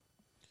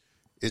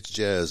It's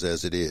jazz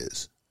as it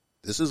is.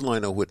 This is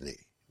Lionel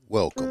Whitney.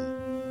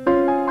 Welcome.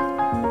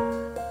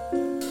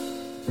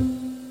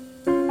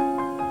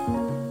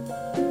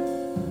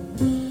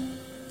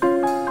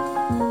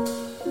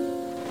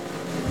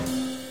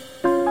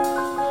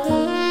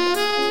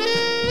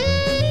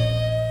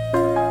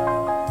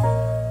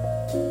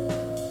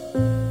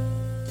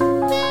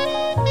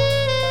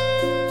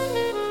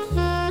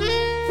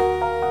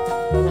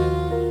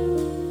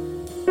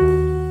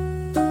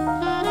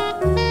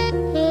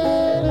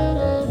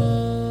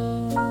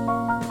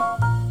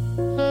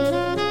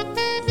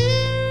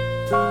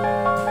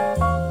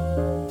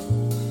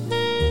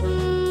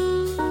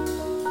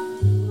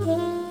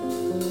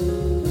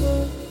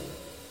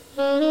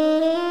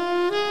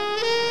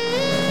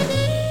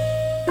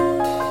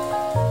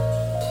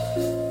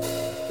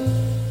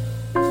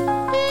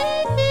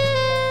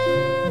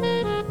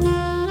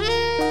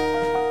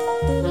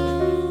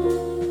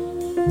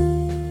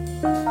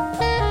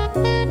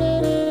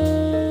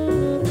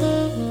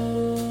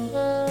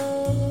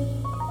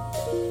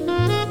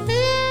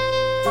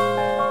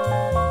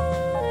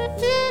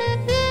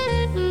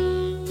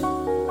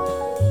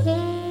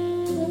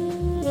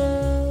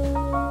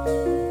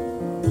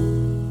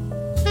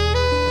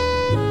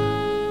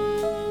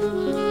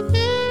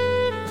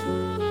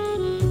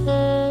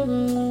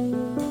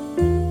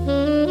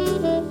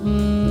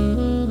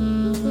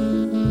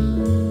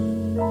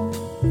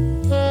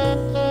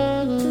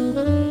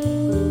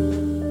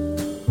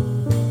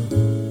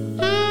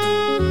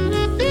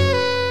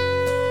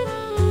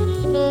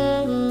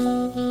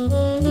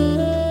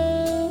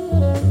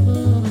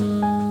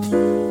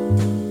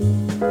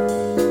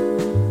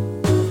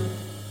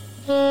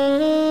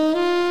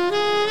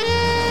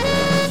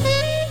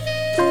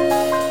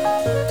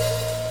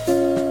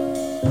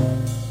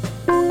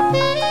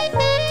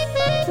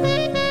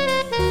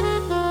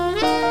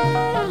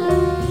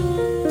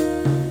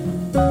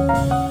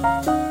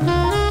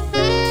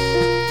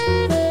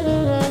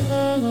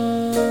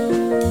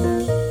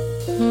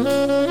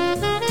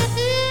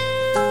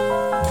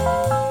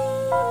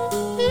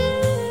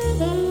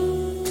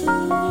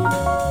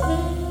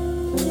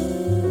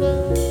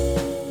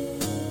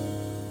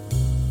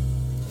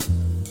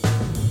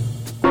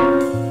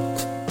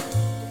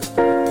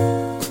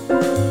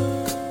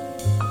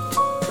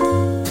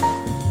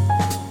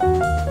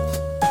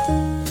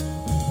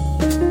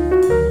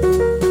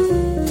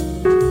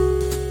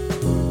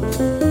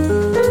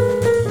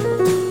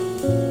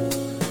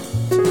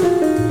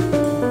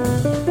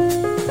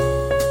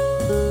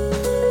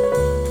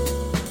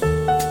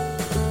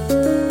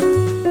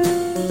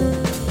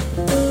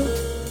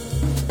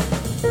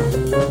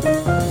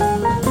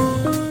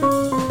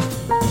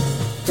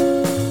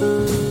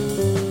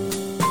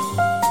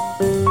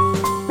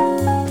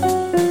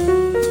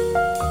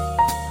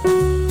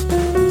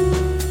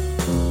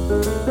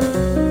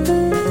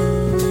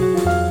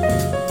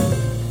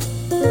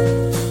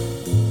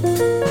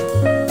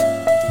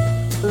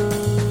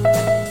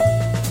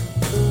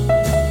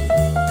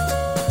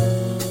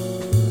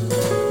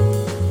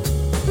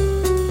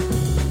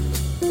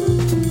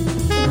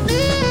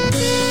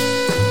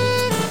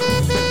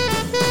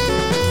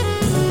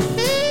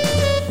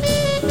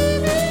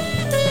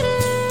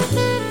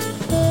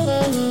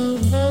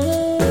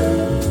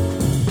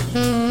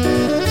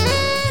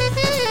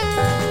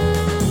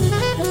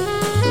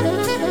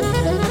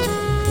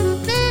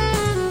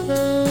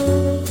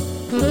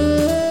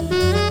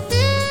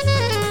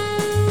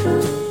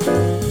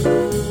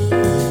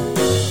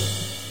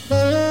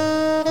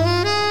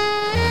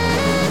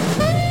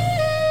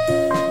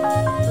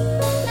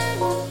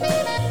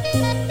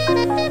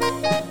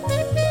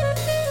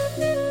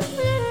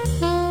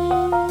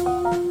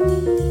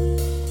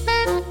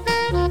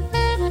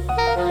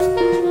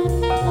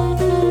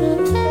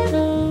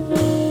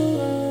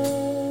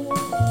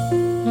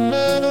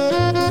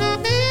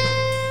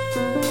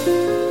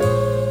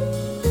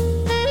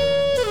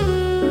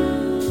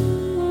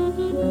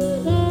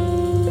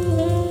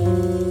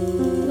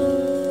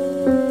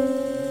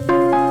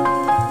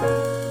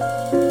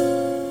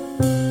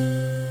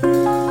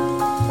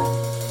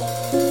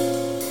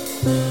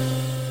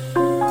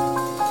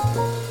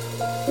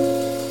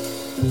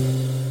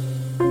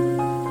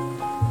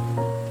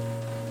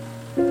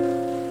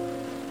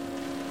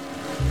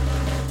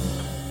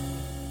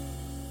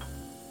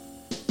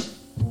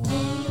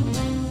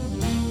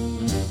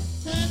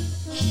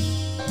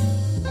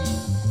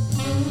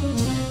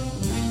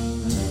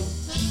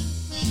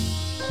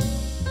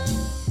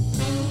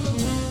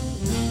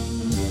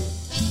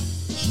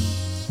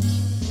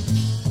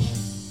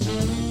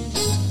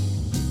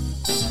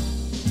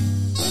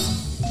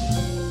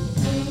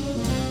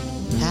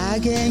 I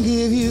can't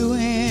give you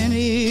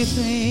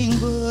anything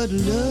but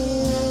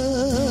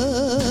love,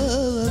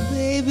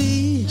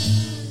 baby.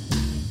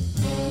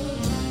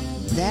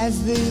 That's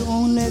the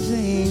only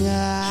thing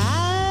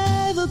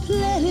I've a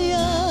plenty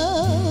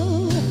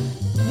of.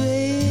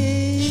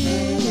 Baby,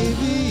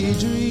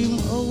 dream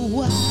a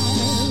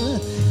while,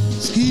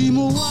 scheme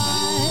a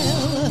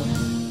while,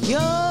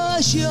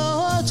 you're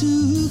sure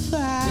to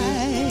find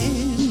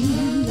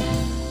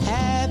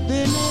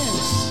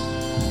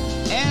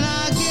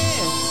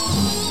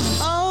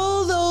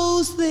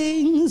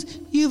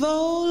you've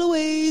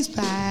always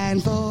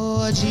pined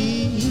for.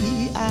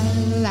 Gee, I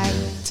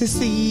like to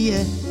see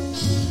you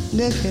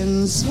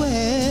looking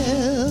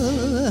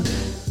swell,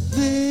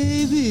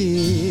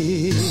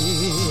 baby.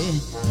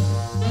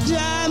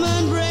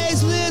 Diamond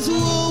bracelets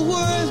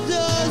Woolworth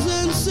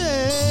doesn't sell,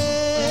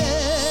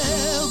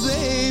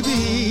 baby.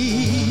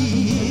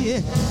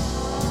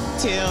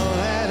 Till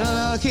that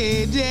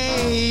lucky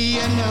day,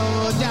 you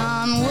know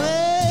darn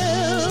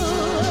well,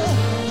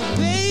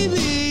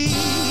 baby,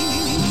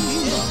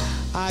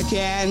 I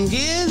can't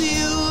give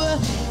you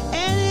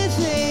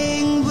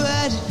anything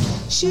but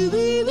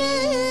shoo-bee-bee,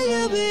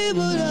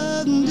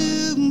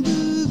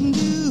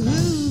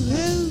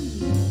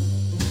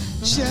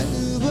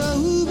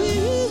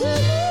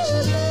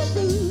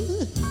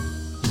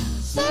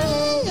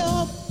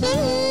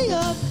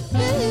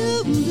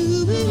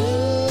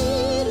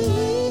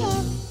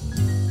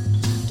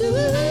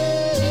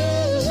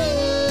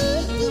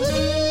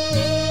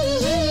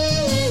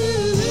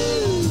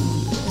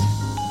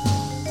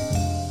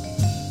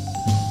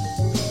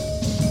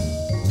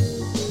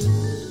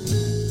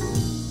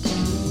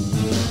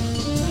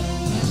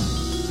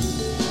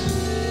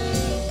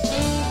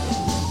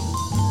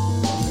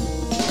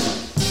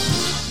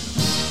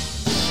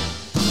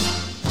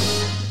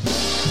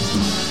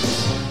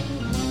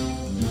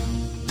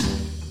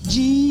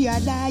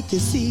 I'd like to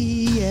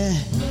see you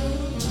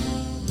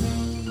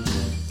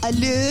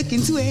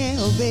looking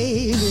swell,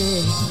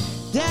 baby.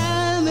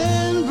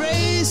 Diamond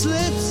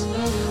bracelets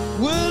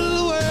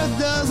Woolworth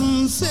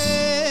doesn't sell,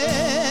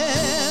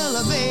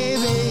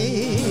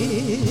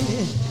 baby.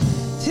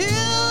 Till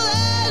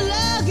that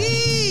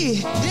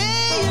lucky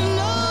day, you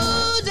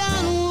know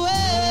darn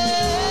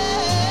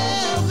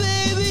well,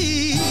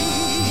 baby,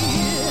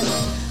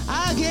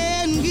 I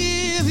can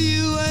give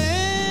you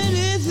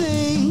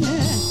anything.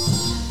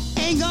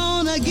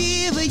 Gonna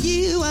give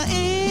you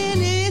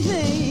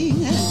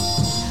anything.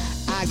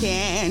 I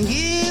can't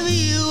give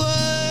you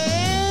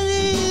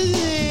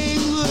anything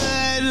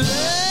but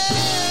love.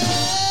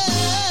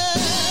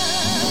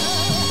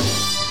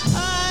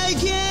 I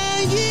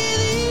can't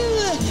give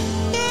you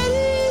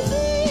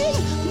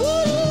anything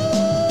but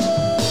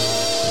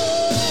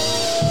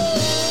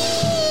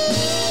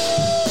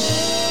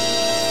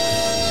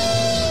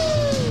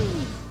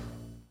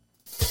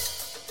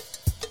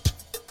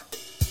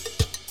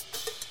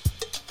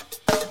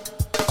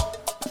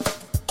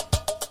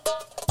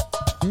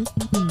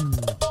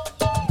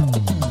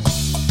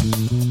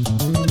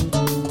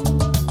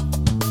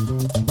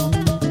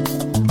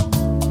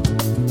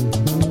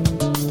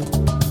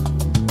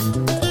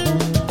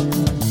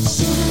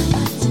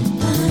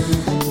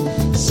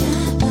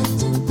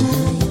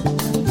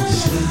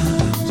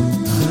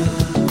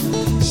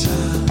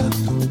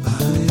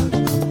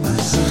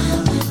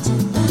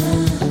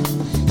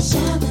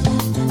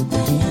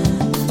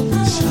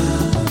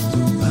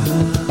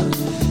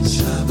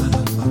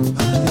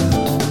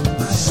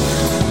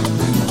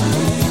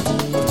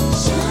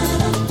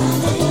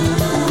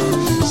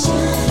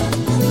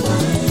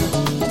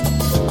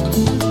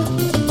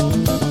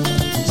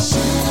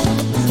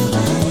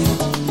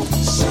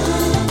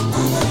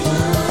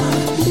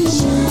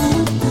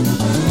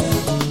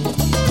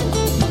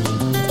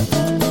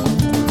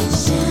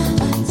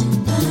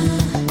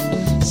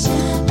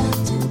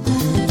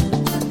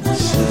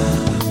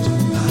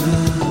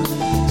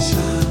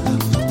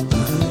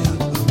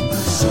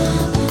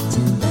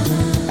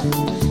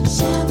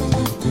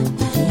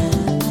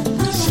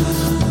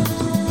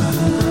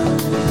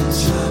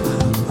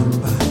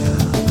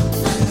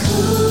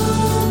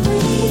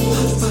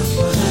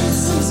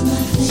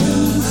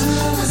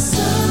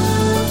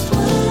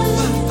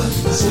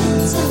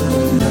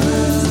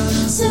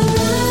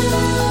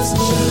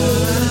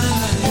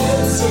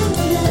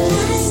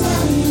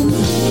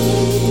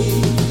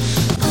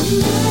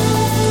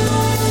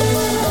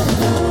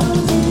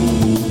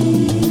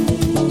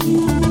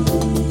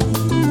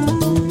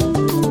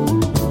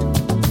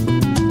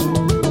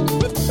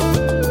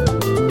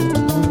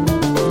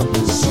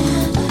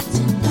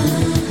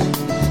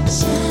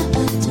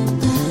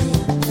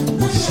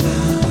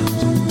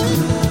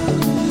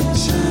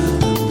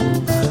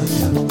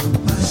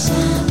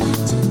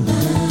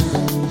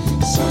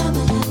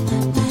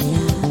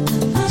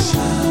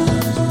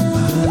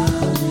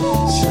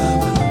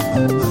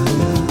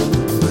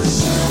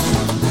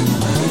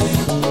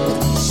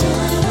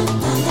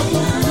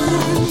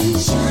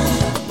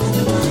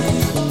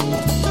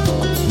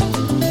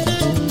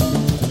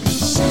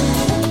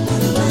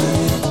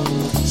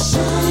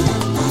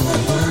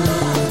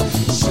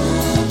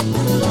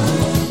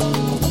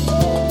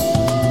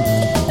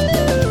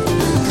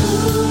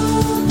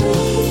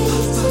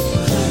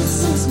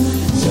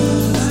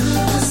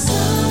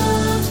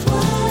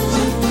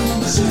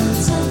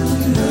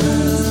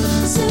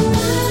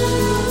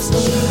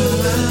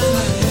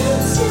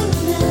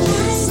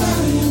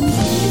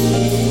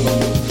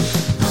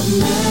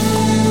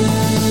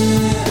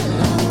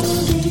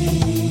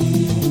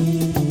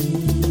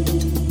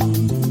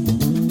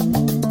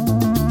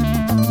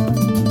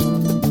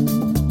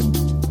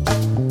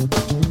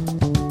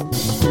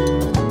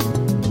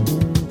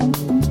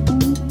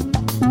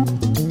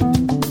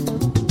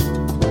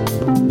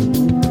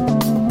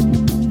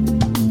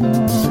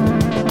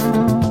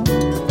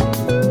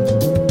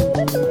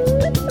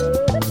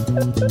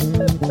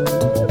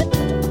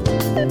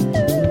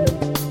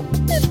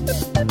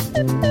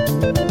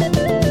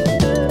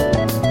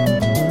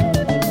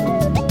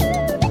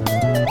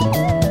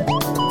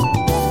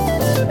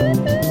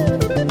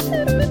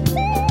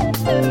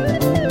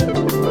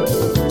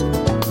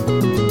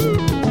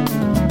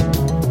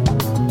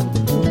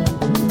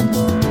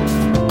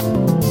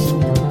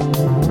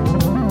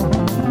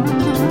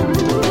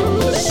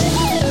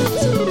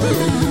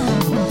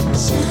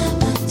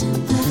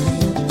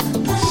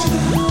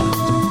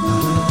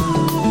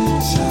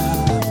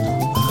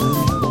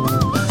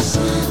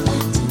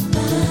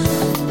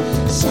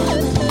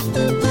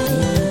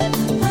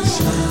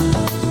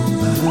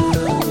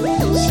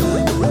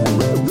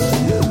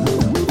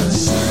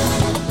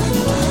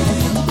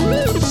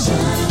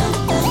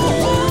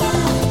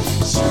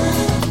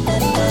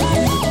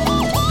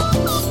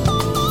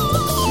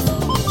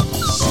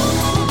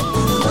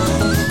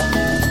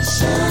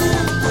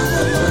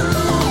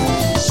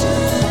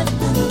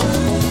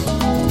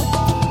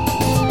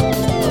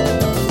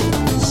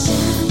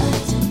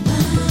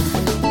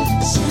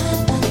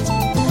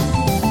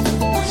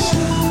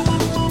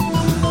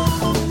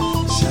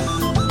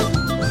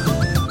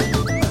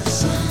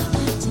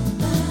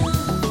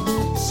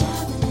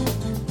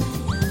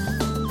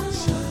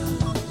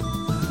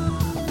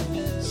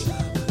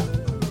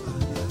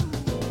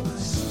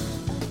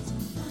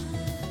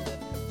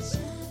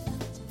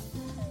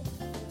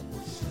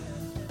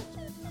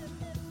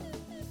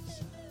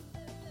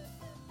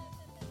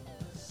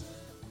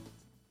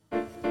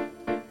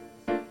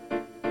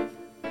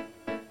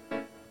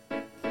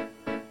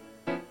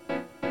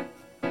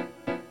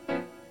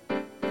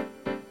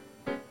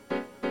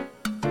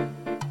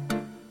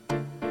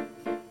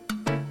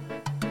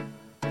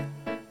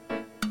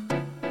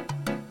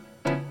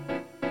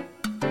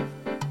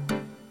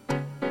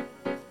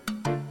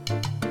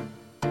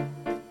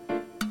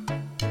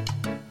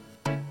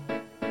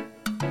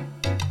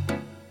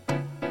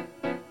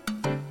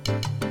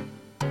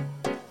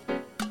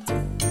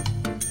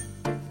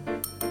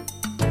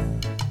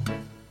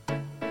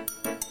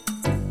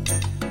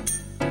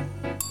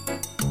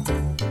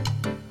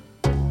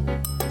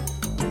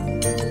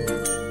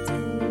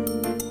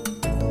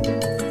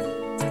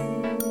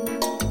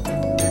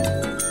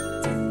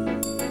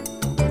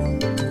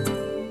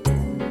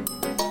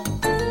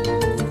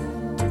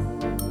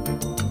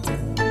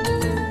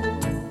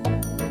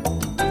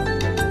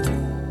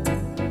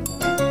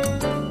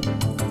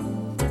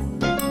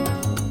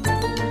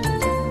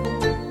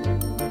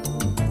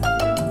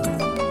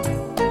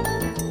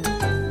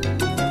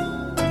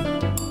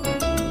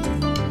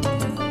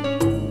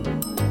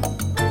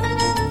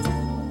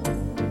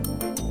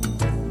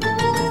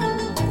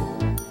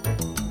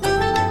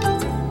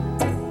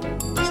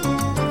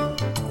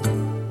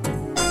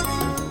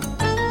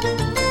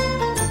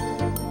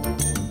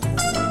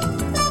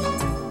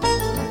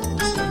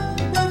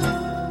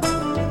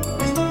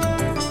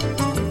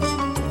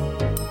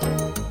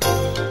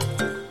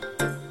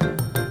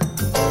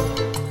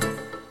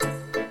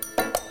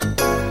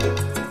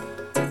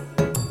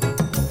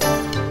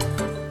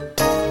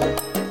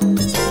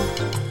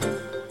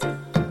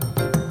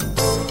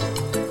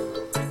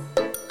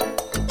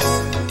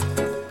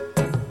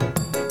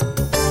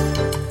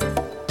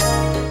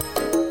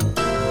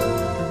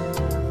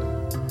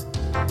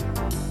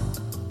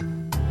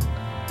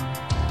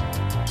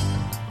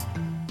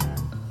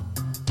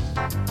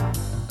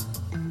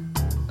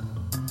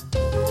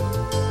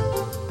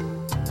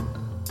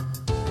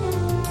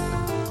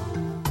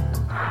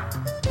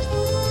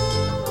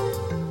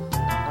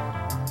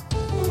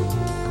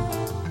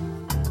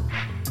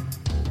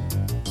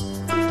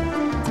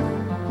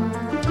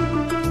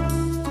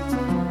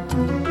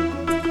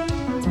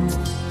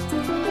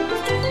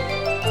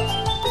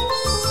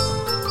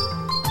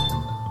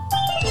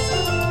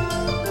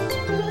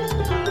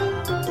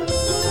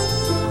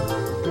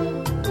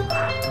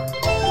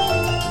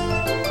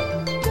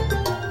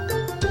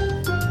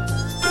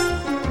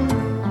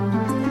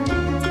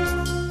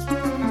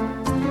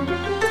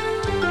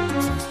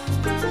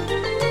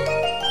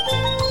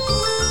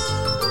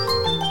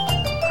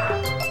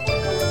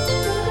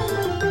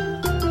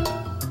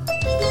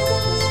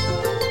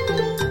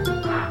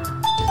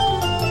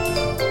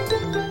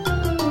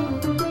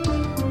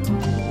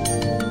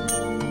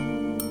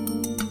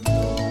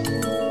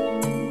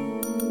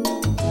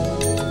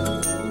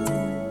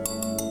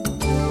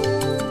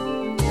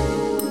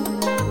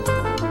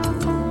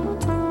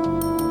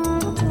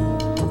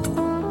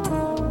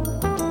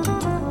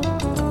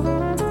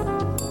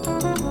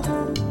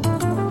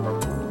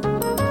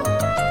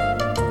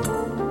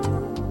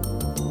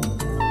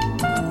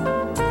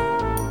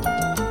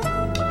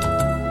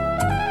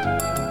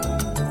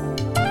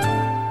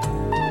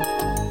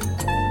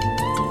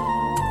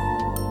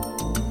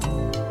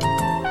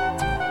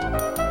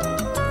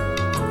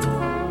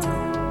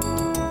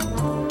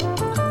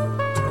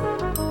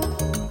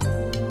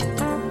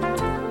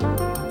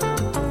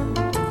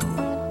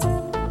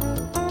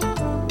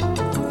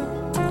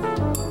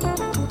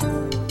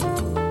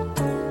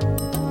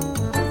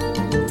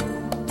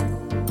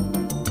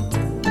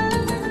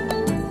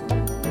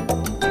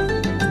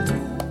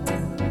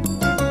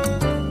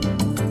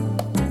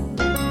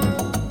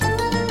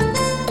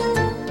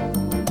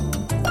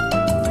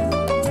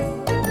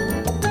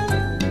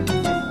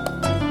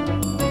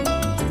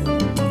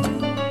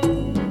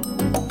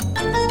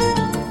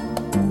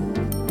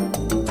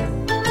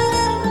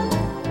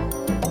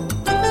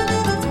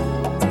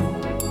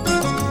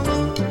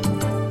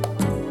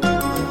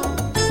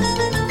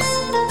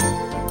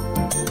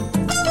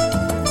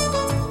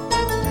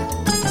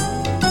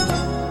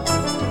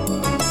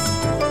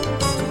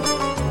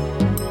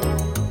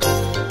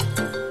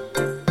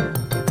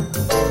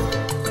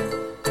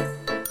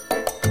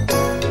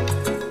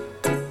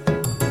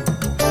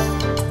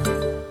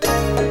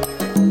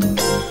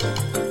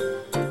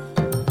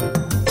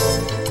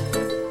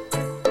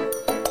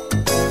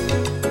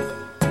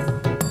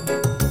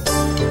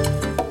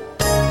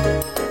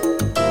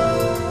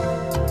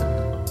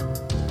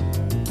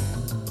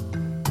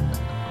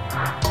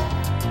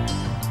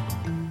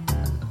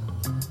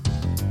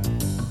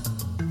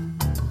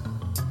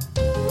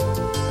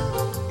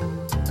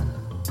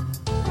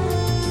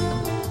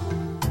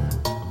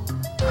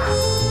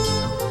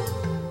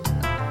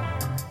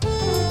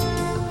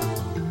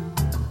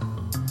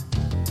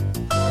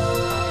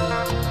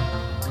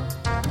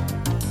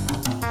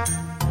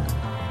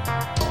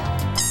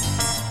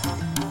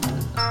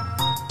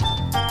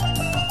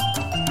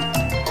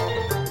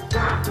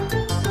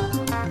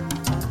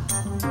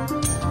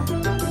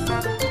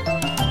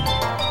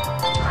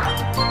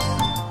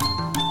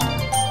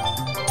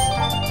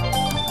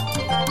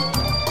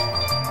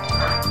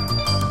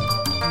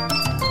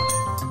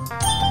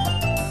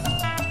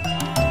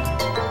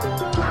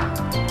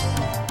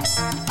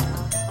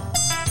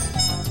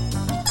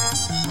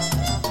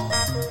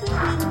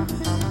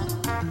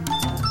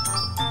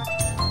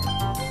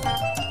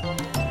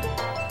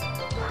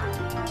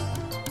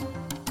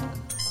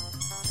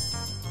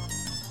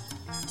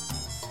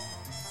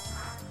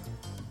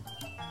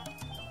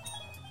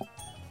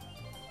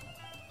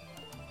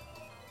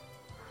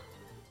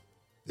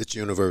It's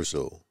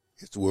universal.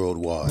 It's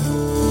worldwide.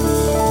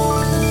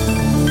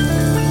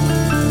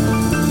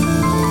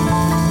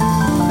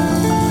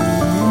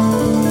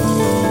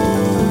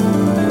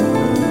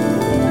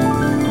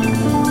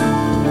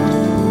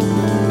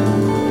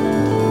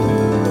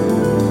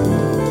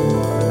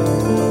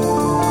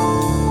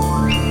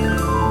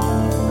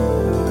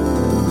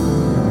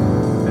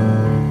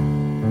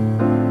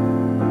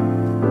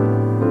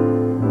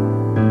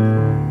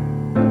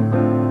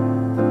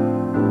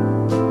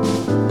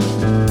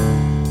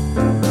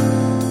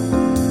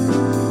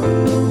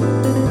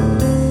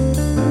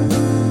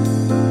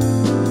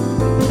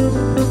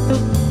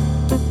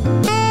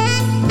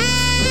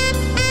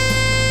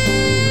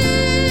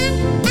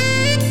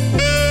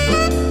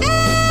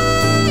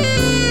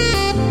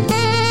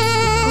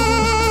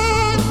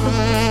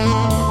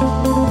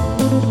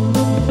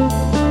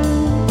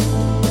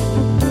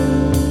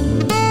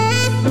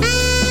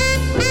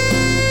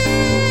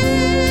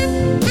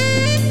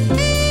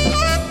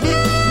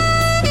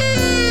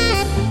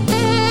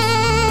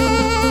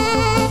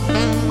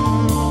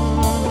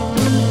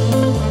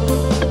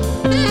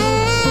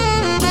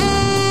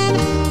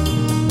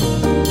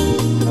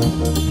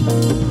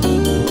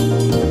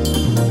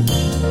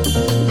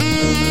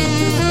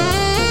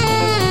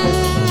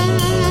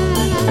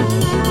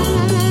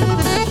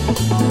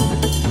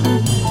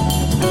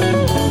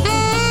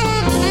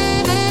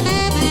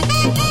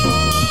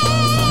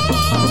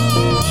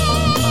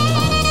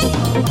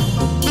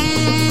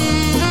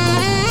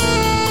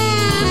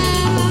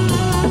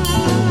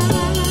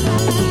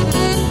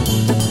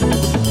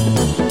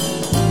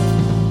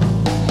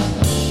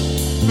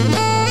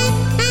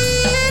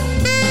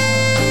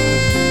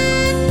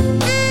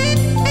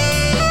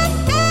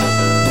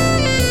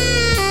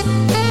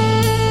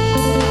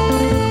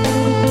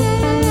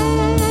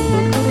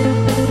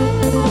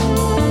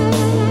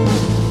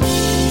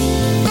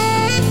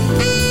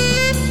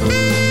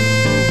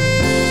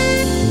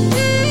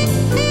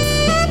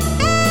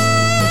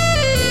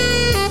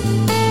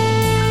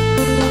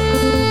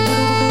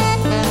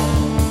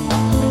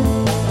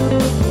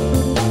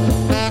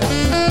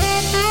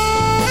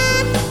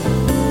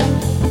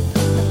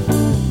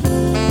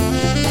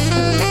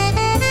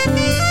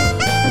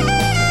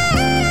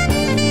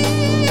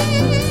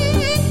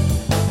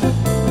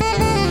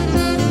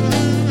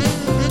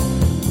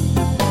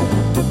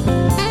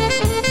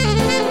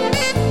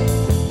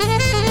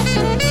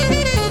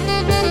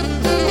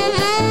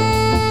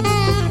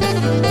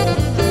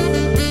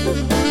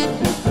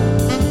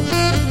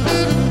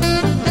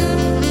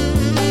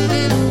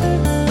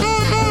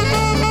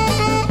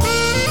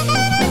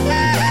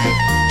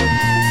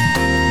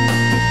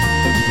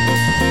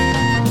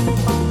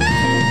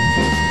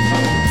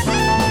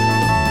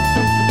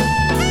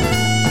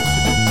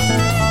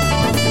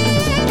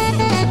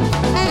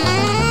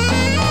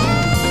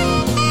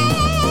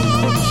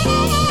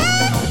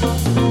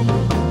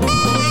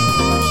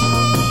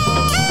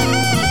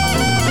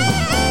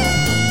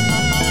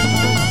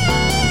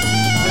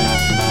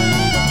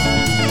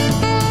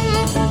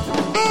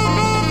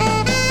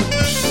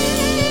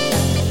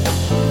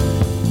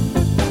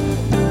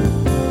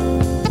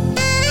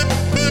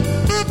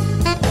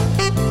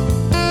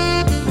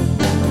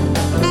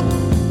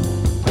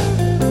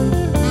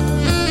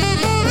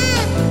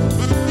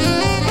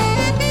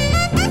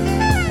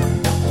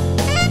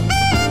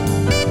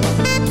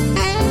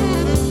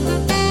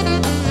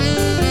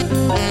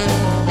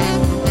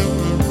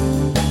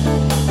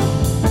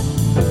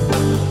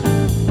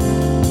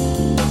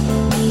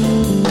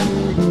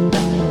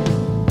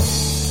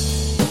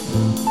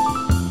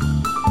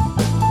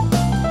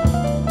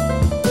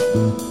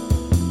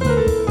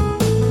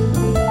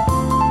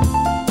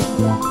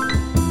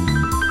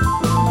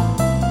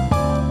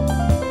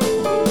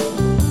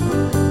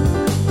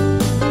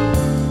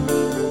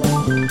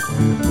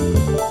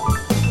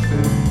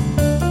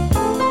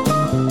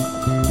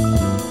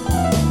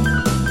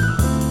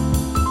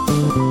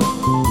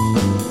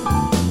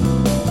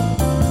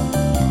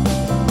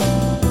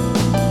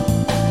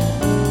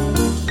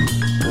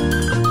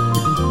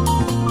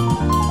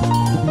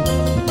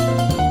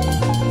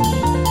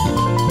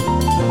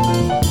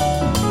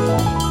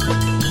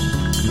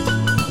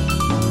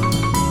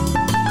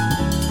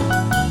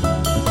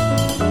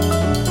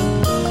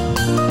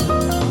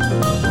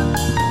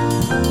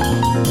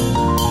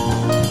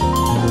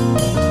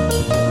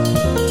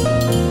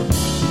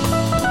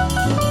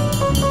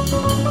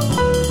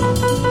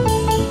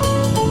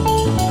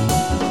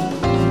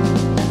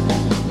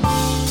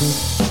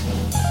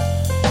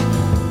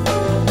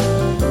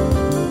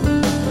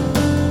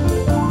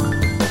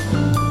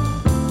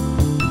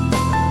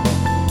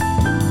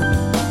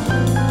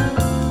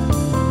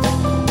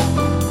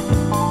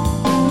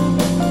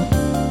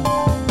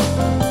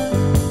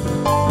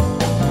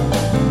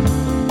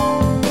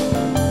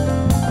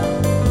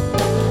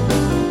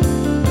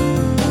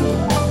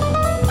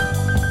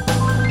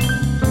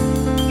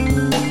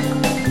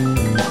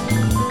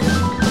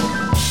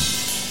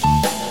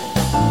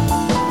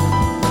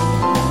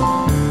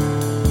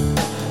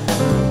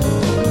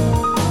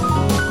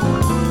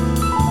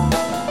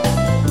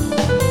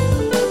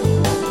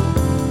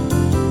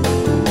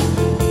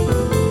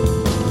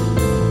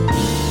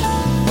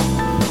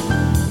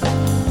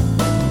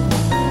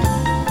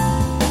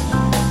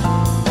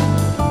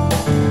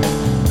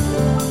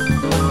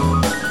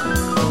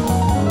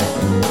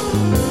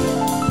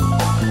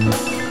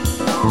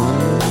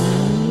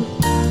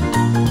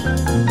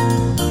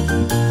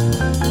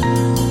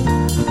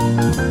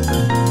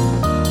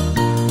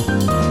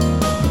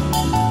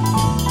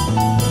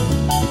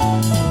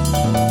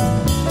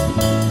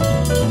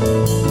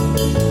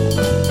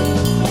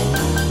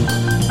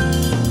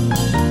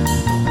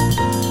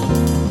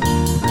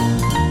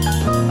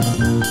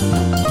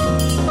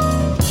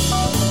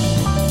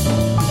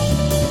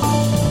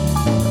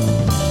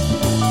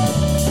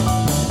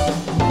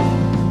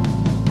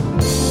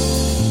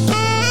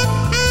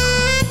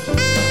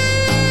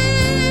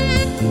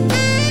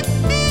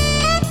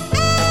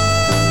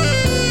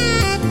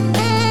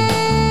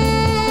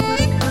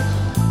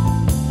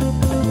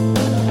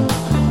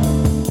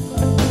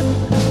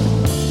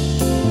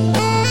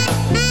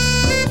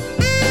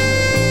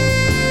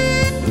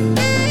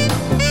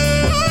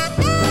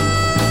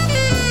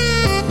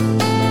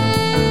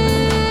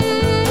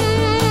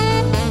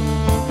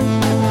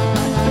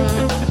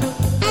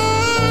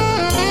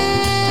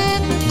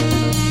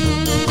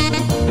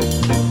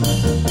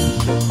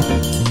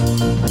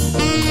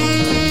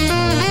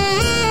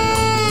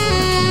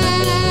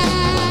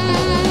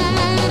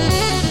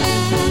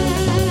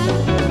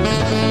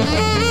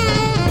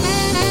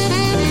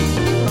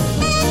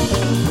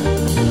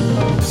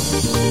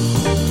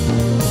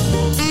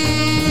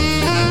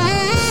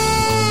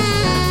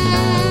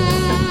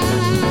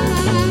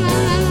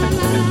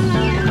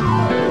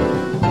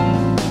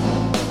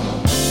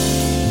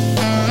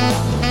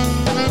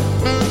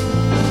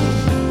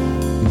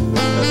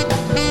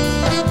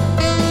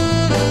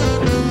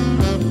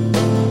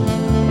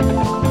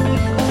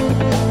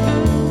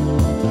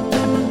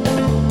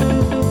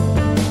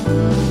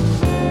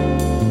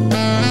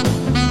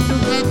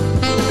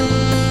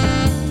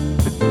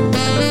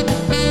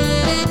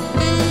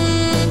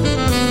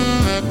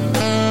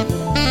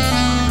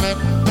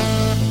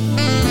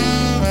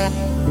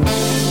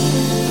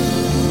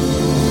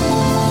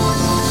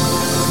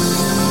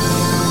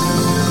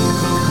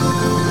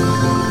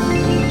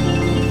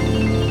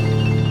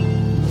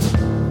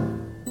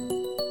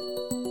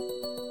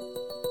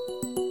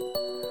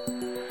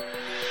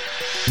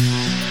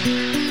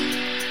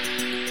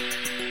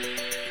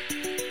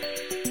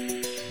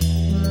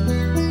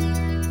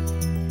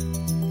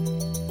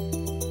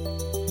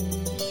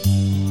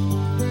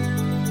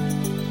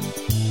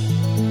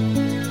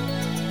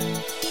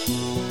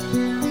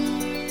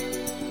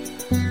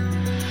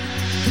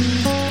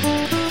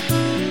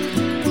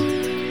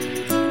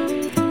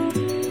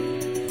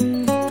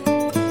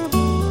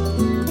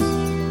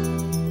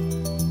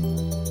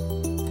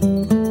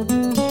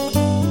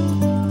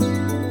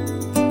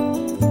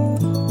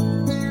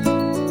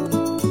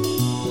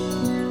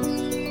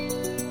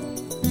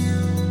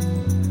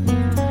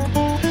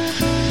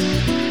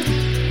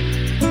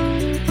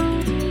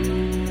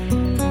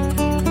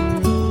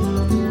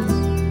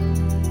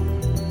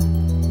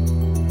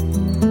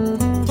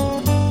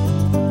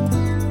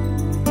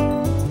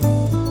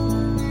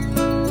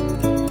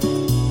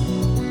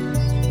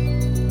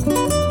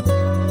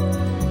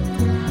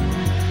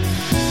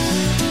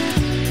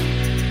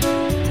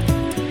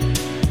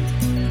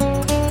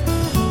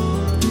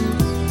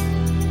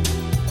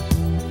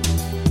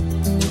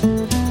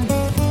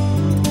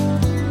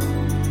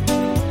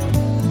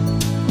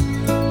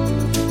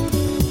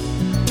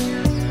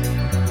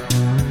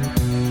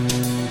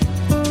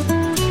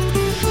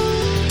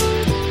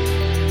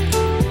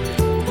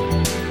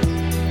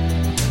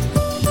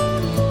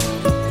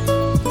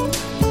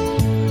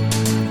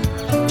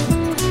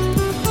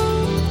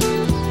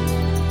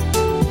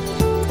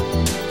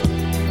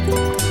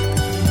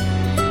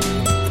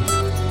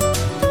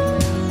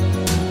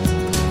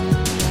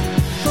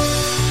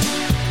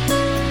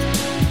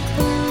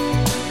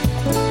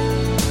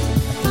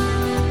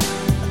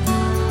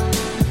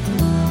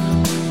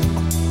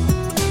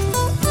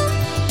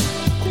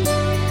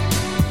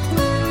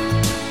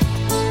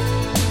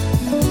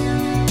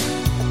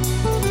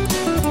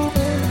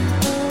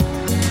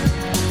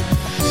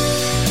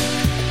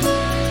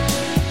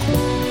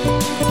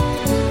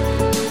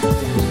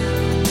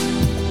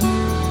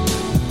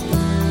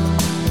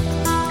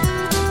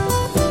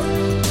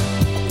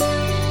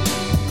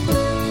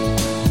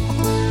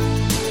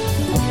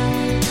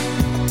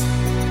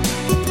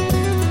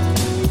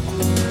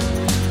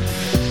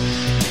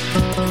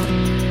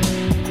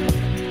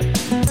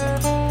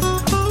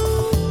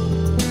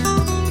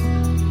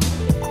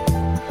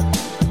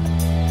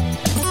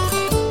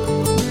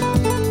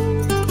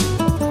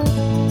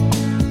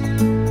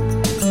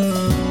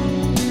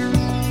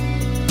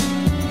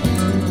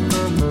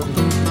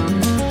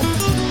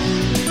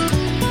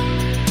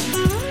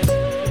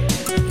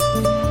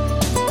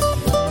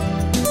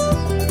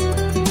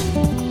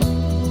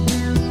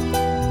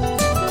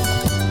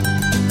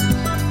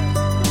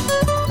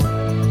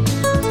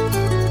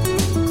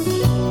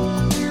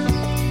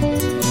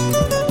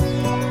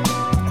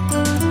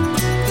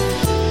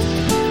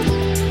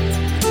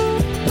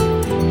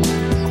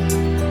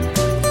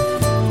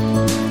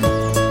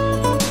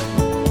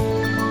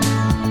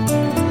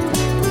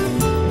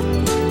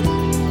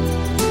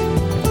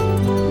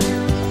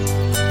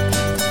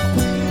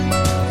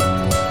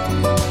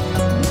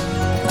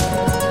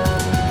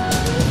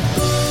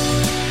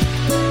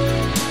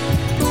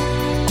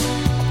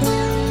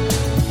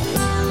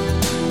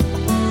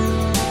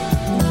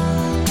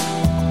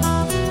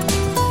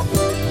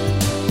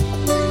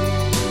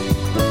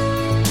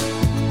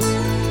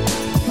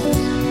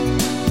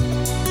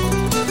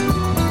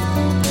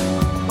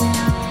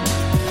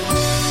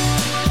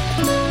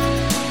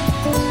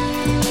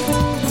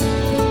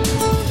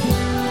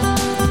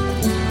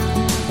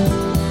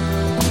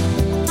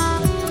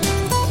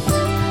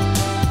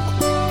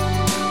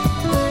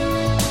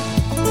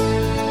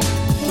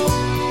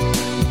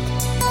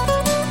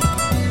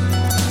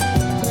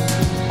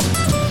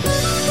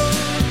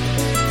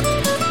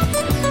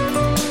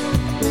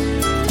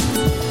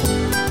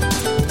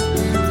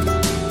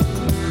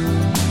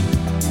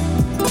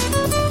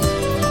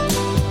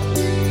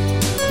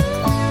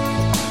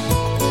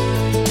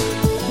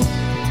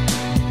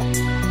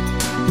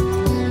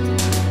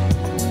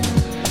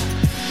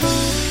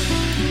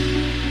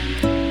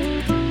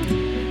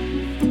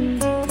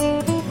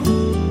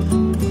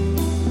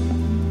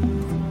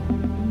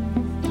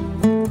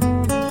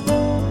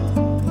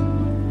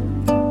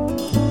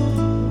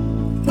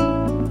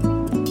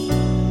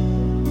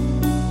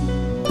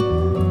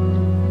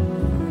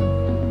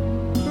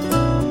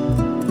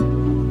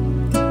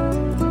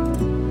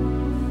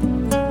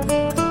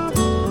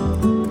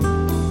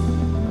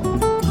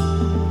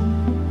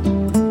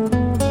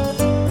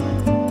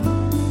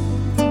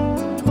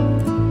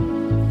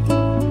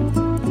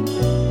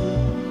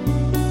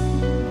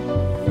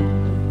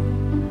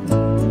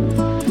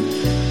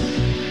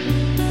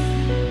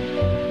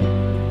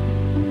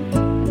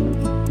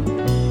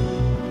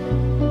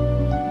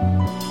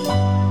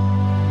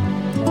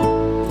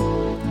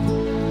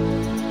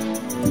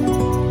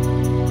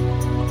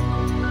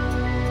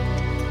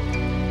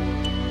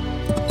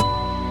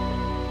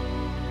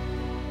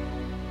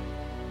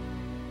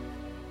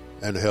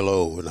 And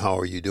hello, and how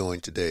are you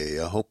doing today?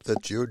 I hope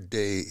that your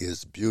day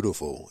is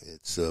beautiful.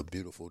 It's a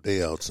beautiful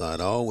day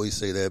outside. I always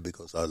say that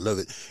because I love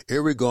it.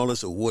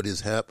 Irregardless of what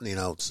is happening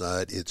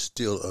outside, it's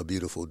still a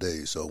beautiful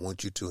day. So I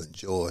want you to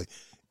enjoy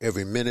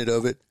every minute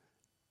of it.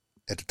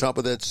 At the top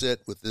of that set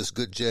with this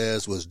good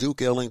jazz was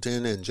Duke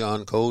Ellington and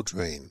John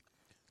Coltrane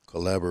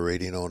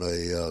collaborating on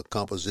a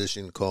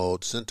composition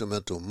called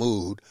Sentimental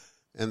Mood,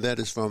 and that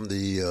is from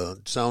the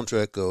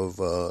soundtrack of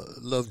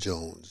Love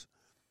Jones.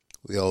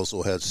 We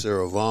also had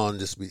Sarah Vaughan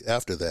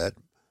after that.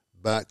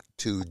 Back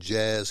to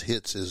Jazz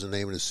Hits is the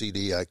name of the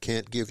CD. I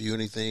Can't Give You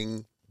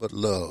Anything But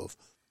Love.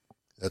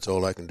 That's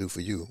all I can do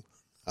for you.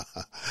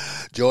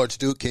 George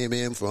Duke came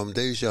in from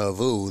Deja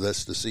Vu,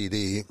 that's the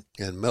CD,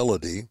 and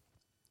Melody.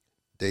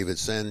 David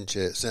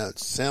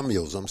Samuels,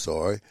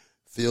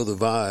 Feel the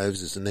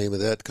Vibes is the name of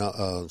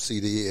that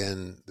CD,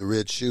 and The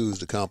Red Shoes,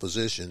 the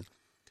composition.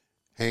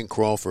 Hank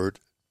Crawford,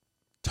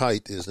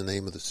 Tight is the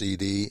name of the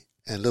CD.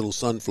 And Little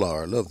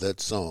Sunflower, love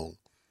that song.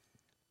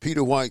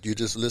 Peter White, you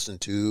just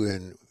listened to,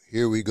 and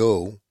here we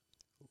go.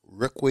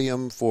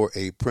 Requiem for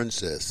a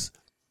Princess.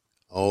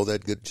 All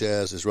that good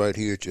jazz is right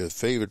here at your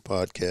favorite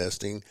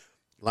podcasting.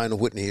 Lionel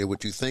Whitney here,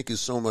 which you thank you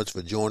so much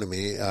for joining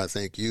me. I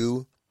thank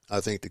you. I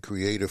thank the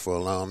Creator for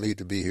allowing me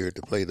to be here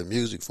to play the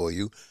music for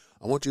you.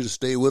 I want you to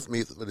stay with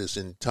me for this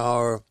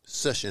entire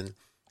session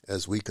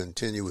as we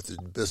continue with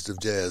the best of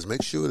jazz.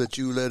 Make sure that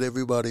you let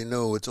everybody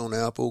know it's on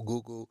Apple,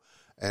 Google,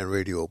 and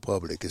Radio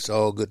Public. It's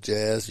all good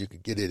jazz. You can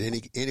get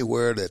it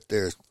anywhere that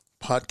there's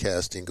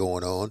podcasting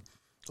going on.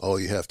 All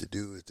you have to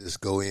do is just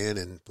go in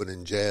and put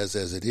in jazz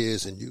as it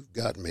is, and you've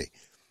got me.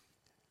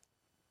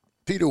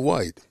 Peter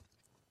White,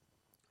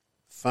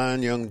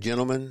 fine young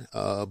gentleman,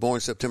 born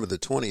September the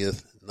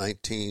 20th,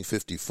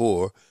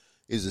 1954.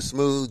 He's a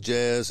smooth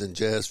jazz and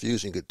jazz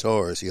fusion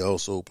guitarist. He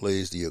also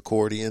plays the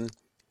accordion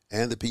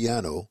and the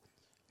piano.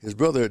 His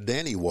brother,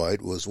 Danny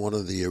White, was one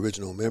of the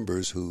original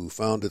members who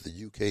founded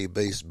the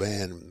UK-based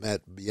band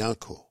Matt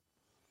Bianco.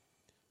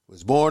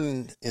 Was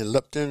born in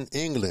Lupton,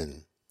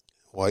 England.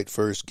 White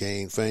first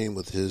gained fame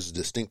with his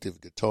distinctive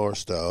guitar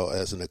style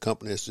as an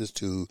accompanist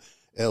to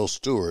L.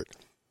 Stewart.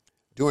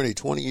 During a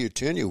 20-year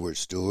tenure with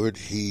Stewart,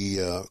 he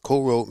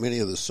co-wrote many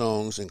of the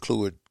songs,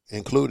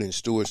 including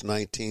Stewart's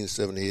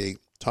 1978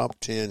 top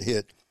 10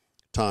 hit,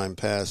 Time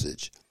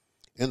Passage.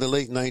 In the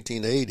late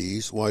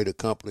 1980s, White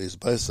accompanied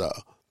Bessa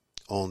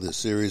on the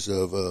series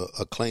of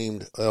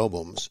acclaimed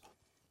albums.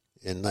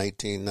 In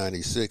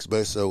 1996,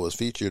 Bessa was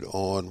featured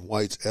on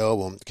White's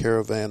album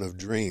Caravan of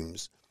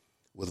Dreams,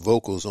 with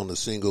vocals on the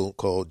single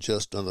called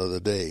Just Another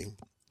Day.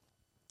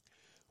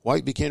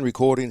 White began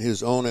recording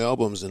his own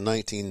albums in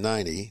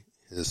 1990.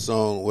 His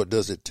song What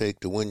Does It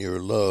Take to Win Your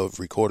Love,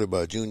 recorded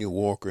by Junior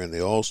Walker and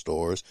the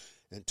All-Stars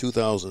in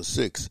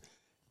 2006,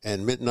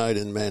 and Midnight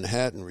in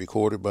Manhattan,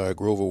 recorded by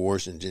Grover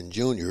Washington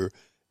Jr.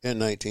 in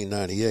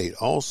 1998.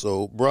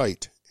 Also,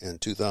 Bright in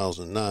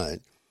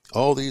 2009.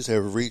 All these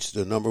have reached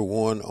the number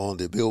one on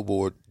the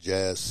Billboard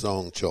Jazz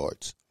Song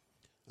charts.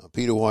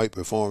 Peter White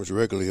performs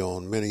regularly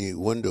on many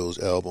Windows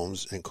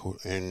albums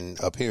and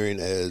appearing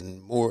as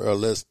more or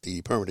less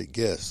the permanent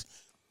guest.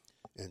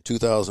 In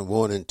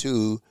 2001 and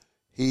 2002,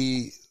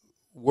 he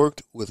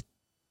worked with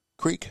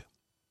Creek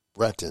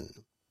Bratton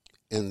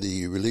in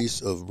the release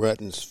of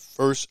Bratton's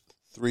first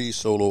 3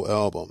 solo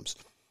albums.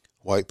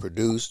 White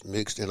produced,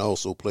 mixed, and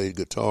also played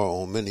guitar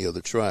on many of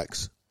the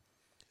tracks.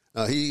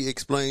 He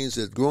explains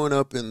that growing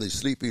up in the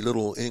sleepy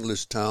little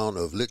English town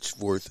of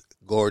Litchworth,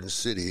 Garden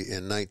City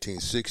in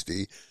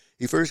 1960,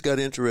 he first got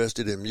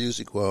interested in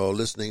music while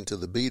listening to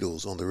the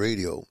Beatles on the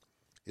radio.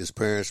 His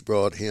parents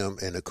brought him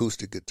an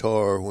acoustic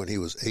guitar when he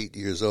was 8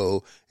 years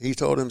old. He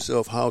taught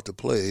himself how to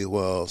play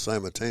while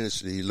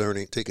simultaneously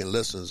taking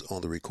lessons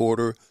on the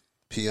recorder,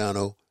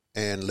 piano,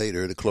 and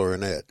later the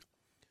clarinet.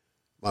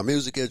 My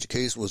music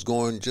education was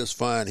going just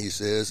fine, he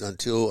says,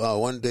 until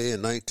one day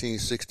in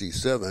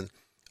 1967,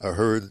 I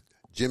heard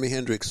Jimi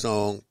Hendrix's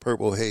song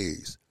Purple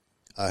Haze.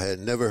 I had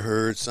never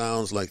heard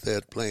sounds like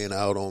that playing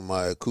out on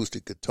my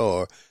acoustic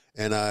guitar,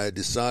 and I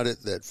decided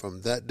that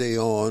from that day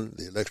on,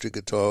 the electric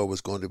guitar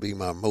was going to be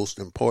my most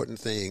important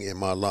thing in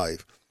my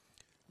life.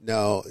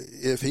 Now,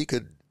 if he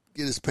could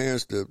get his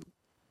parents to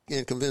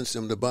and convince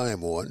him to buy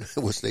him one,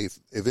 which they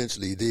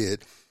eventually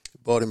did,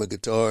 bought him a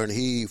guitar, and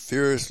he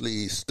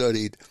furiously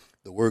studied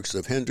the works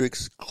of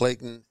Hendrix,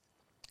 Clapton,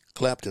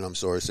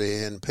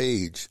 and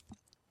Page.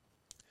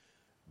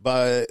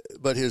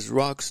 But his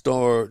rock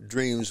star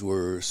dreams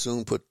were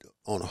soon put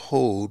on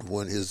hold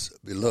when his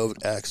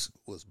beloved axe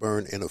was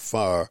burned in a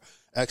fire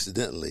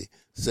accidentally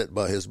set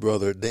by his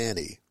brother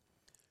Danny.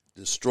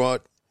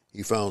 Distraught,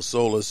 he found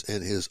solace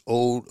in his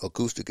old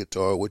acoustic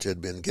guitar, which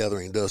had been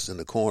gathering dust in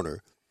the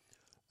corner.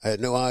 I had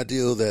no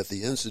idea that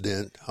the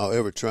incident,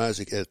 however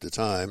tragic at the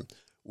time,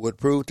 would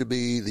prove to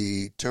be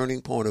the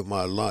turning point of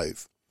my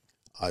life.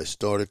 I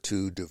started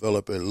to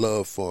develop a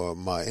love for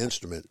my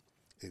instrument,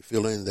 a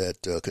feeling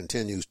that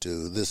continues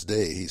to this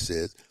day, he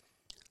said.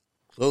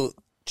 So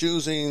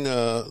losing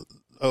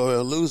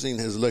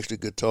his electric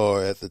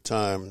guitar at the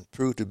time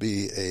proved to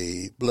be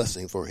a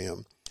blessing for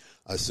him.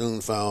 I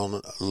soon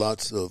found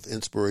lots of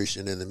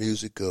inspiration in the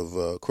music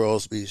of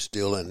Crosby,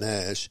 Still and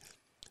Nash,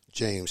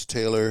 James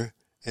Taylor,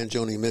 and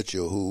Joni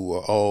Mitchell, who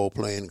were all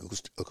playing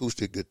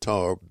acoustic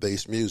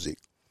guitar-based music.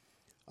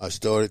 I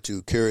started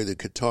to carry the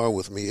guitar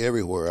with me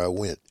everywhere I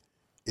went.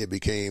 It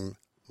became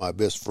my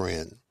best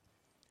friend.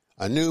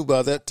 I knew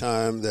by that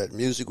time that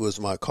music was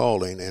my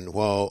calling, and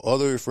while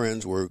other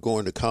friends were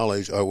going to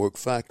college, I worked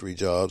factory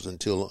jobs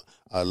until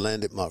I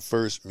landed my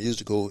first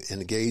musical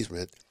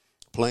engagement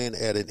playing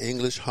at an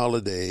English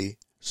holiday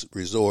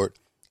resort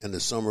in the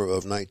summer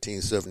of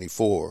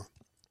 1974.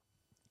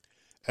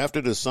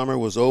 After the summer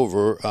was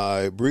over,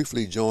 I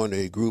briefly joined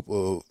a group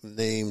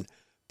named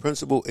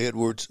Principal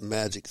Edwards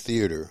Magic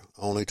Theater,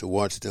 only to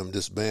watch them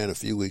disband a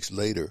few weeks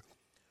later.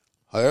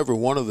 However,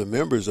 one of the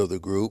members of the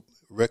group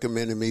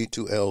recommended me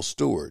to Al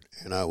Stewart,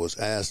 and I was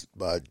asked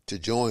to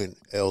join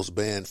Al's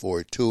band for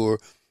a tour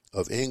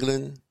of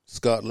England,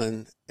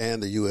 Scotland,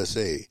 and the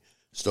USA,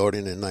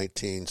 starting in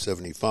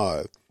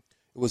 1975.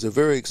 It was a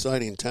very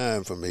exciting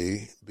time for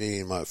me,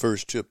 being my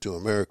first trip to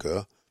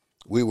America.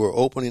 We were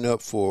opening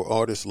up for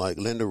artists like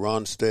Linda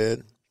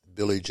Ronstadt,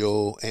 Billy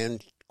Joel,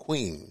 and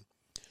Queen.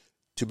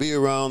 To be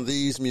around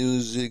these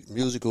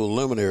musical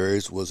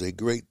luminaries was a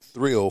great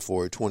thrill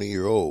for a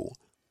 20-year-old.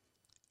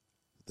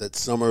 That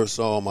summer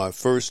saw my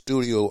first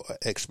studio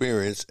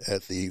experience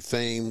at the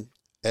famed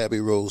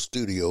Abbey Road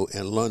studio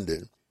in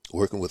London,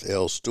 working with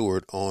Al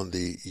Stewart on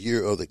the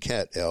Year of the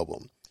Cat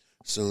album,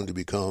 soon to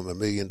become a $1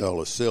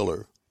 million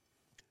seller.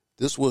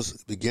 This was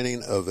the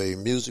beginning of a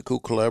musical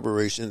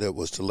collaboration that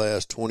was to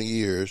last 20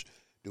 years,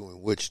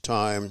 during which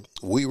time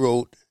we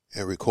wrote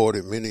and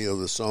recorded many of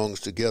the songs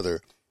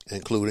together,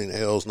 including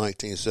Al's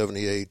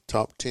 1978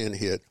 top 10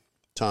 hit,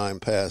 Time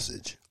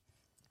Passage.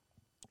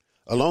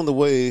 Along the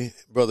way,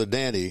 Brother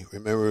Danny,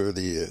 remember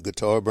the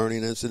guitar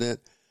burning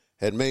incident,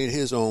 had made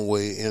his own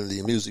way in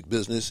the music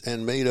business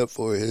and made up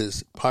for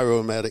his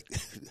pyromatic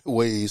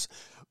ways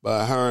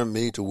by hiring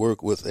me to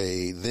work with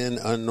a then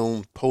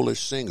unknown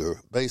Polish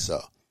singer,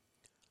 Besa.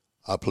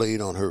 I played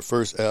on her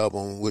first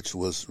album, which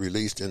was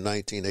released in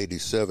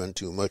 1987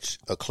 to much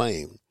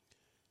acclaim.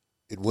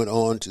 It went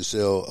on to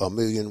sell 1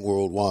 million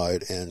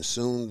worldwide, and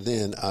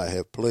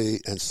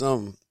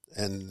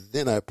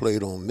I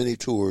played on many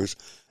tours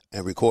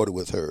and recorded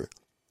with her.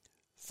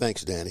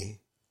 Thanks, Danny.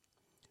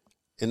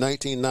 In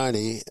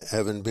 1990,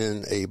 having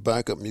been a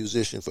backup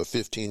musician for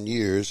 15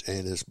 years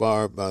and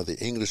inspired by the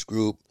English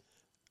group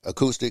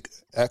Acoustic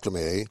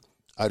Acclimé,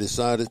 I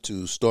decided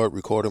to start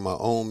recording my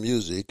own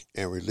music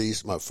and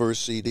released my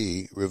first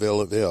CD,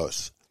 Réveille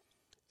Verse,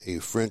 a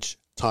French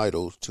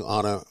title to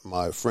honor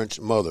my French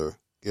mother,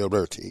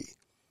 Gilberti.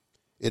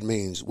 It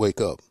means wake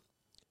up.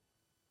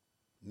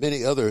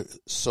 Many other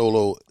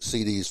solo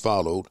CDs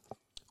followed,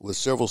 with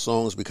several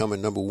songs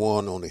becoming number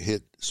one on the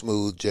hit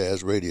smooth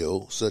jazz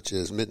radio, such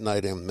as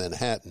Midnight in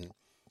Manhattan,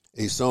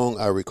 a song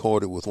I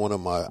recorded with one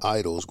of my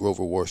idols,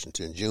 Grover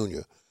Washington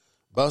Jr.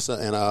 Bassa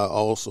and I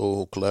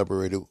also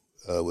collaborated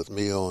with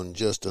me on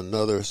Just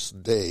Another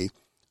Day,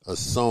 a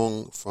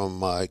song from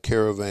my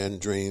Caravan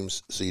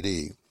Dreams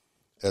CD,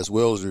 as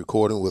well as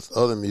recording with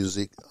other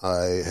music.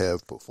 I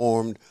have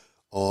performed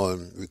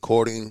on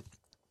recording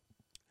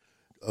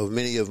of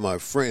many of my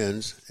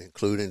friends,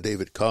 including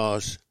David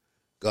Kosh,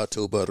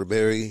 Gato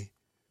Barbieri,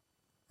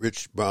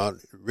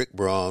 Rick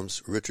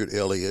Brahms, Richard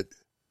Elliott,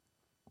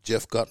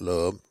 Jeff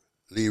Gottlob,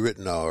 Lee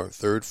Ritenour,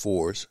 Third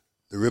Force,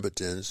 The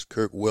Ribbertons,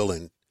 Kirk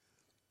Welling,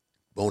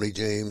 Boney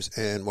James,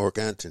 and Mark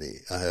Anthony.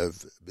 I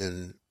have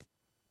been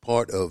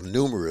part of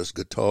numerous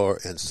guitar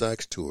and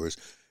sax tours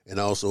and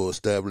also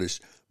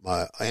established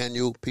my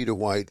annual Peter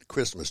White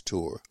Christmas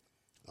tour.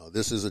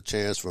 This is a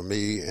chance for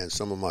me and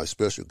some of my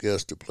special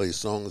guests to play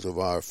songs of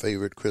our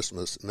favorite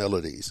Christmas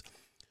melodies.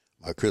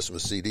 My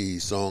Christmas CD,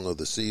 Song of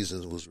the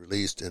Seasons, was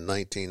released in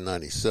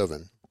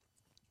 1997.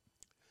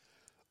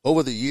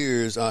 Over the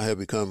years, I have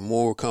become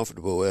more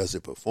comfortable as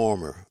a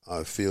performer.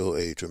 I feel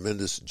a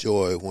tremendous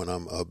joy when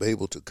I'm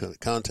able to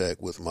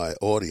contact with my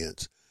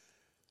audience.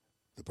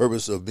 The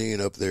purpose of being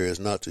up there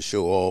is not to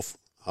show off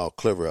how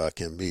clever I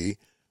can be,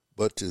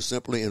 but to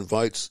simply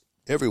invite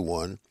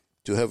everyone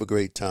to have a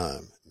great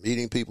time,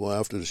 meeting people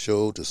after the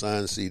show to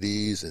sign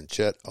CDs and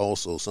chat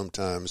also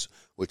sometimes,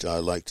 which I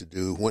like to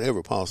do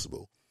whenever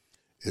possible.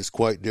 It's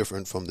quite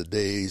different from the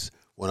days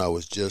when I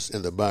was just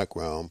in the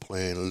background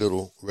playing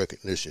little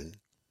recognition.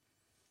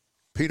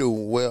 Peter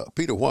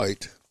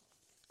White,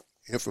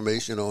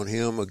 information on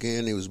him,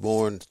 again, he was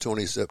born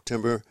 20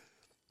 September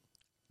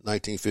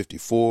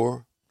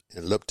 1954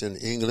 in Lupton,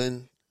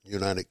 England,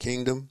 United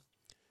Kingdom.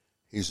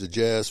 He's a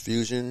jazz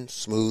fusion,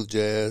 smooth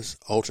jazz,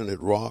 alternate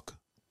rock,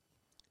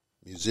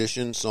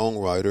 musician,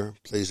 songwriter,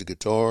 plays the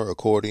guitar,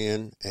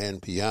 accordion, and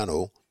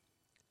piano.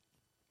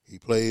 He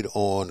played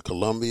on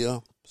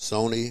Columbia,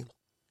 Sony,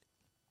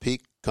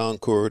 Peak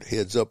Concord,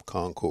 Heads Up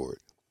Concord.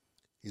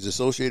 He's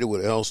associated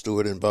with Al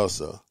Stewart and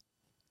Bassa.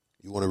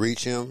 You want to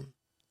reach him?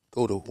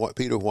 Go to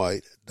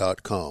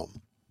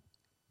peterwhite.com.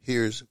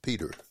 Here's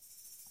Peter.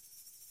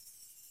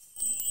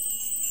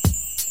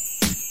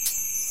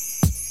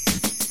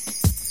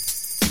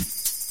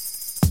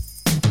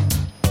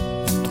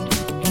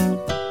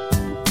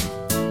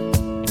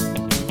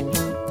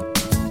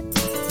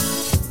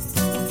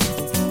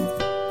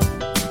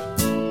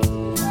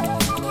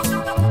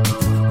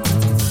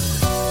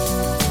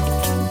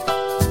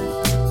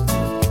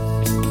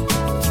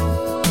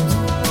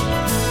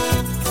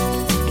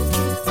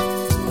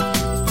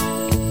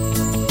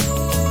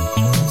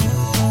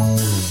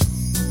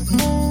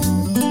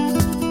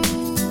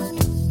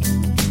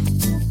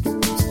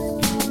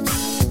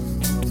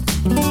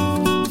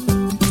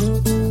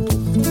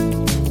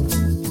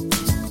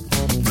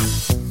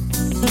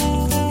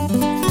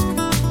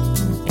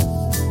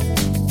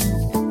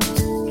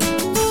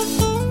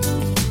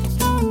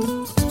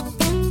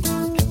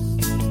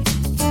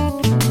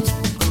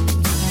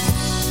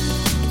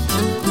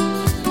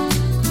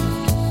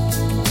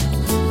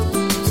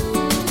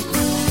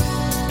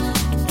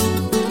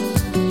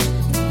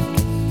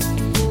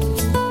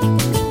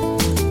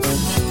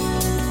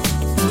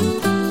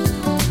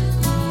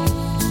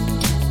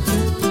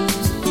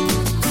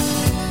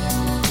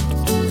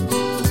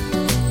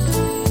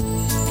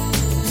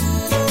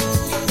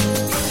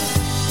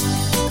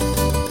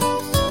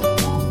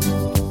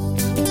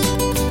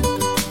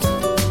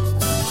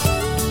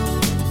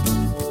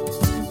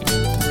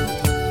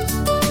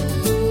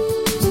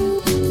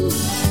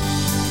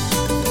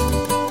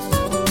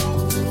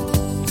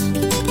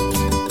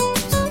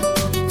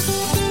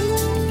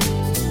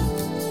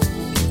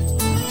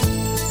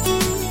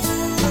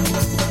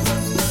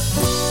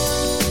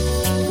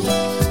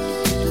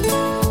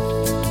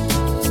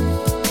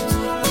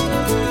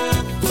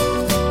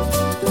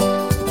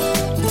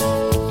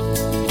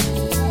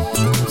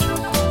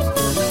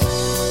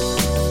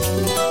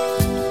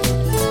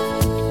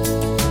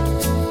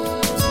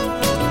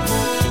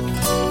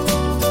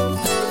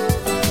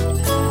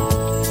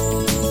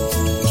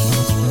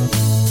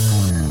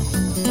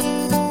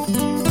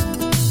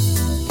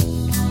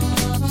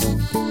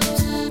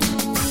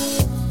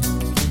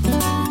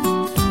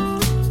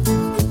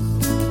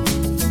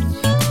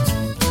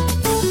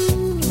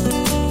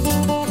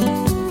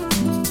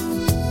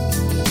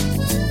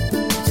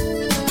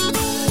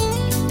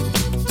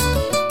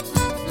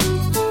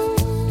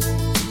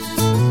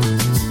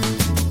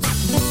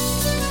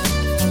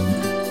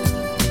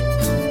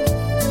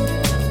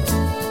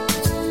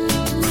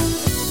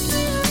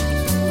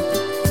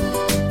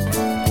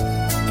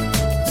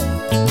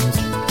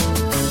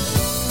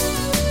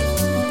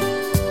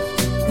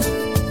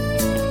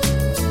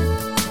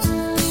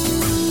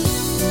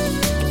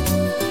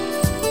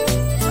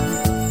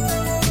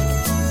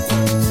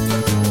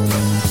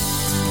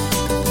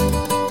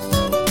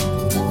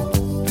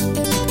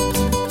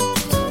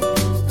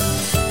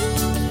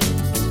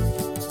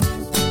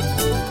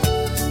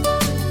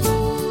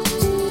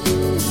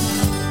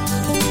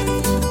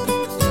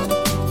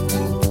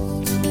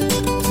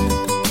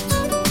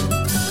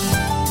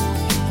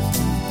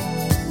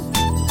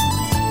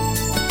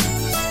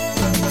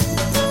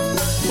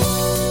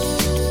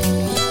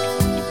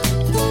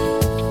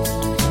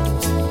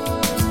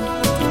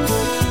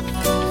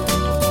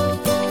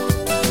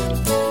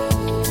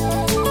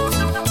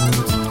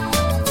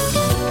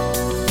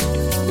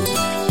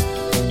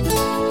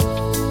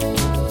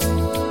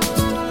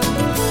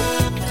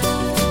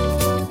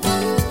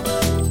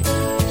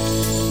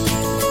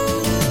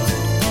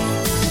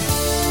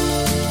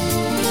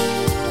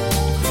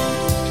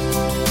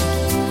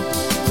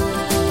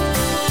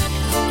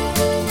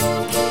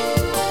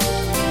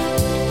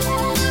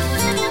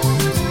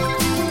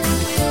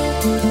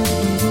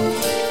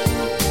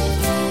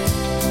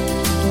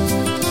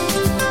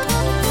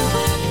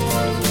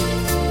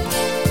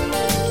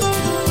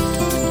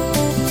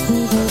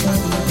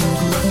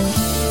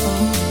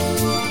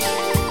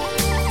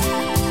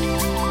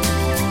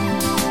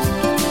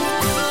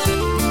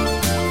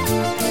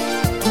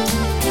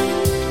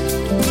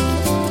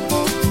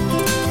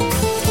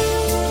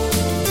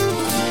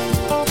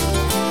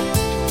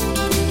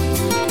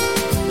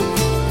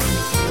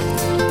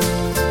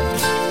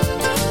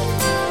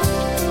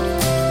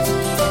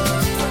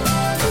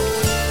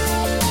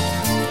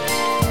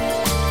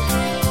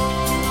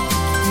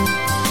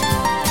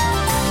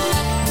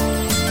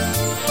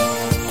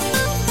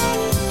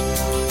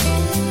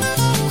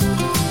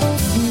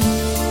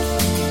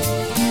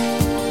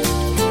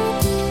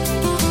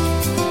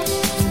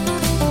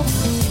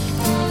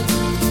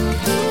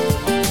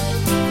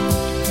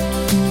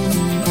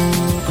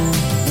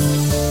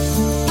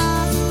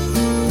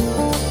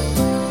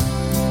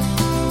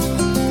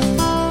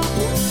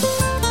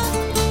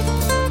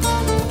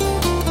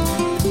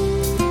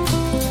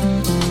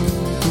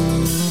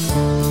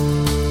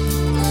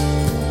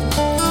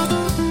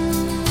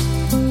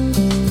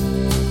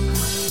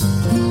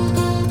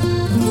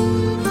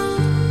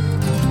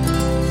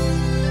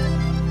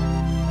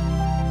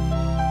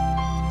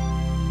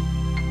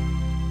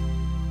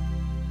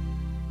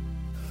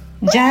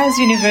 Jazz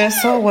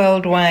Universal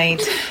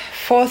Worldwide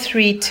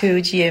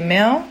 432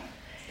 GML.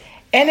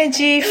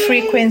 Energy,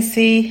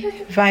 frequency,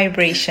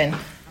 vibration.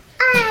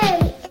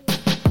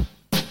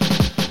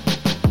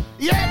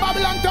 Yeah,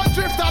 Babylon don't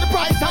drift on the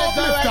price of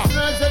lifter.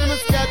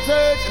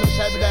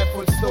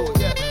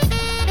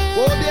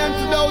 Woe be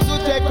unto those who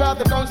take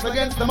craft the counsel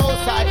against the Most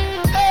High.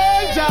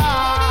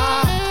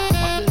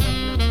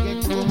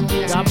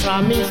 God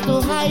promised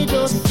to hide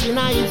us in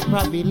his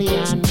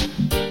pavilion.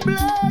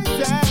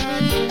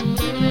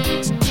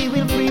 He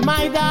will free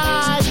my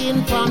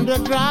darling from the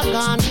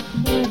dragon.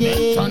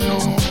 He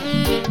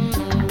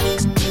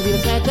will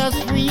set us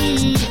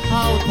free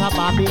out of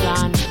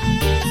Babylon.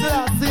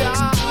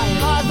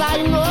 Cause I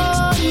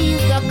know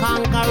he's the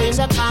conquering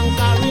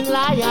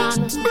lion.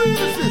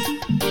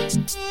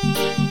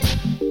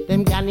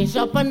 Them garnish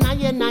up an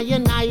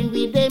eye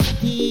with them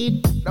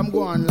teeth. Them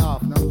go and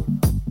laugh now.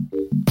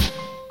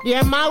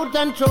 Their mouth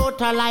and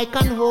throat are like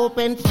an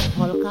open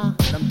sepulchre.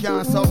 Them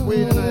can't stop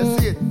waiting and you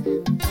see it.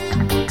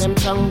 Them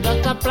tongue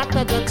just a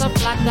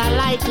flatter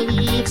like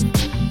leaf.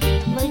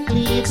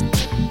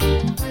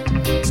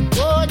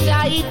 Oh,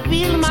 it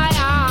fill my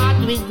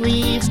heart with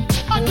grief.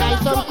 And I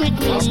so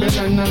quickly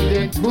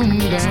get boom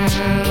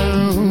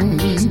down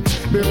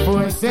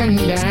before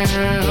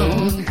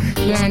sundown.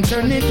 Can't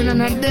turn it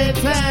in a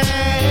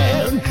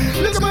daytime.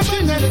 Look at my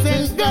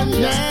business gone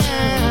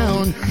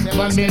down.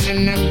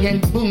 Babylon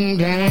get boom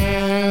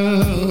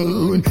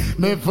down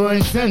before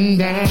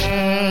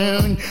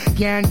sundown.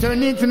 Can't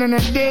turn it in a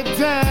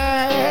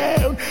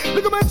daytime.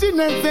 Look at my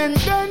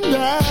business gone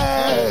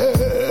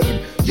down.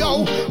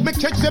 Yo, me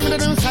catch them in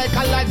them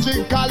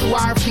psychological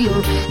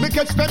warfare. Me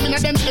catch them in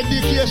them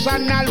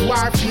educational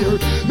warfare.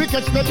 Me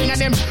catch them in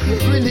them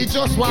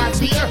religious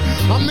warfare.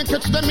 And me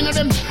catch them in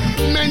them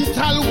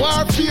mental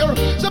warfare.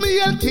 So me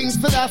hear things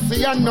that I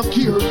say and no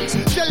care.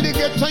 Tell the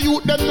ghetto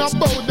youth them no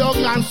bow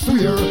down and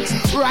swear.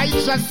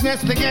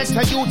 Righteousness the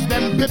ghetto youth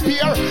them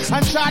prepare.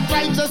 And short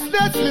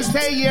righteousness me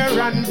say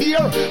here and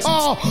there.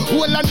 Oh,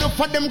 well enough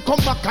for them come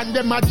back and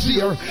them a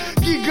jeer.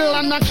 Giggle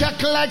and a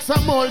cackle like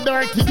some old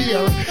dirty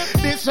deer.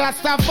 This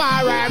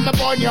Rastafari, I'm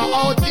upon you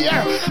out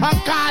there.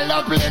 And call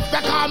up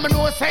lifter, come and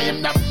know say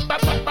him the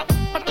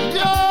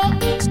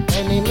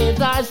enemies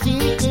are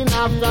seeking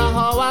after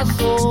our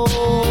soul.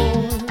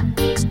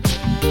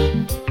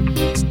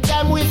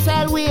 Them we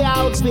sell we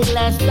out for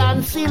less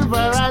than silver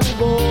and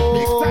gold.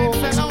 big time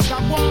sell out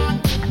of one.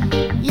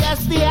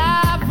 Yes, the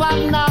half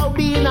have now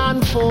been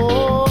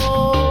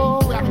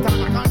unfold. We have to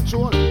have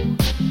control.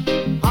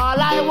 All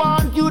I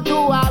want you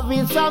to have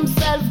is some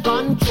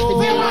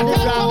self-control.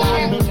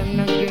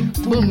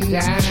 Boom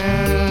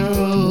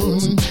down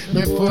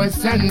before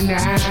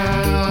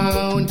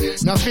sundown.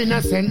 Nothing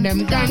I send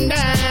them gun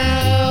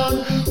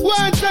down.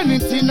 One turn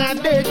it in a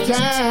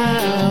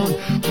daytown.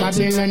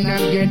 Babylon I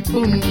get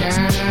boom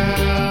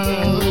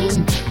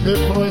down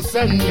before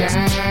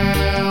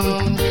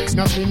sundown.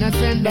 Nothing I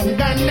send them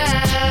gun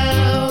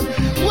down.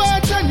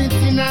 One turn it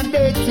in a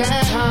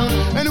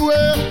daytown.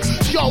 Anyway.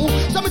 Yo,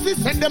 somebody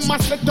said them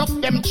must set up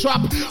them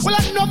trap. Well,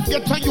 enough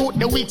get to you,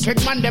 the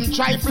wicked man, them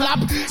try flap.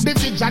 The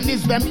vision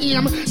is them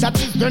aim, that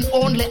is them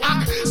only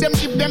act. Them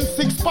give them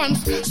 6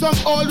 months, some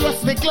all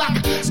rusty clock.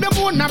 Them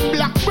want a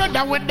black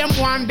brother with them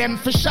want them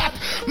for shot.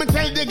 Me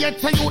tell they get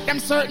to you, them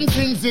certain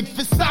things it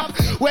for stop.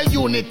 Well,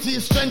 unity,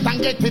 strength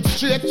and get it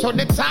straight to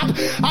the top.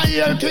 I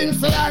hear King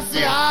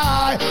Selassie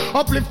high,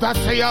 uplift us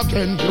say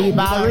again.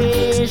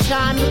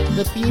 Liberation,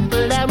 the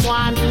people them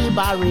want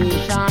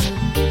liberation.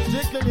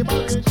 Strictly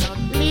liberation.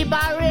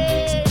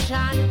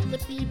 Liberation, the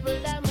people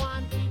them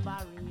want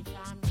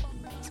liberation.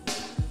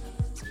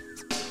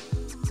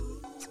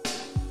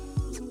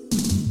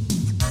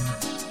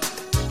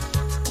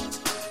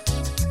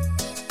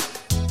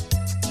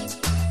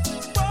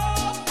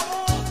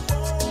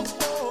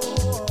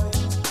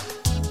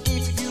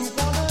 If you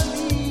wanna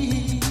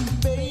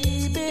leave,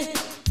 baby,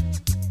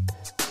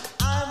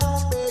 I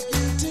won't beg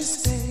you to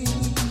stay.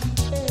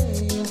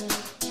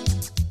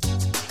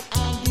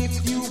 And if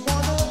you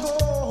wanna go,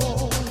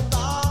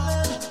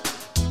 darling,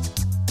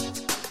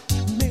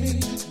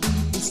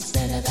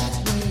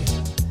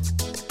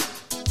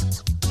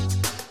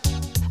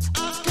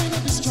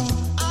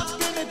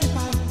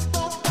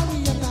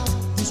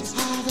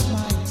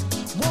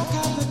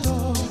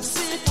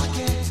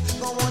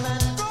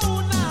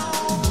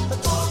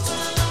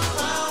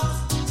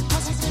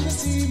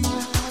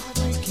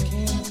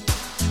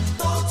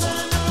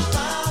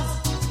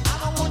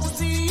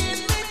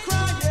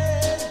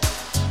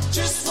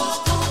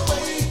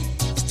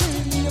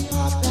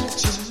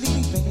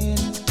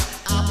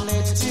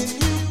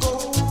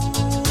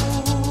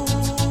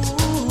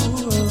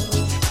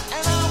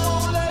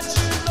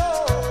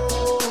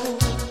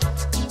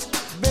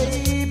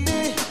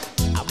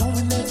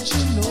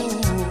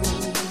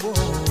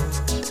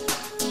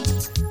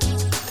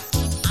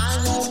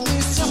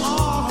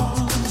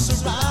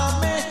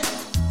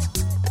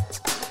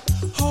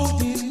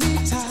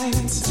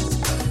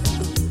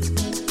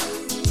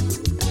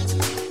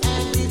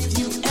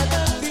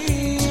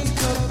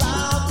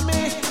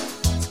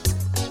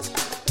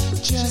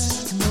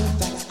 Just know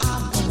that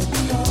I'm gonna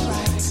be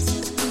alright.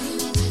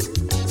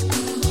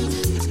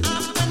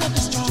 I'm gonna be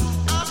strong,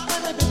 I'm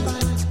gonna be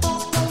fine.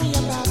 Don't worry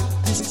about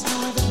this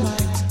side of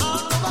mine.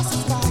 I'll never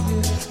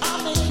survive,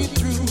 I'll make it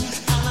through,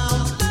 and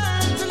I'll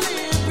learn to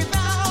live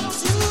without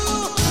you.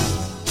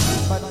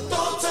 But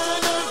don't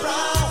turn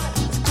around,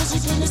 'cause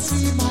you're gonna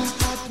see my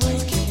heart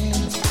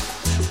breaking.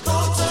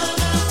 Don't turn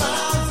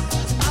around,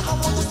 I don't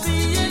want to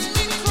see you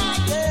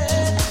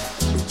crying.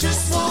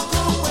 Just walk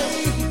away,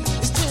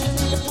 it's tearing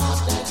me apart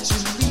that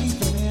you're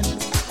leaving.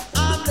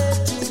 I'm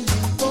letting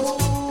you go,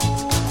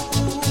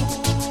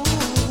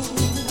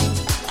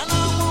 and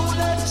I won't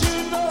let you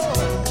go.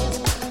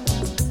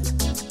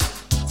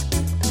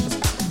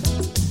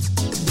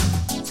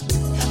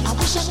 I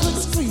wish I could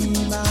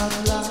scream out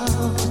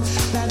loud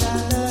that I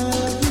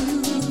love you.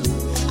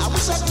 I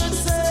wish I could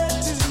say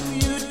to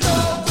you,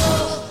 don't go,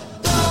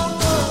 don't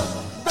go,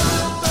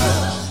 don't go,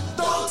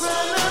 don't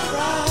turn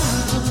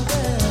around,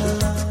 girl.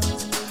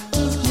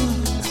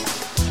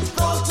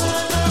 Don't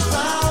turn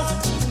around,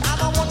 I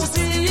don't want to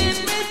see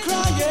me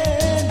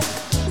crying.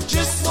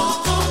 Just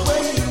walk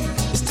away,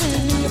 it's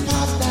tearing me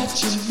apart that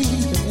you're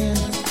leaving.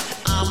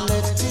 I'm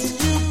letting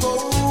you go.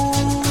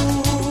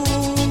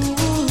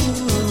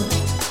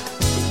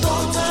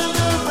 Don't turn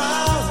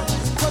around,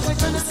 'cause you're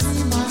gonna see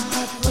my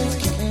heart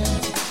breaking.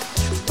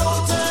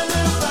 Don't turn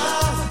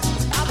around,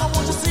 I don't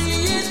want to see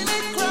me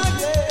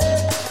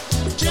crying.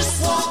 Just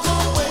walk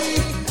away,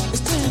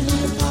 it's tearing me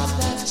apart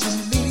that you're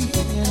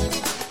leaving.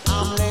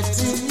 I'm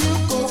letting you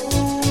go.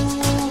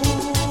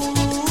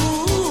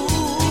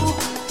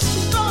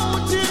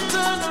 Don't you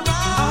turn around,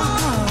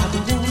 I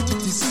don't want you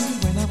to see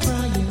when I'm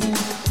crying.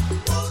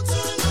 Don't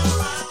turn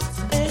around,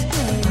 hey,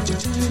 hey, you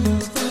turn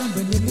around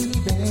when you're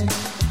leaving.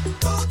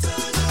 Don't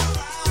turn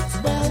around,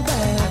 well,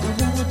 I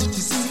don't want you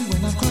to see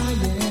when I'm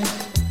crying.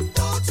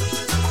 Don't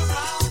turn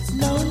around,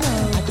 no,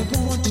 I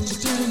don't want you to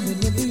turn when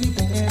you're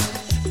leaving.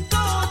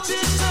 Don't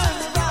you turn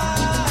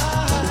around,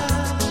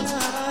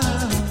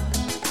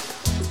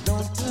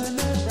 don't turn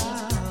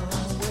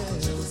around,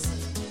 yes.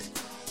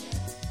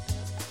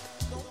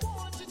 Don't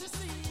want you to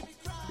see me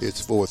cry.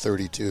 It's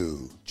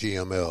 432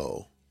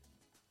 GML.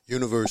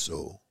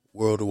 Universal,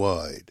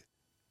 worldwide,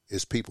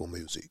 is people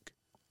music.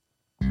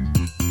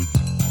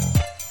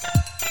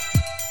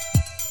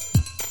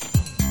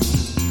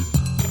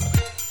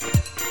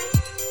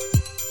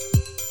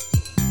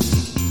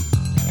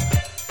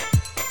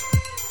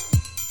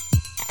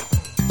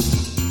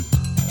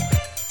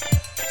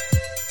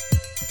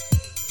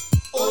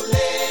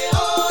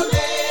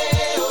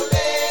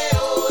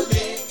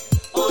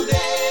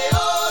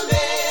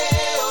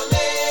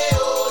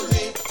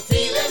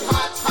 Feeling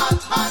hot, hot,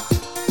 hot.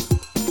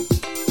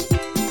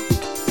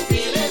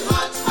 Feeling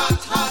hot, hot,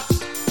 hot.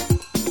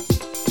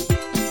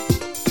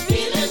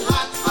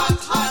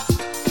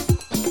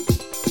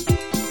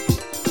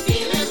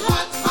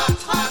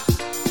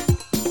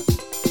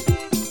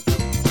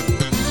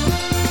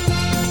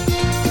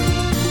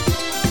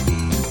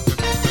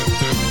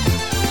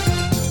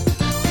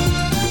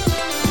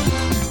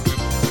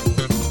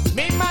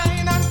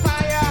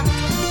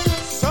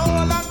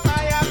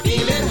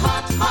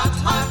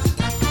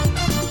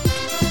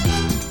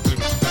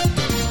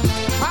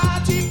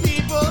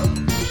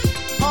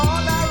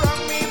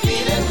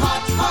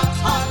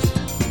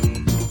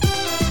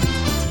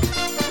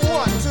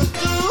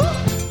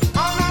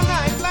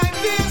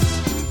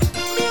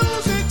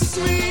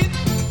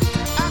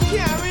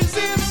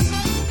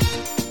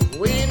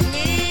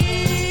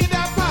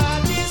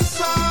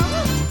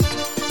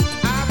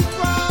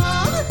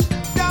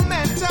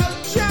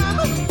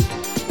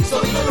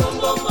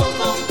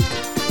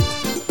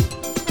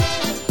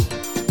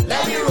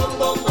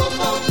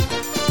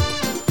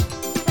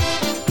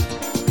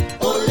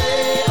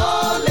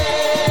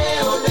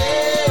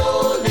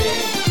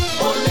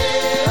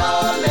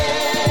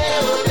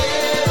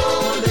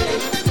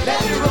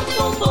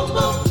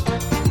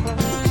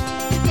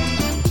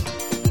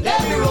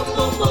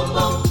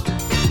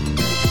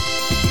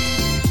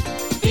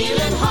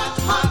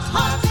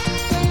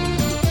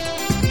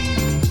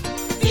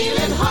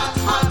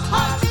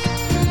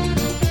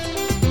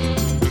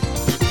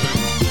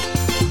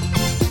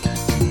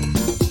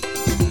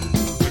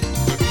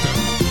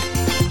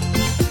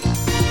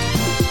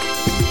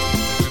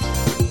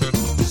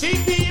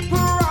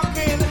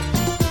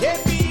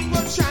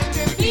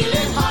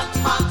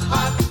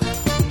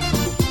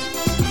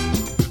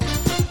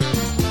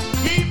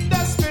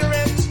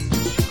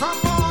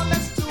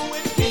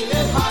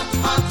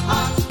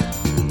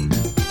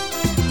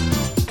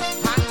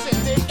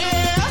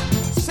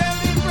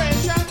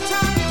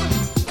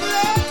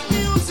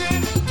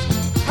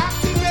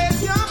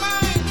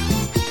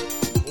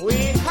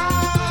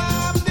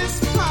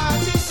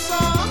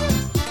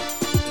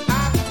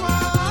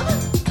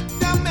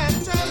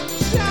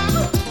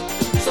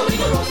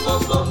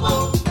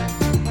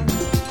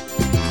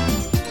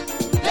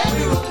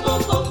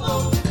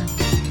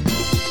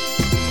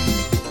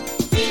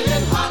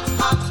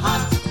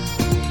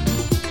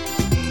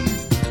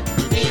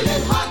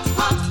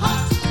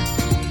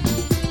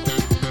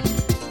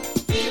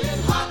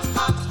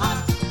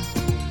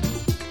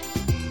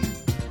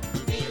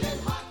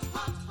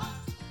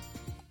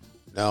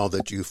 Now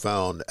that you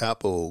found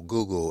Apple,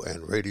 Google,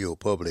 and Radio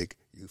Public,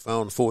 you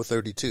found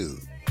 432.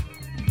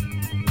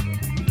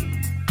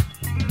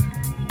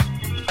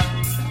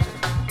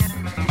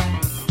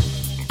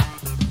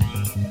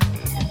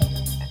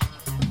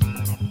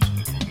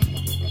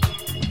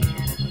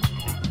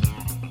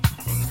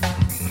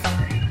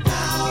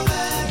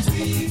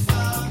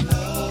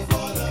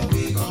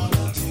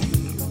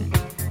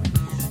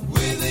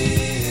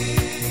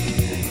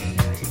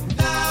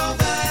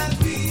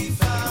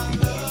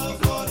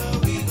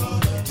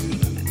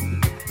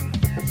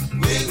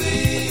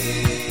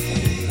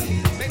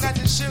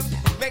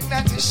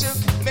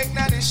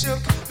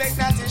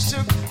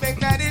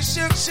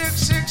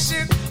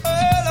 Shook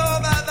all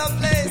over the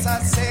place. I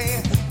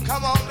say,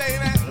 come on,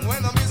 baby,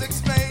 when the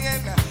music's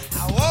playing,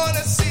 I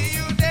wanna see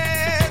you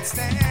dance,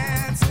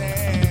 dance,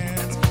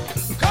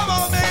 dance. Come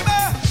on,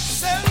 baby,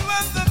 sing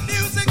when the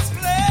music's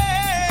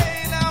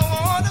playing. I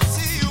wanna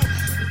see you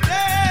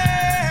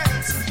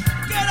dance.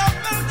 Get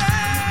up and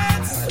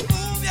dance,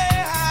 move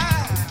yeah.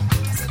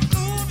 I said,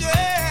 move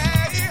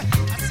yeah.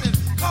 I said,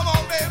 come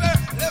on, baby,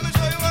 let me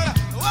show you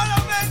what a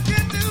man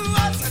can do.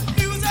 I said,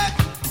 music,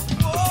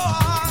 oh.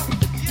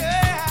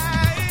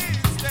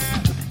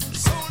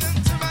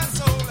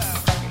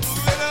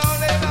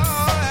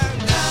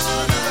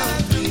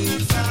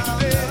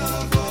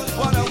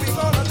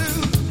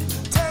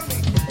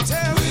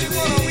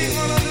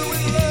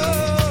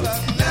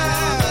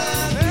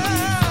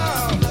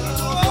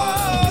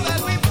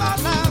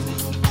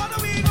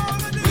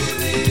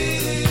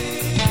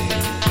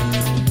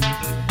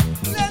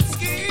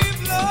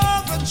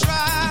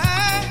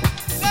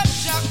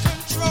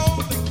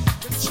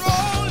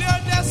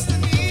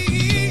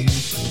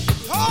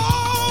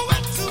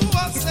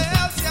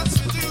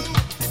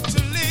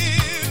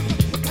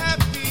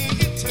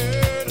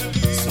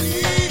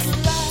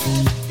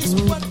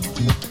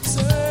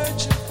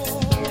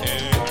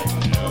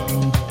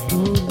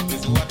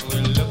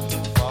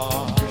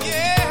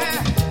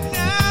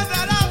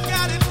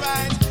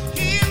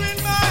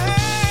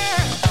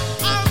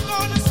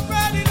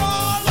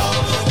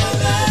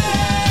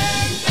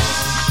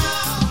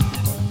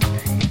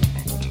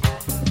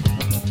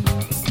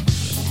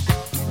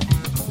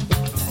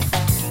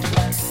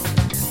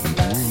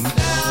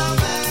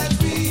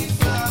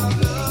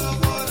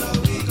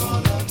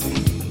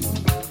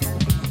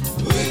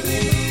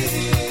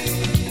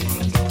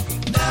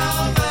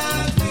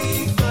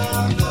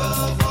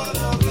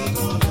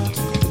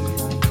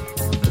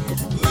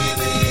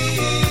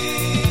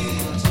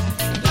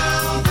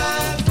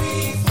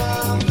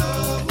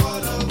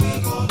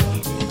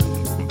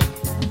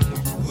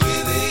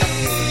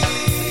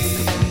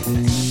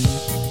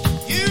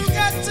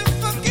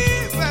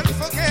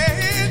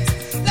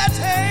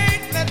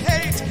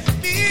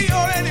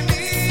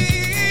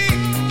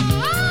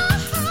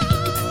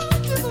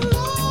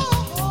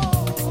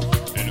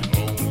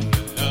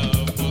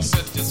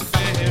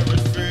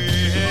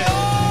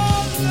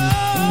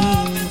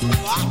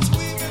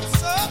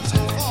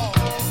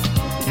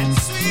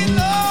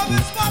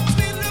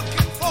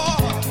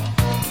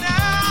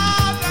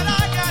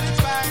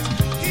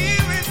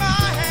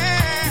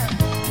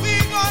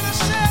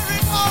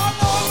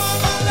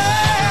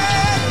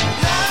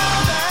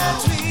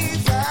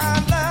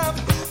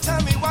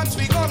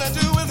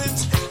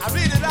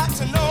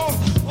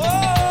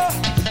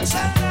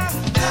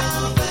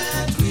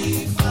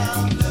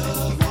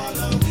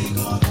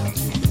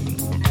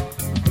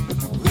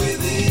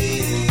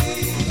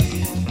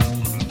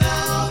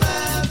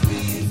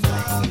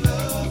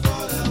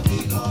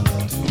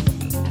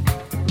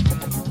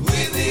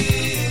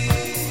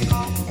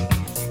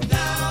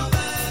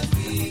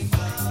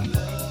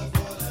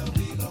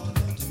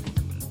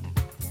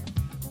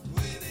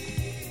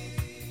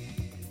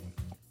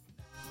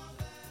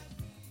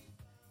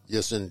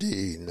 Yes,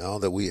 indeed. Now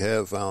that we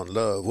have found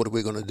love, what are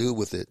we going to do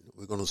with it?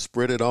 We're going to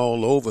spread it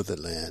all over the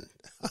land.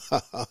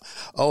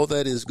 All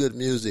that is good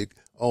music,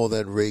 all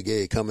that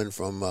reggae coming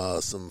from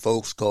some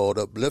folks called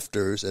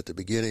Uplifters at the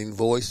beginning,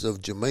 Voice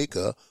of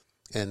Jamaica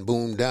and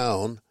Boom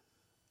Down,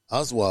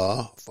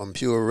 Azwa from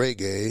Pure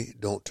Reggae,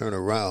 Don't Turn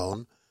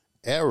Around,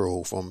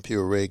 Arrow from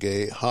Pure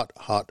Reggae, Hot,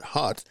 Hot,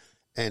 Hot,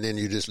 and then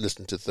you just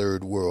listen to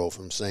Third World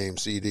from same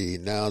CD,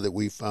 Now That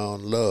We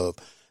Found Love.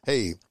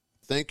 Hey,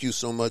 thank you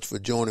so much for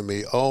joining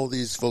me. All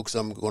these folks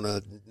I'm going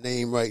to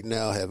name right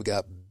now have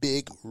got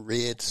big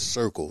red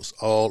circles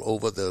all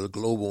over the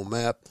global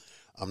map.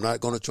 I'm not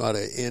going to try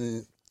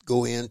to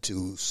go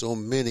into so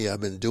many.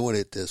 I've been doing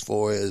it as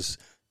far as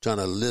trying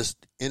to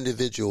list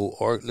individual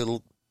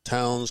little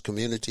towns,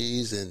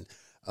 communities, and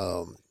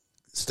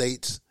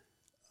states,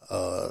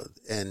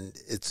 and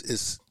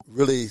it's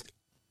really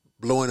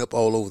blowing up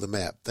all over the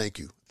map. Thank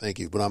you.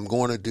 What I'm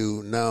going to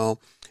do now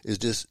is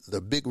just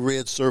the big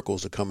red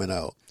circles are coming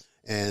out.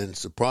 And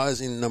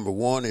surprising number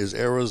one is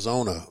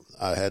Arizona.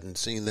 I hadn't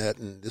seen that,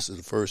 and this is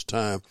the first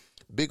time.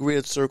 Big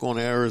red circle in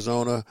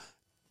Arizona,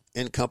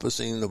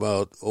 encompassing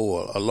about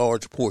a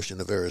large portion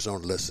of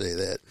Arizona, let's say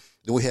that.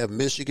 Then we have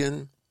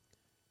Michigan,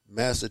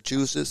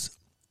 Massachusetts,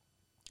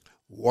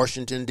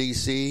 Washington,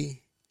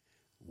 D.C.,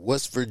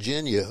 West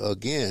Virginia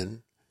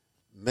again,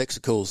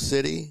 Mexico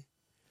City,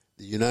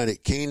 the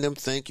United Kingdom.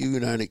 Thank you,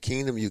 United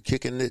Kingdom. You're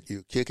kicking it.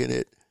 You're kicking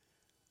it.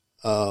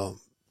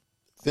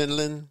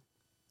 Finland,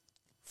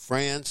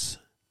 France,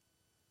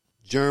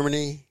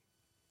 Germany,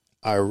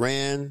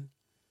 Iran,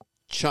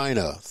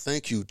 China.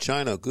 Thank you,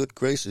 China. Good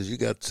gracious. You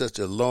got such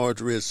a large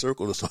red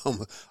circle. It's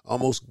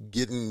almost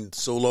getting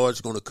so large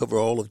it's going to cover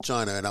all of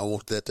China, and I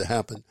want that to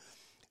happen.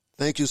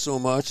 Thank you so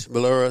much.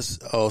 Belarus,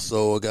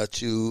 also, I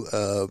got you.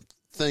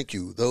 Thank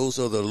you. Those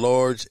are the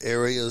large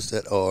areas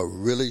that are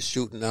really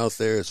shooting out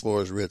there as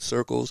far as red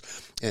circles.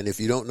 And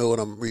if you don't know what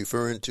I'm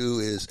referring to,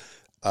 is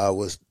I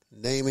was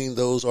naming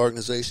those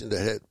organizations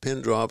that had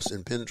pin drops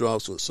and pin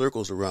drops with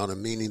circles around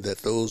them, meaning that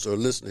those are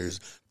listeners.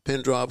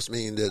 Pin drops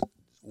mean that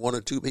one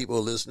or two people are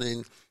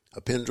listening.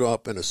 A pin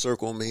drop and a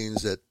circle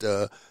means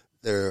that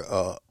there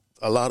are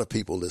a lot of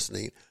people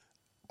listening.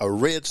 A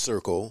red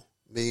circle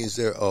means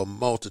there are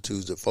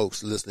multitudes of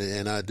folks listening,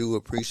 and I do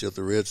appreciate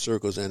the red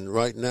circles. And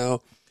right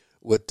now,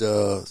 with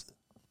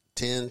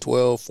 10,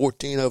 12,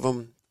 14 of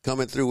them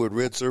coming through with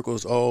red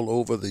circles all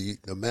over the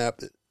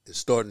map, it's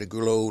starting to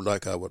glow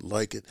like I would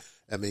like it.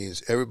 That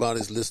means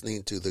everybody's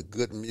listening to the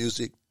good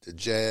music, the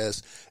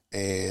jazz,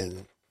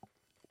 and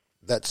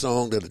that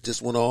song that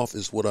just went off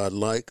is what I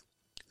like.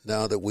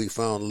 Now that we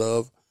found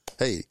love,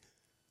 hey,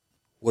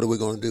 what are we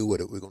going to do with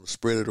it? We're going to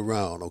spread it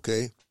around,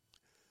 okay?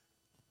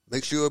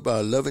 Make sure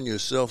by loving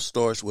yourself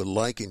starts with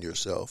liking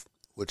yourself,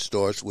 which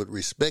starts with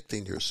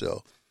respecting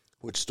yourself,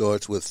 which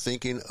starts with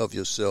thinking of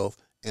yourself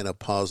in a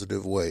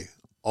positive way.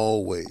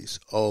 Always,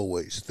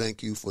 always.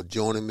 Thank you for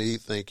joining me.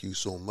 Thank you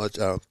so much.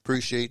 I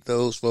appreciate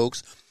those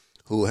folks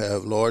who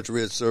have large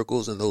red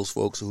circles and those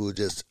folks who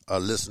just are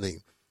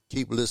listening.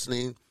 Keep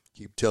listening.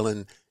 Keep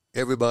telling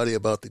everybody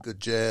about the good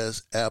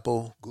jazz.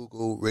 Apple,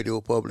 Google, Radio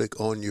Public,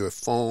 on your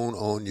phone,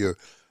 on your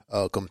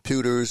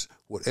computers,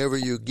 whatever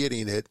you're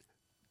getting it.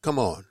 Come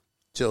on.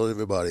 Tell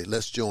everybody.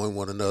 Let's join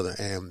one another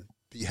and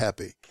be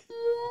happy.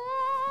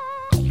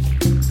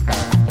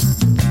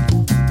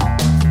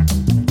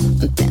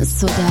 Tenho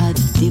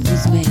saudade de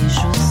vos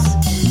beijos,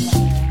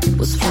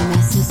 os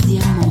promessas de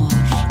amor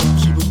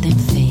que vos tem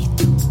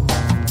feito.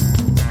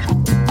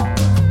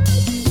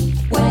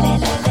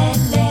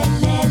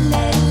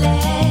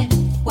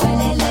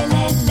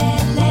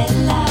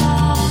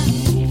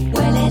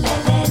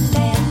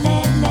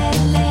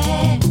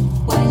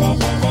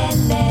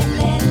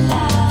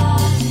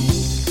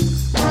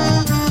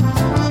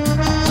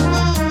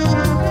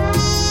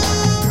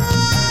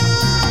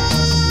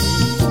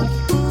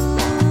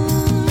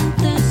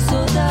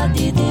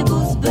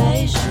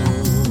 Beijos.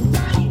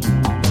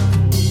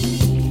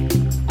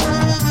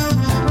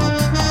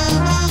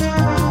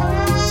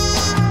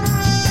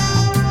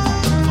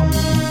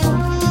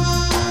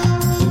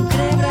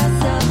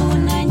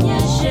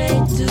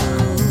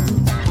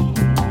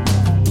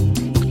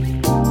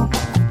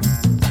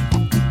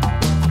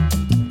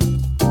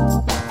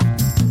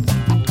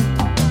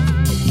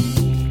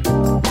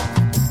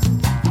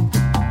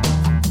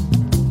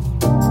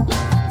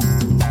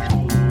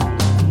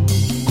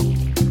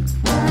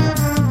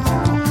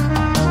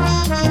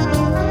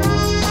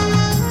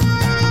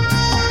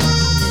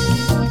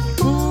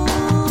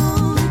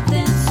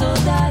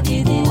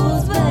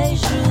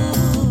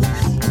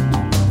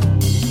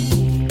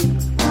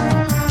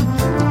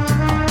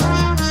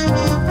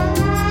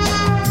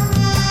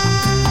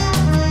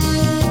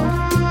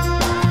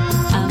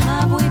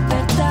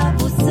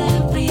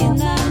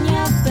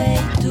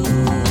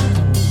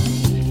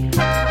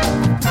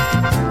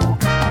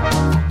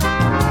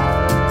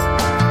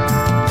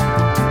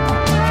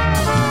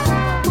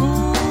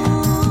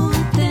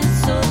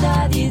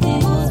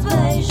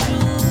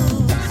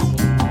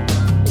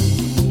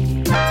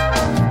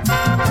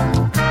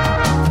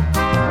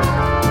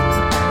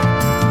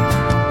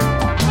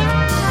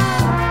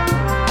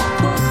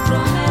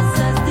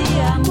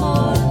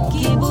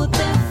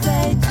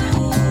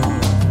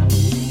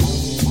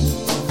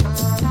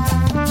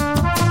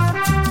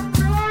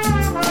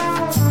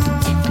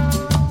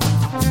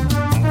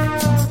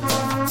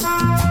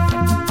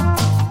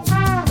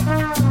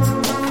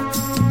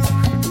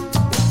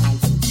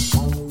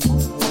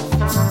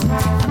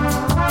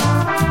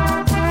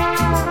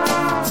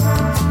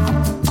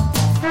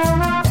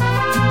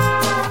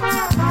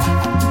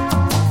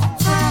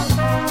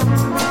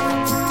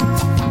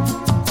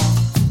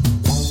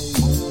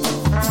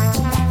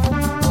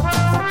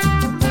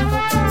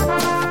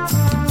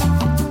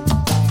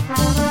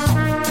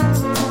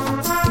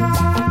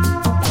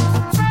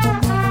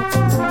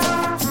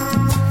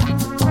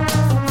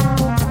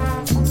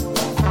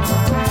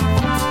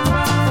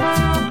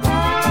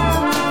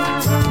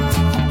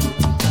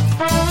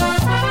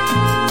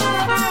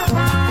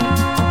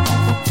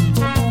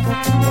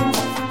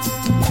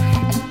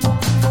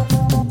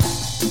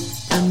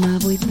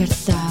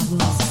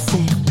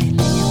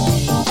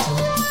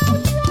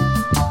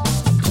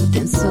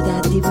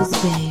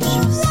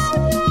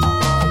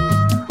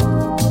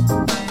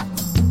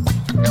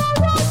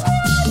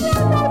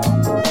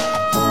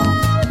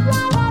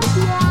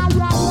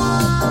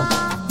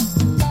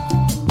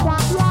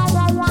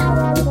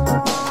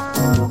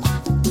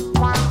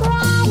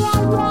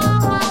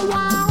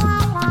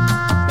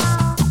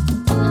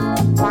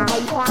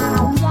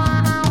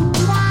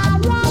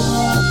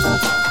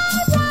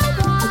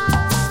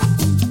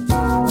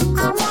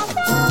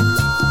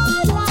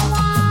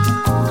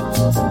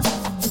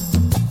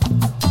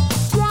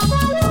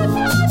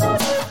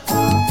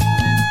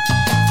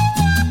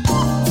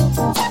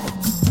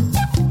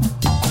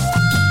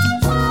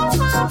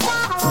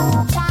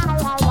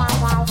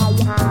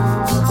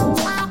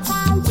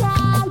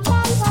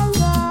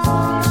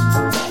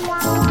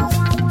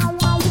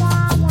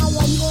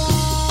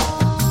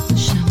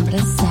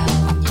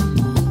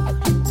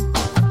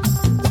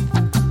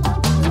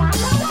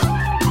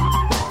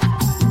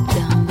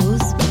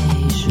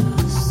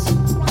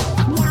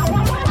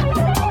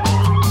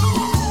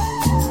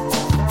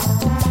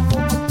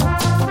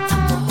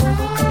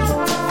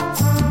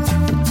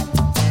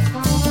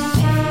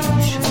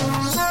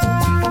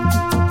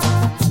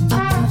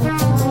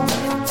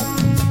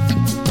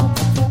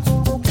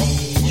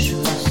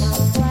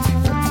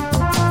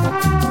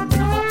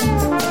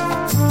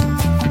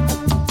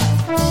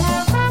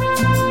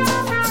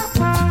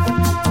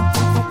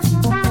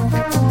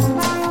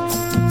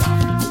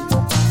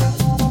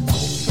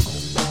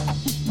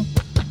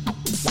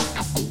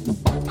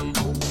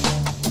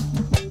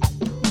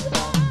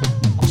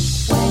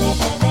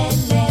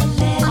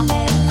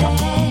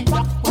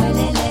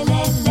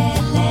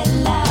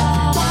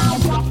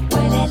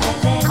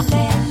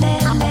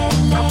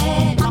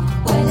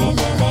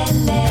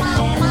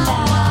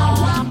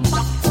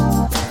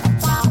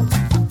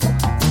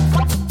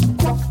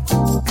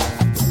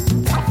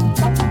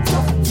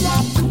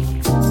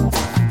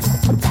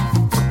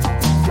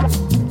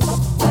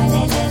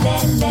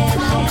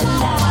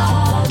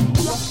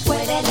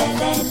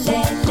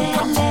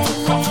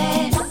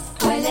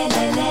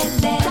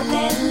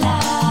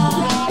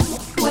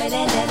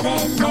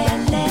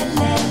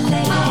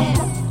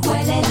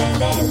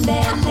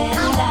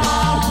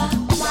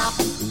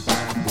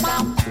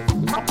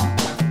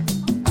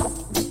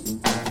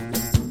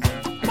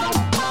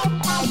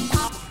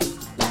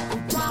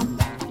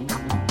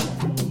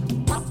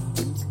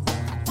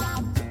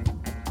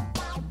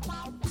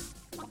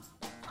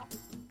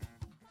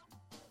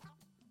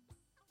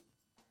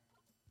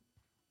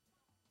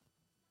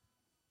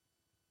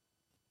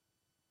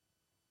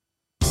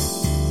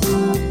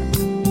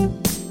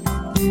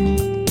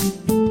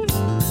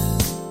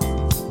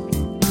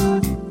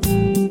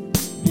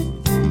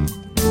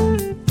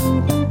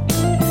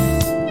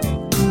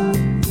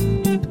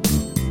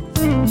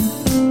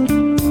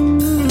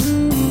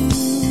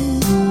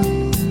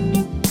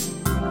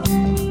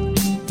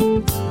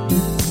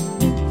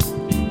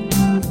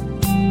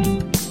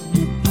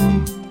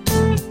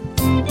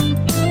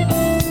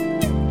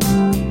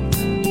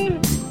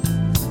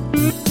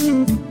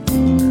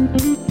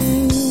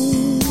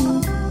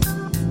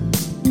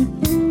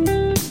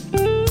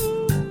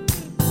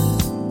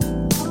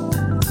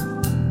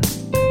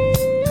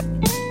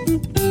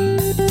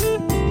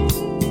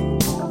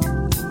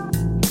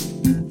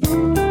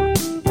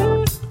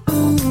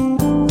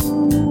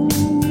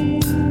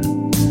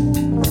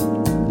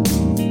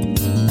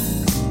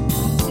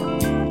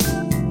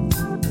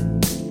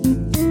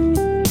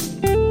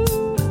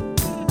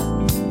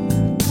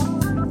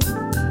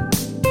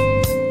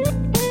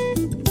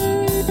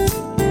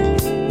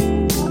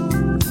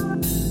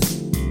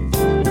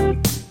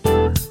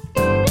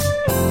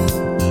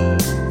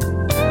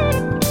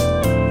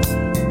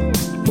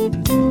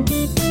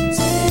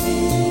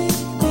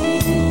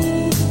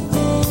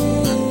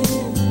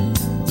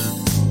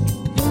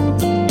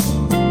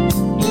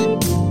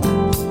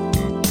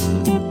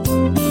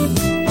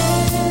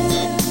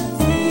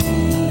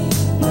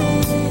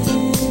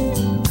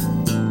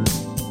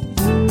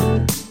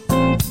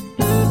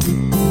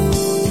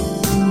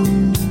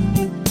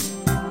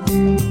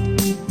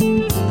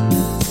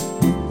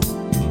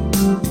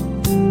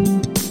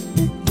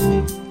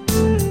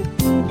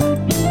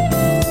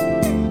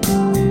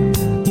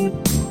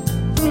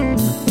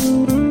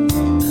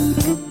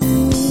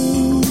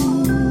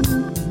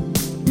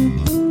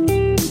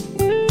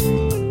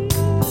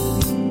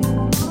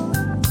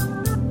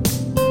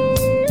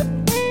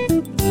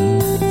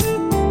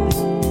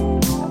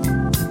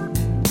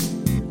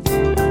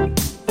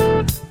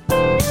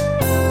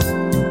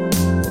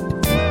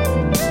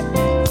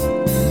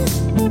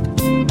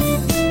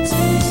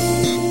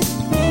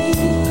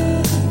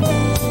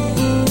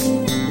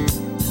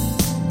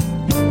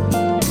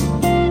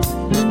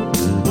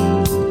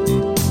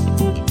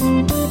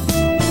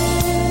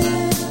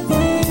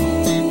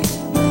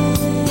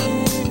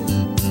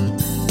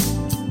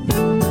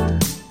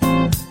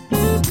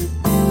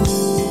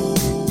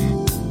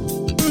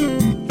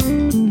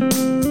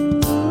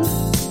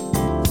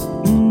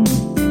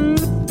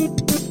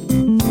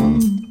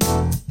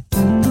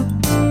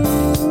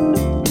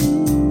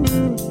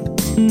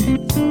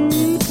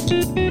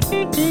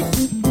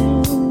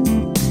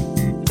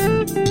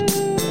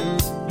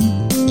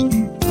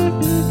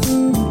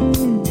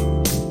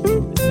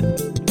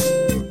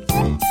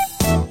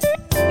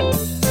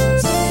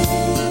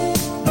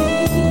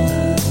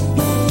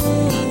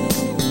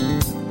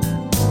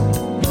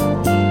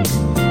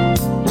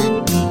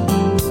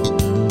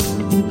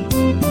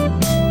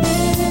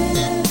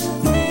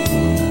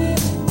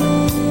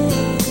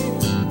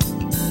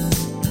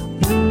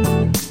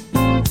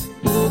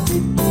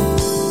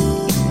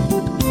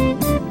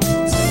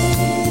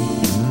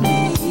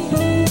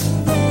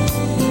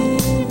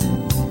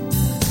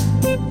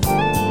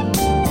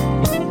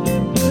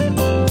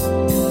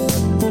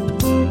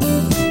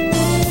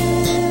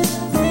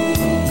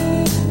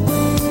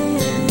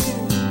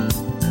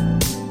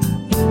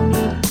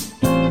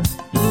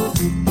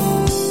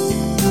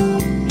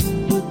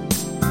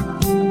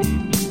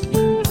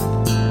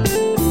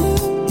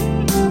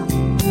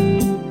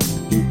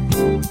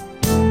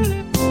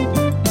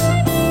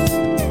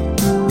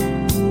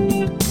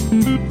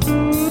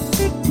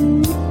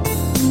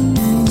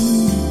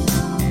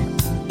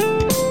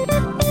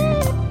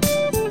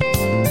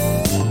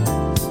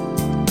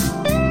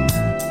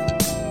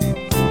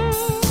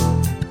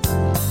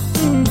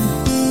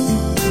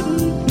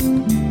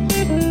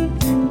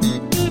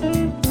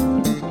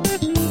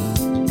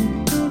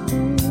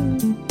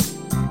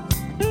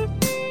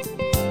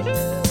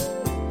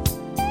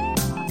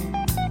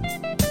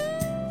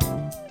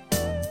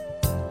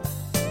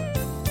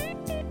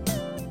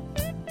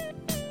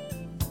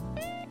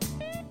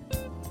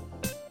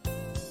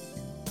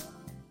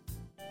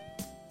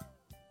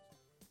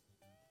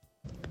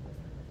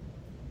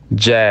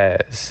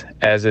 Jazz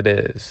as it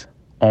is,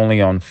 only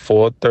on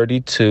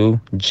 432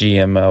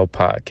 GML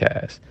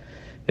podcast.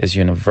 It's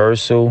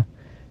universal.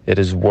 It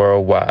is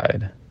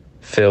worldwide.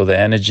 Feel the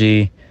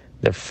energy,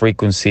 the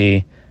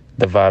frequency,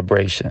 the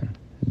vibration.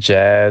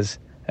 Jazz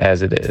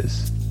as it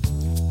is.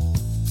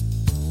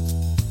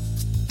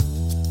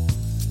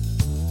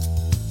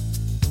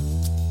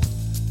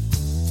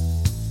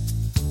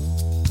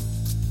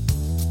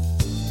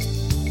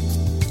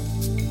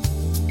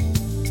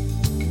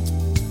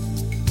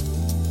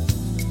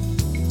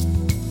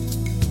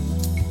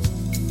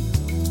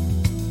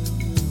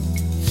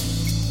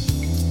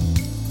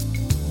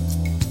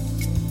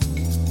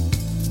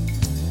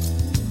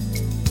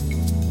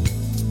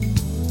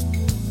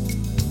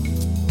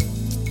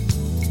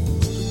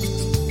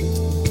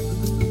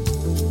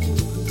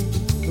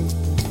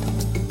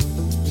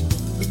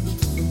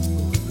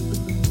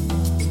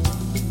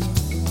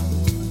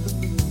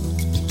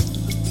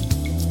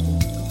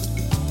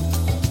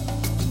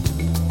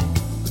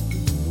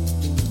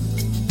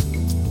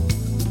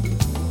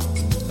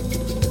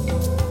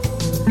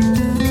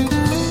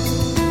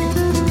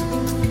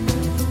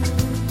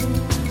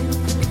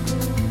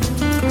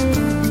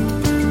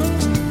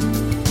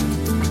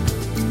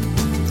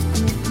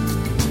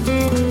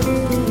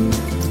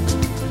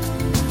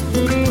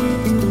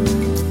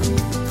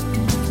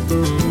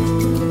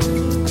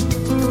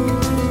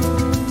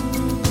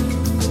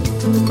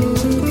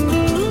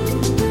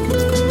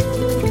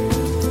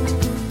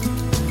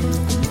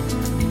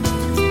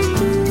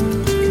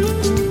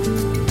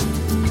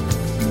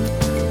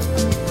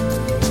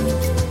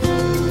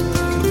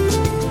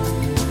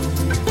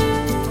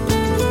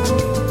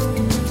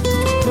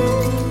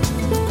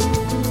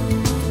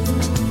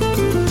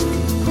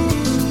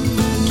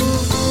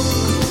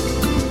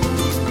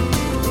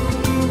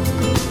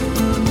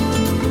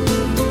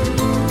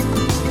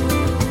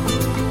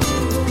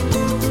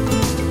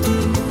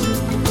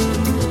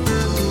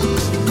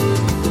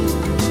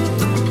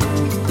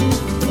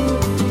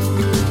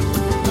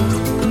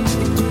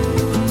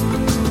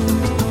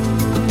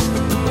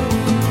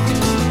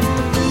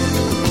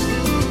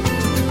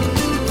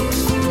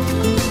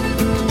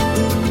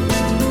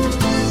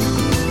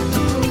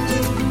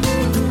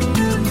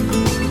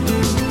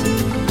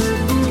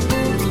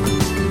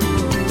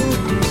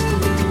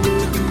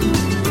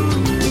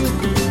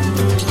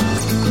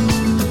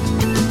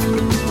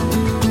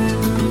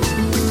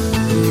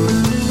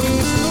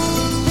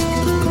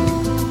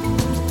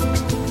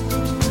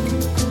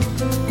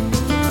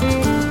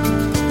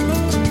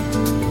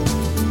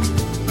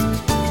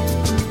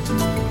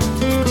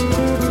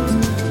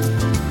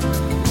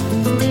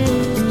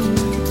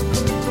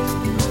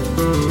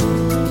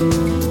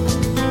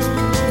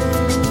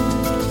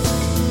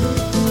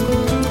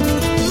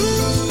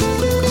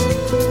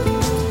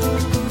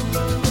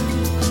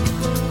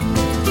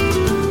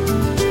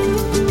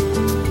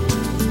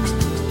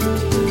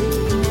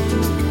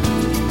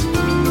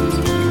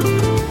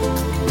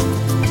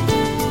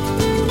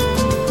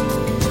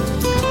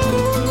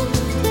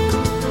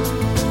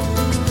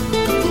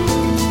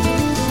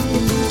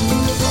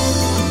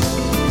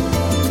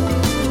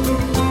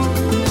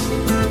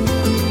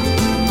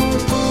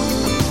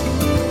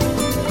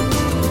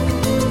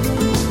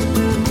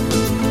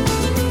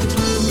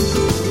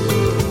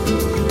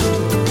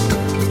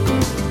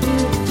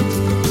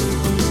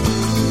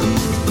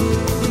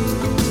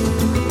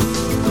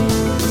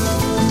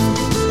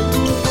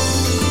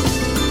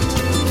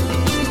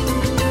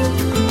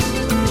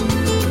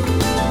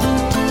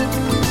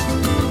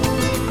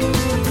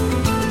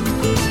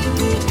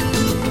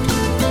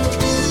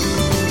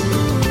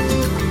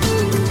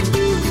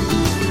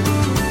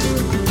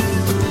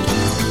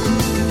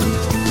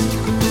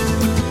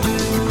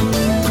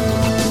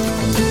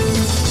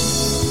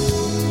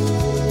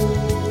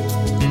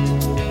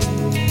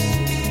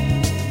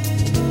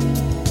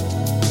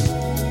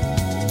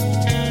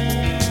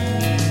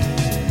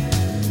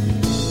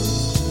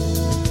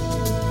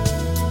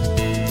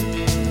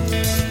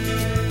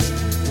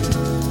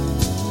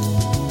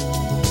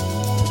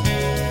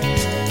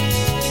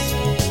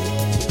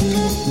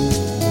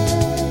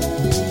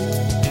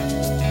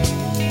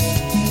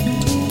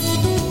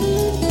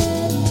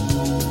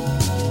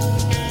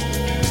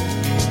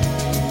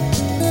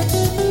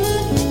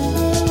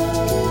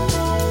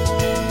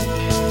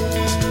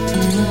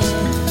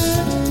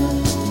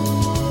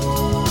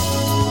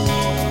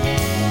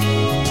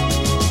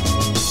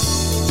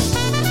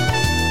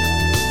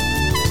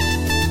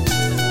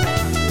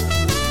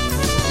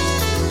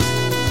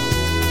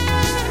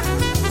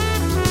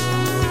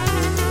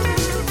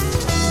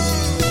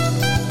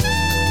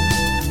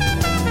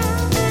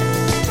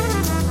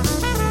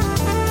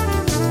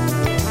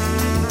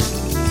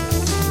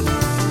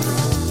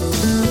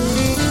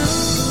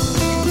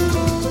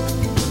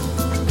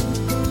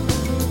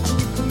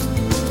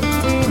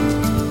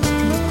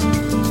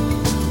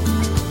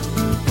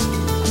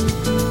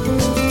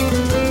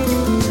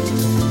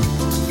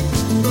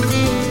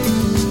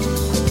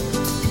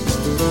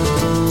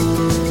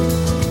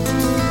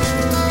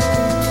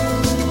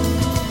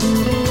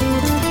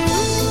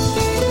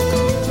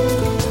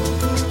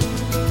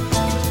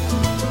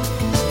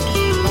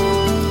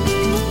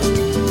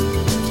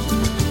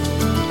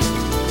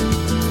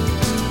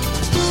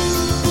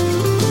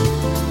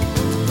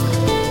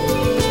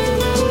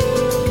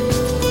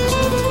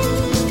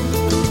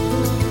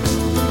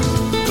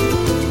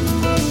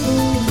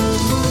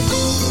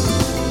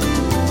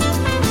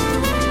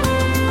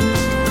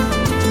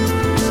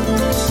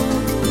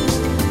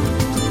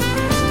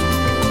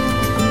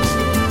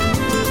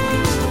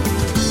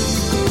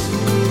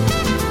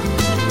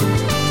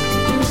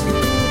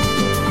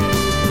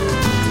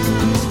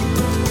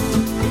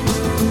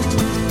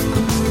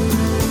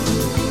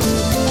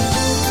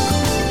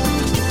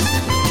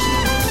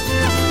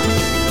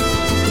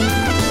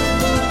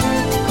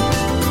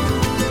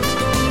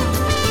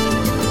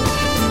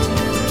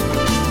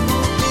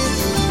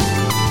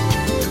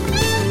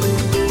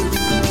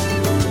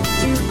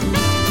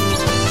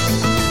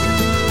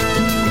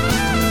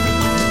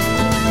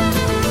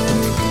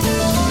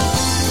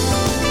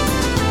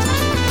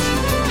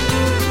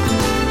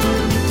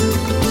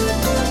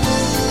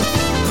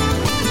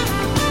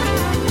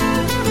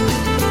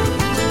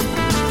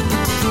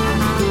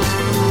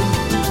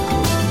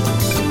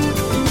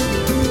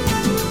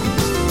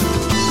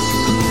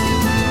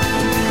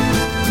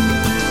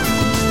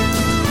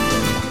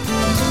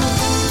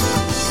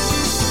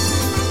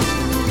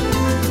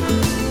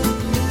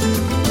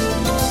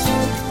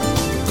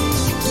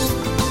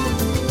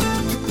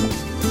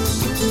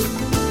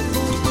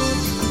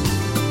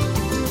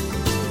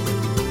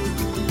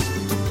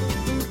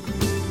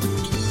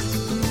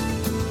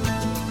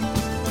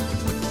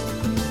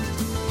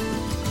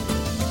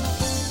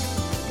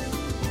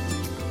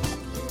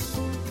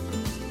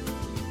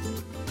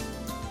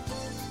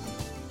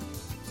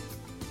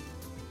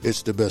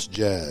 It's the best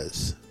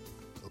jazz.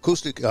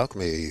 Acoustic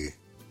Alchemy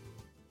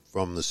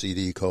from the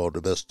CD called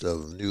The Best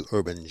of New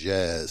Urban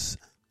Jazz.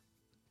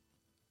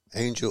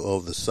 Angel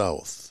of the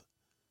South.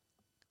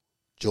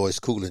 Joyce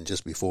Coolin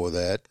just before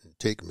that.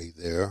 Take Me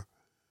There.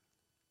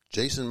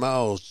 Jason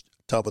Miles,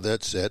 top of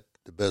that set.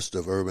 The Best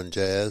of Urban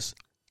Jazz.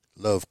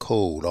 Love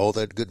Cold. All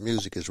that good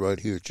music is right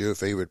here at your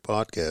favorite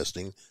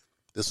podcasting.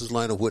 This is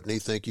Lionel Whitney.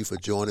 Thank you for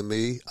joining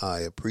me. I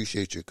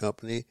appreciate your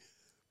company.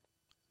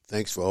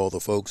 Thanks for all the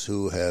folks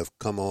who have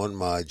come on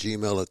my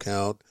Gmail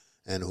account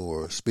and who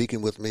are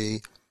speaking with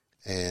me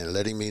and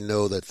letting me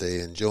know that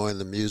they're enjoying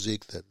the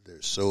music, that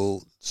there's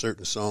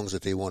certain songs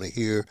that they want to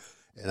hear,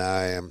 and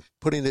I am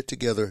putting it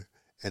together,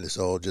 and it's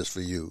all just for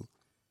you.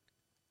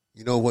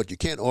 You know what? You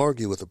can't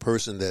argue with a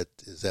person that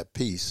is at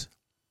peace.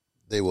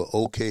 They will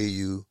okay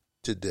you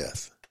to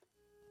death.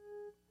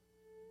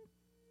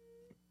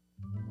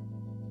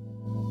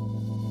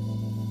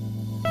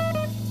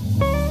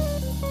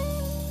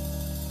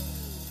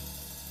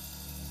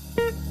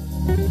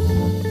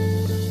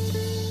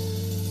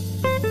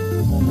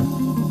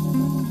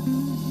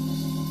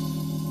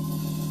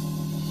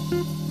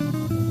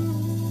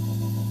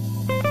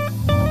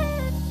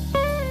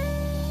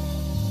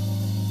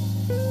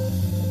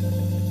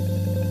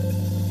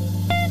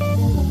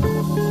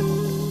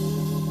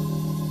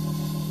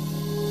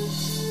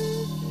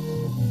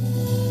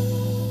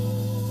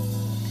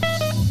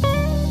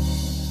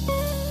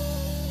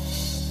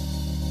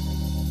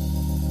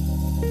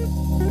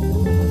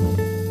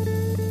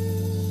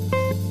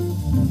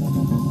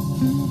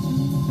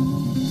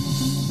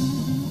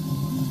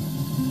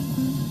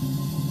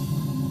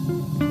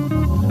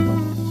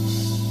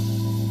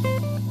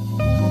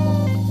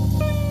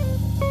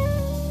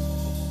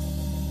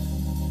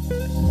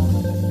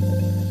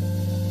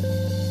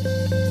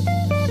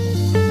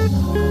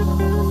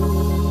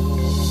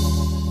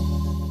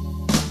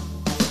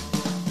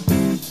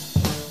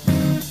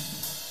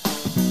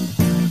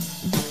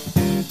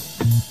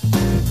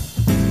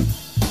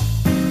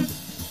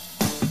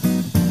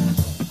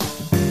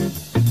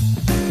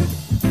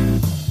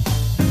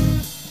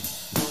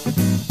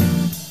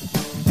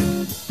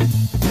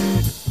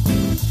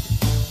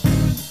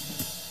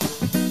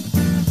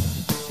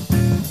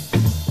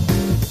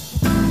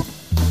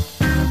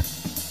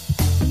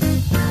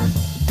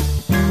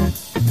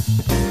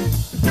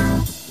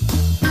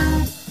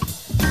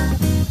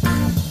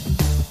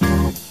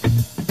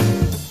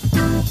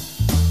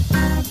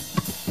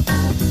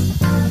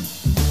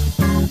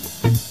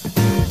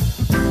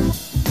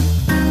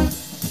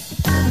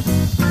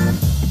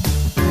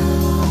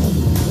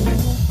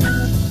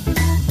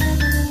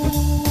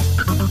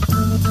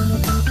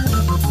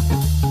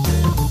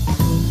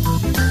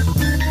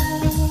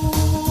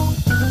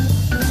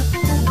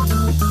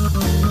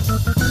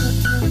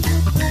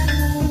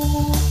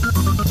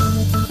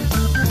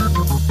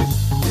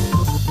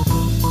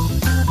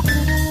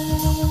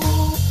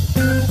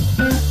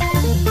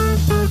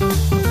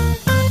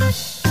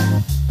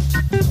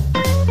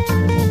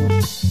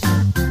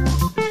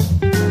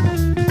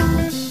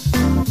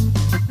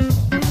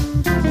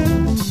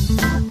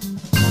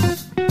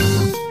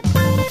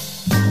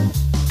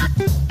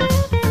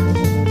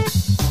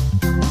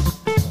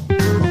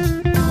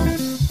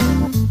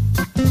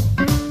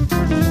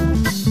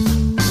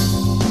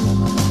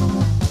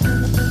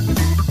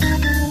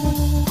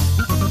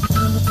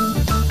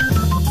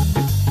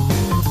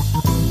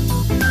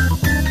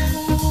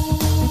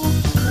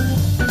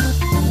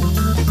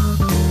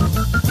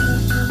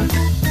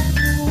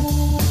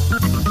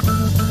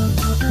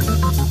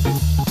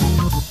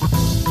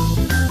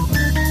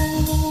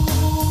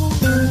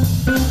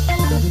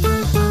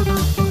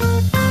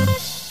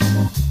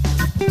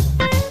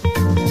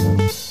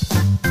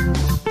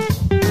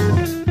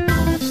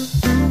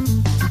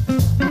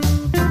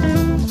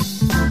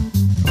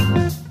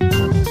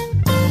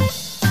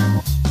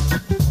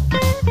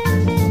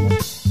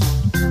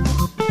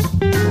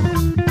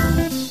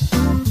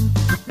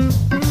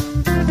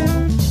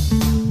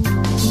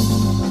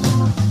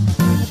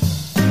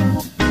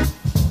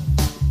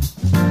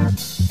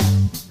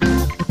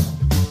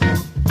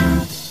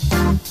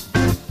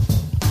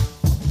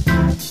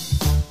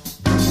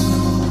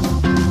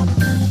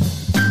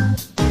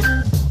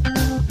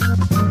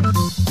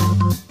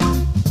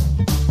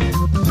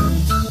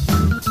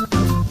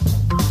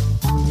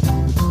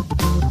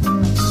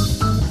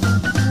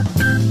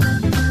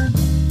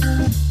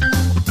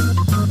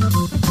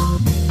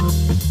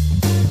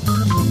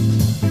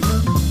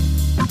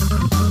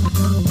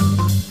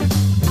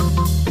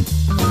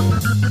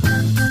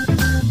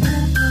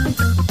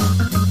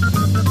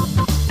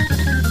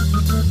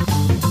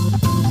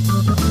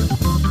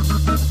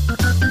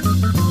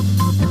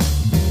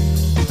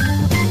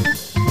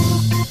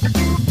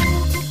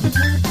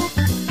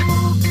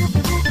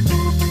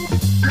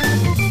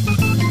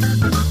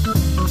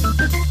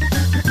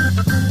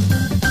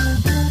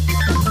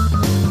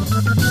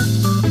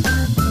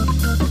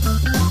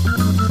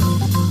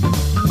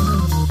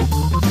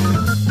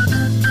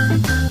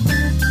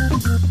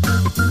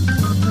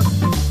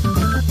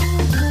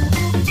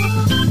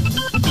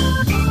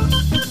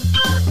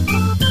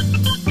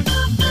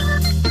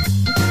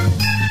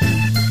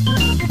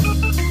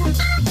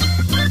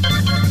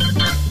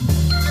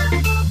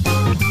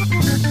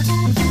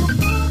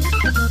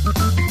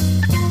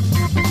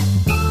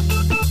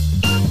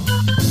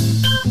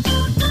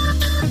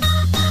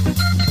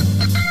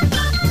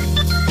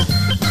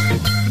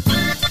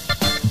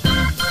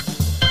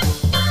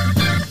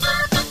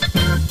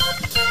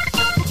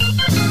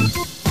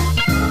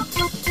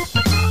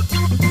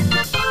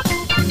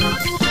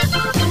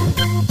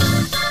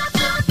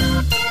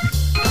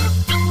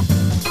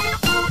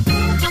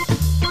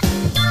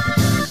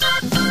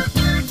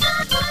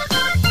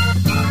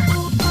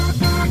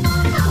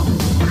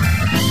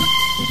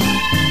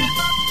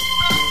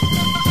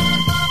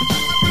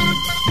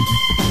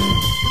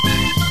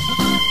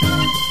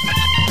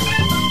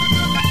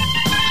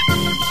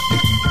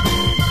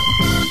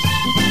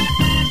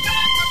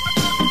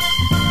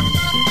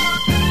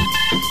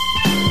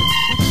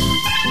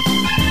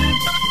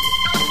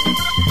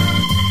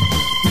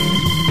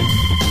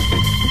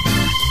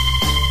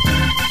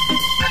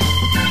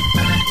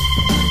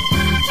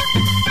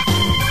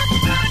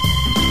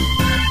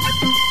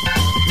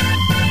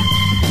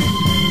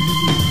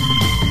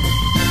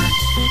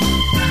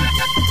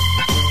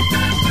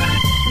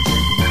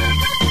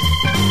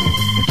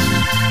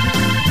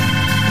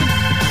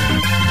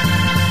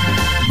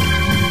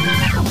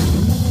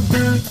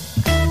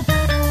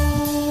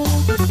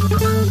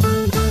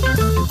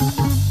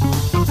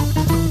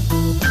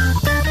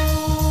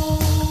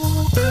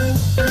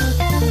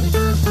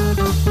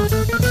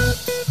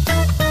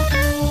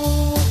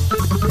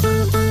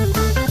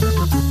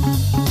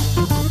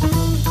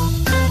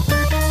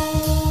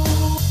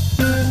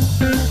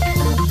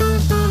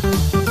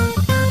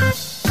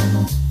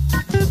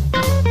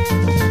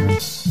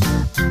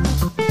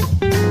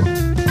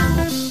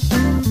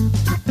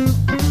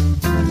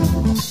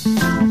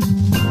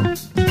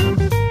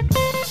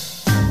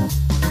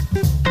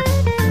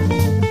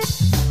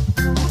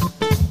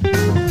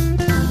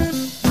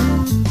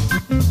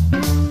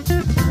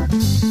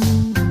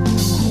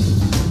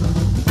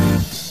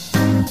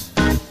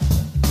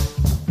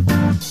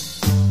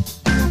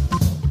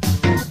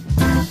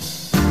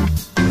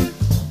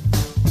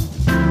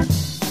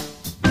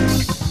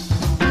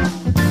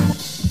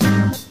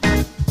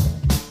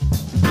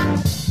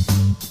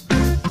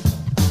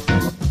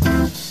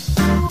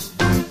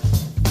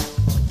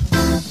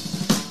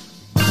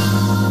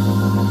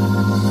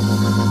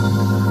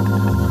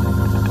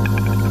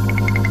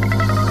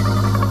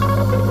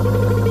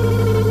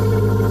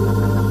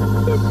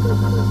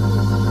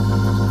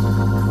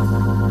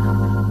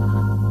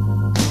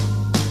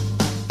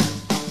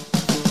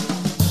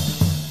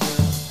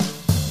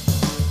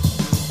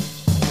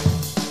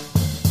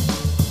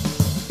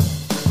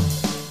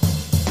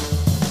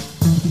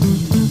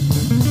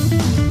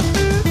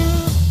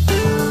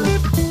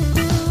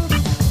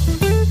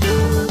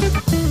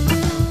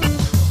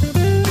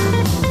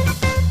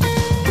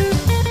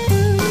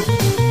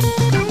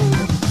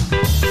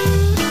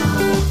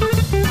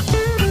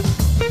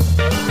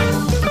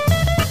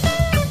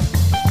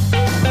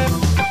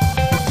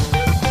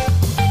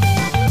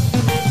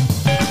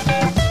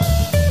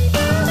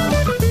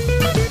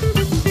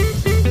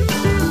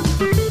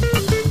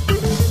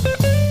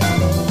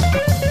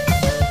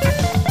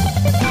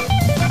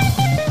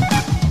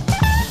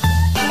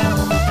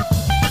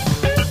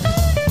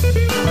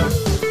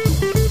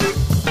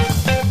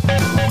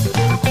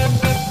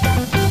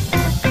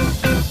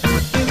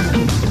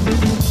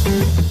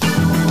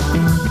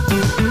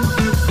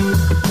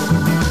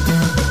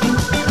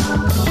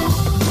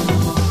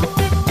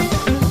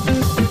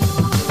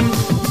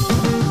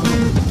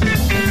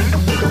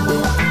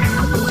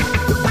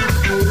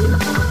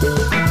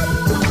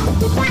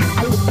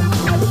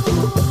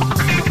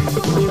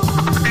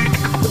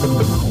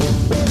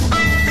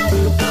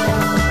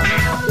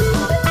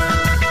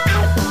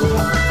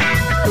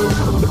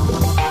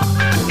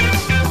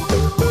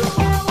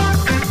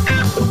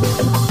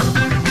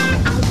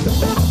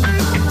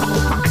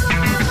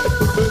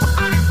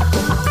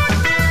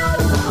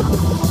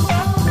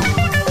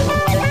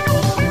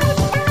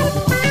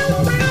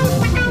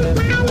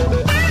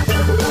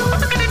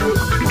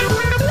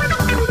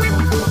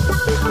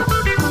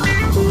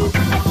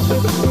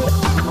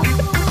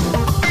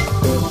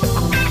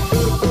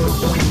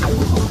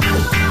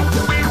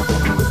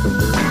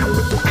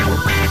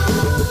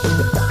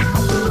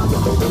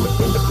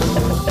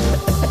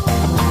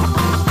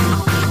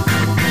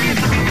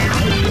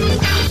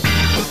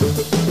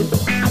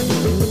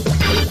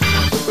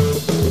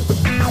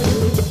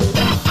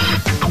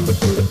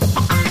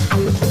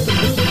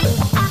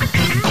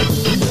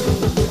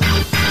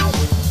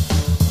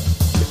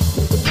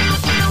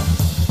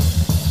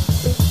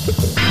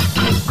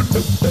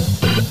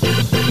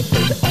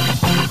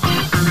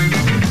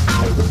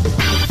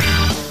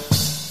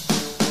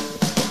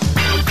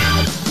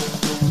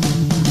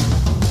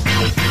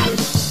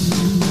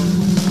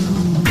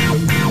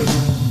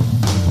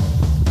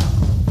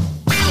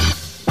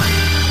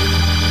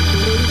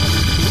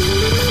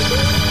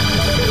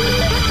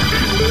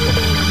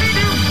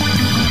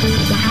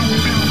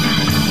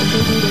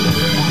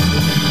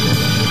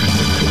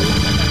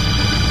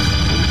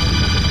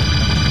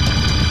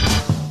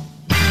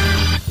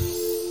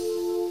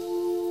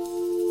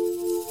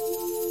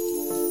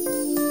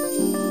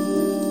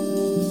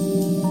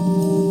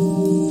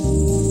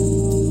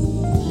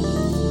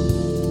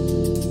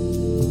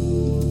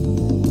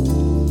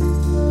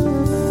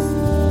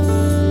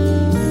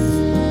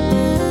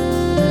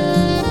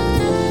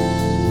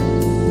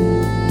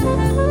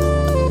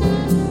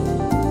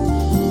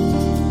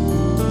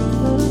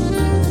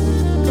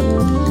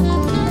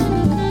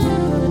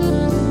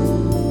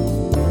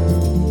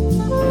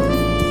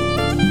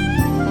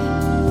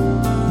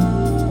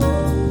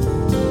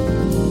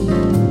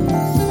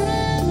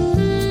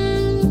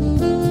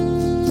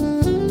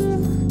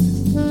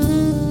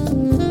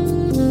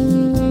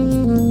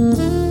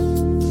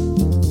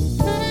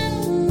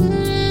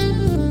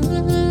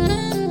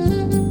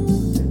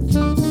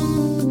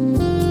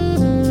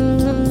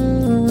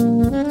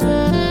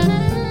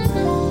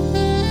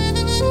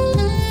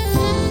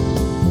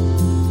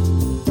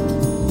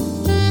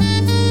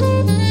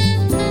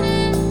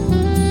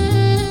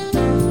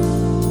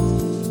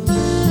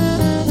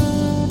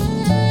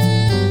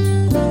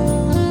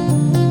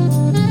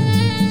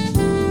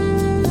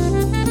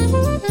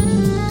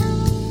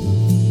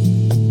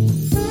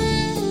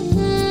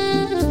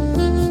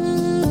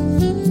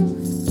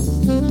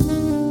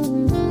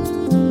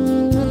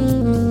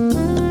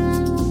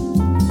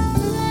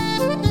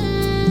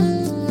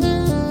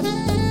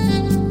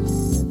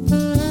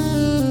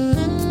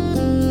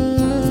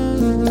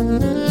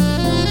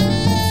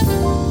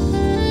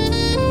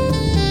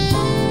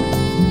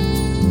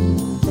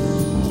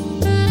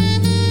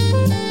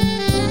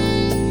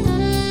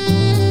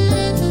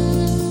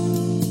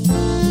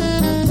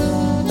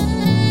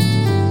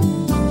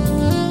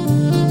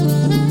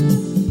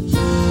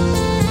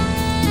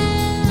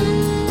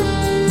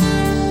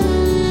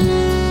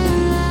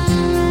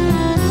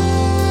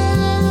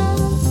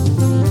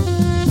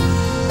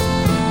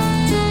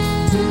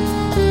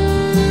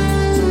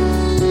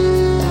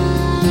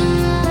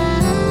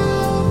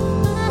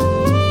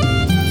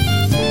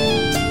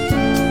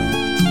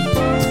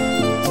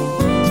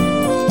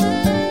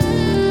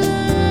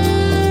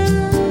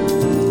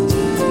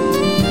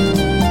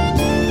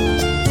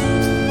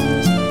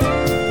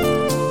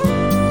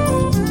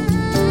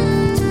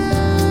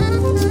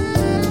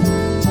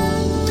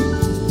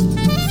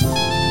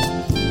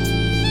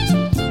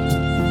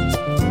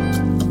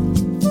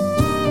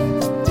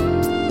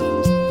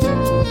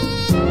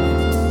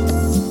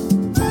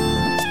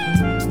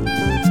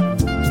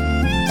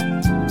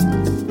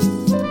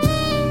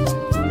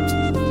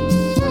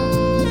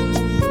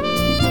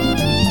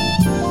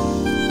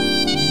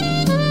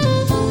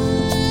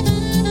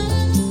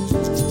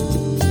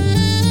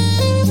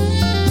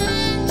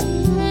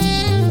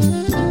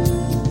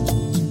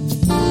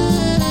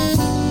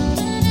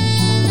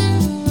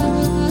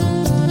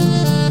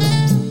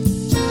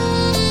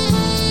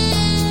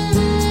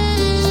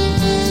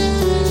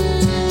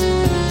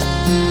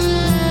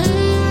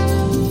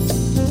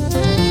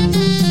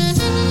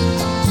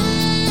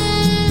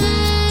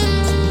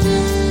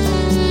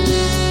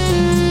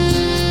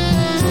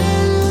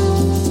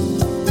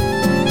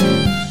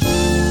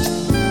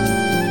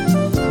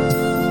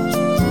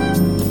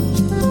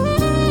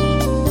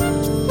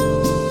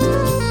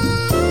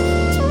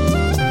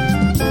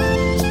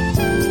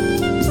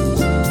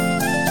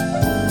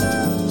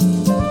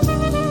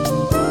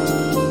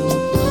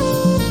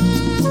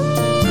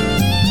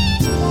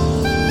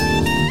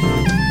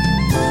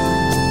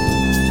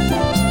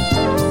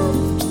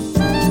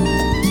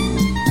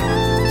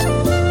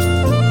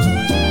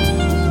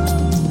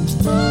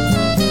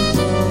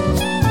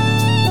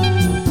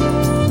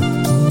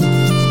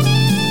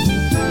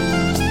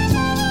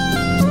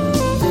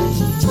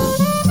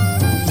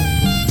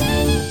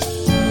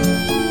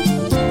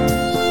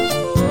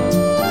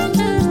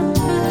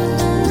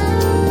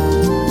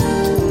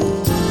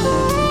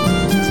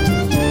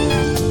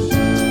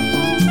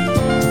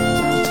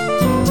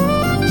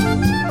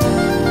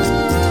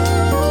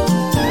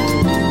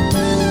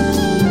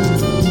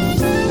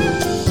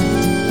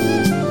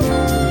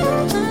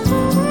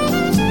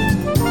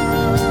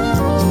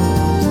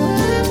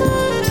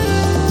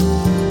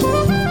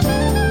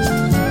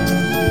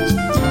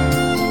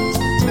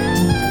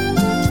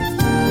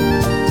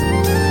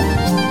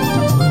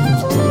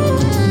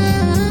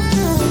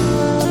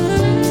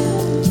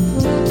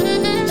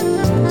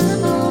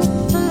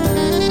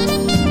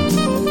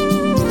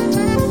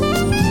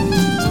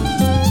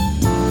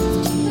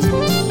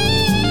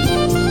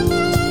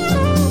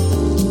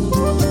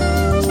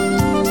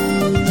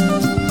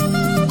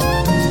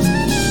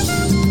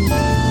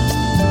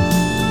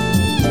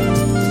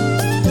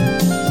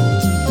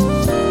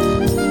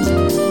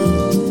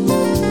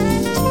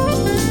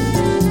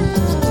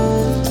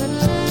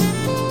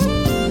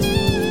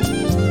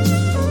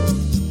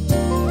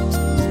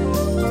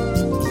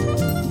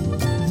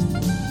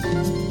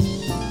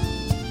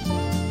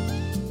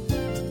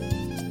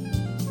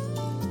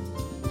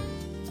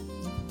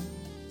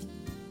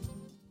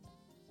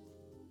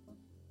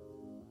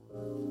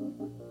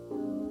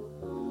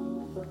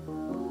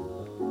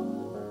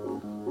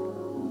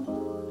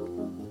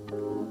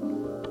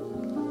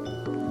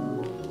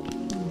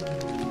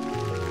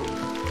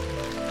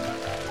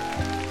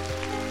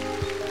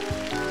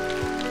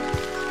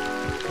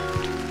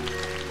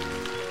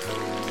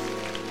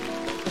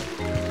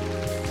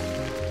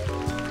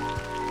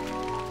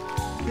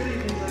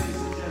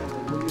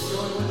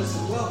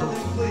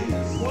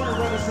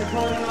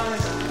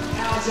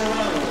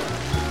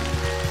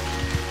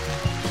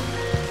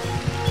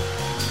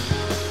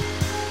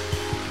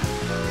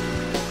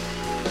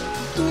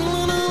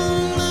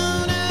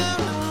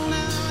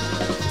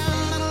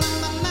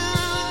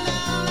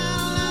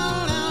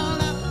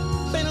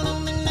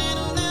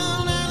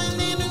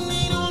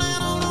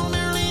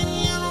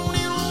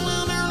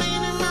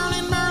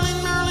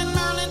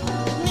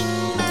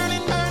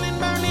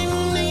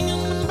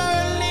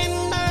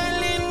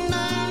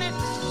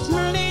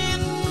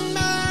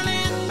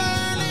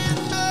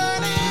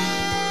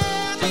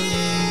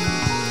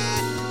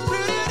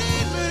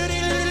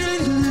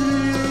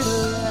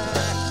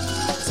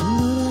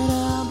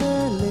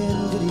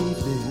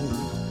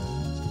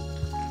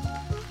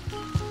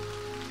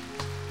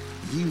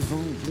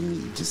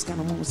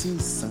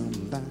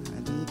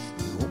 somebody.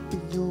 You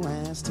open your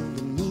eyes to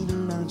the need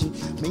around you.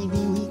 Maybe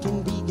we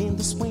can begin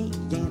this way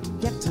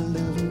and get to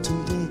loving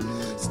today.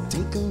 So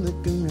take a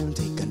look around,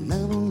 take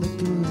another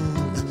look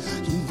around.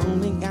 You've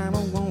only gotta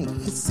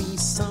want to see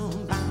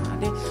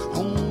somebody.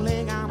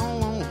 Only gotta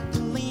want to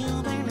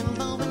live and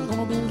loving.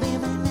 Gonna be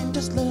living and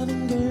just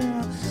loving,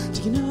 girl.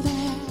 Do you know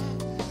that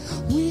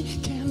we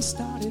can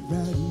start it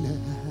right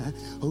now?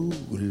 Oh,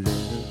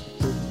 love,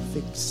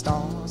 perfect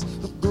stars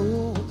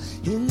go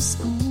in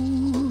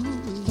school.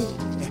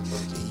 Yeah,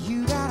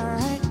 you got a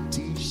right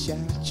to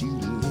shout you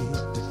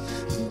let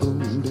the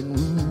golden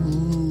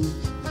rule.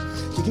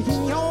 You can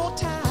get your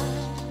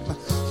time,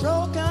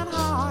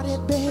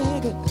 broken-hearted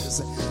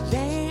beggars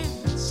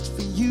danced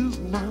for you.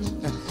 I'm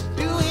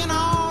doing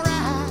all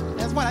right.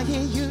 That's what I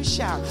hear you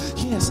shout.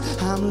 Yes,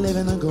 I'm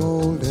living the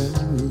golden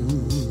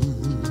rule.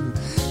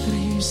 And I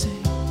hear you say,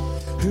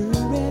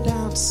 hurry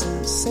down,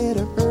 sunset,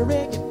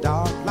 hurry, get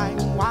dark like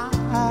wine.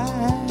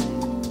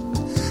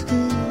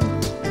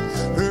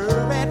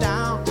 Hurry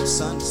down,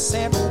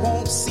 sunset,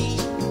 won't see,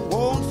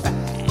 won't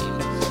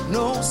find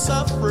no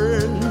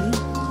suffering.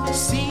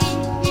 See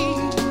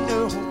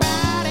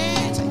nobody,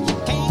 you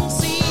can't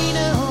see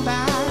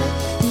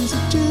nobody. Is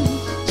it true?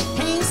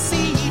 Can't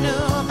see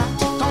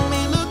nobody,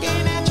 only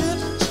looking at you.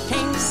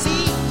 Can't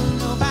see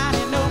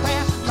nobody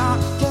nowhere. Lord,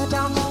 you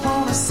don't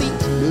wanna see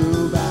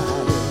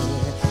nobody.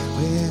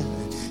 Well,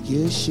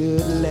 you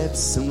should let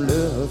some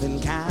love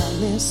and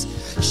kindness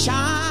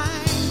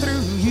shine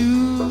through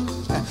you.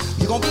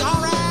 You're gonna be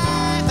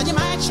alright, then you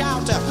might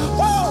shout,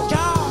 whoa,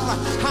 y'all,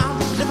 I'm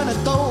living a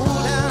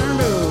golden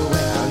rule.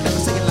 Well, let me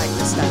sing it like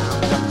this now.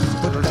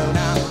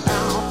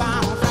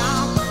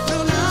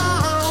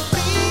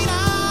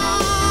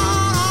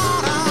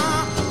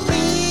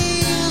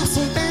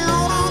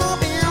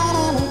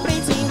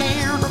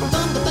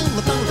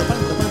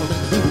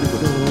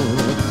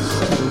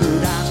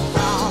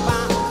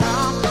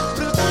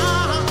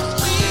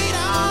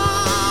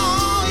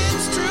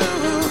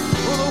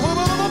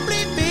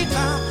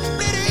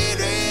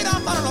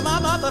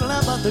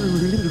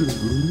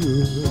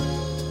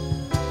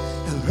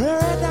 And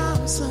hurry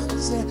down,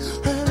 sunset,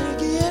 hurry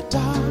get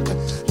dark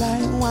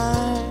like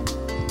wine.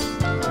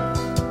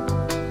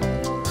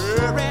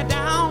 Hurry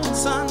down,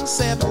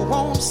 sunset,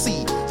 won't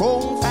see,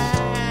 won't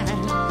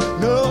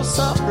find no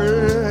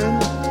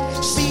suffering.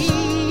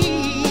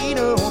 See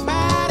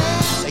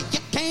nobody, you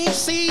can't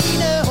see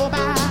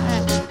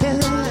nobody,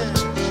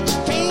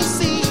 can't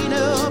see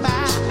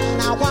nobody.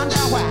 I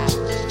wonder why,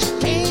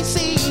 can't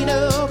see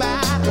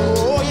nobody.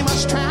 Oh, you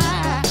must try.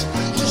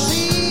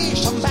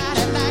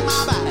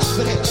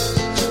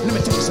 Let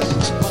me tell you something.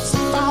 Must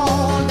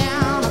fall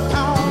down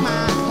upon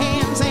my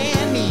hands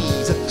and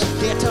knees.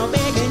 Get to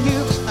begging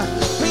you,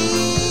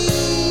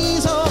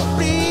 please, oh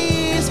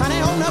please,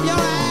 honey, open up your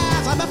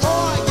eyes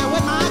before you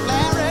with my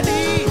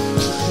clarity.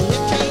 You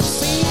can't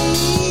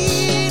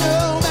see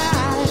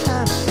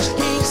nobody,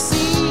 can't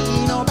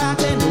see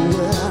nobody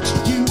nowhere.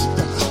 You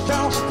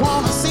don't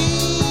wanna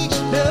see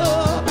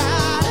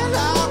nobody,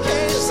 no,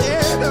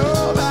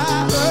 can't see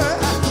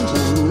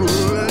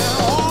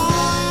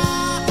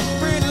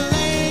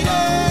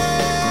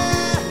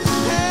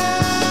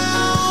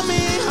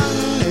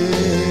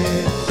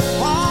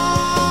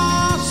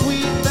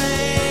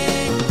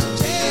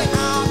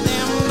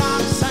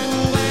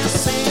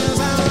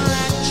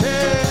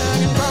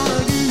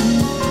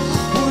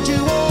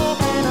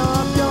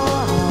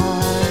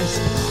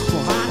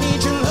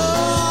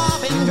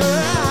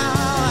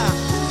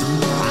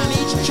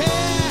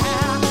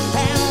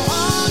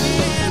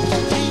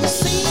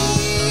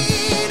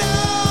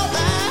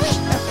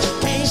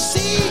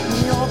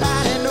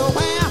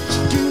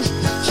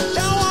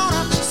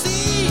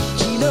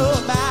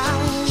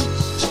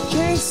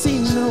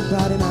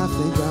nobody. And I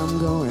think I'm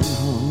going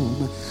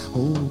home.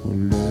 Oh,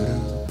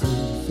 little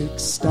perfect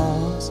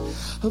stars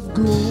of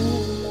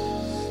gold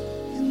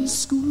in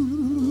school.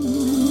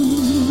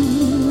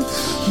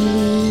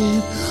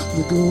 Yeah,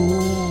 the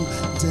golden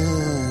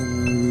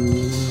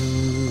rule.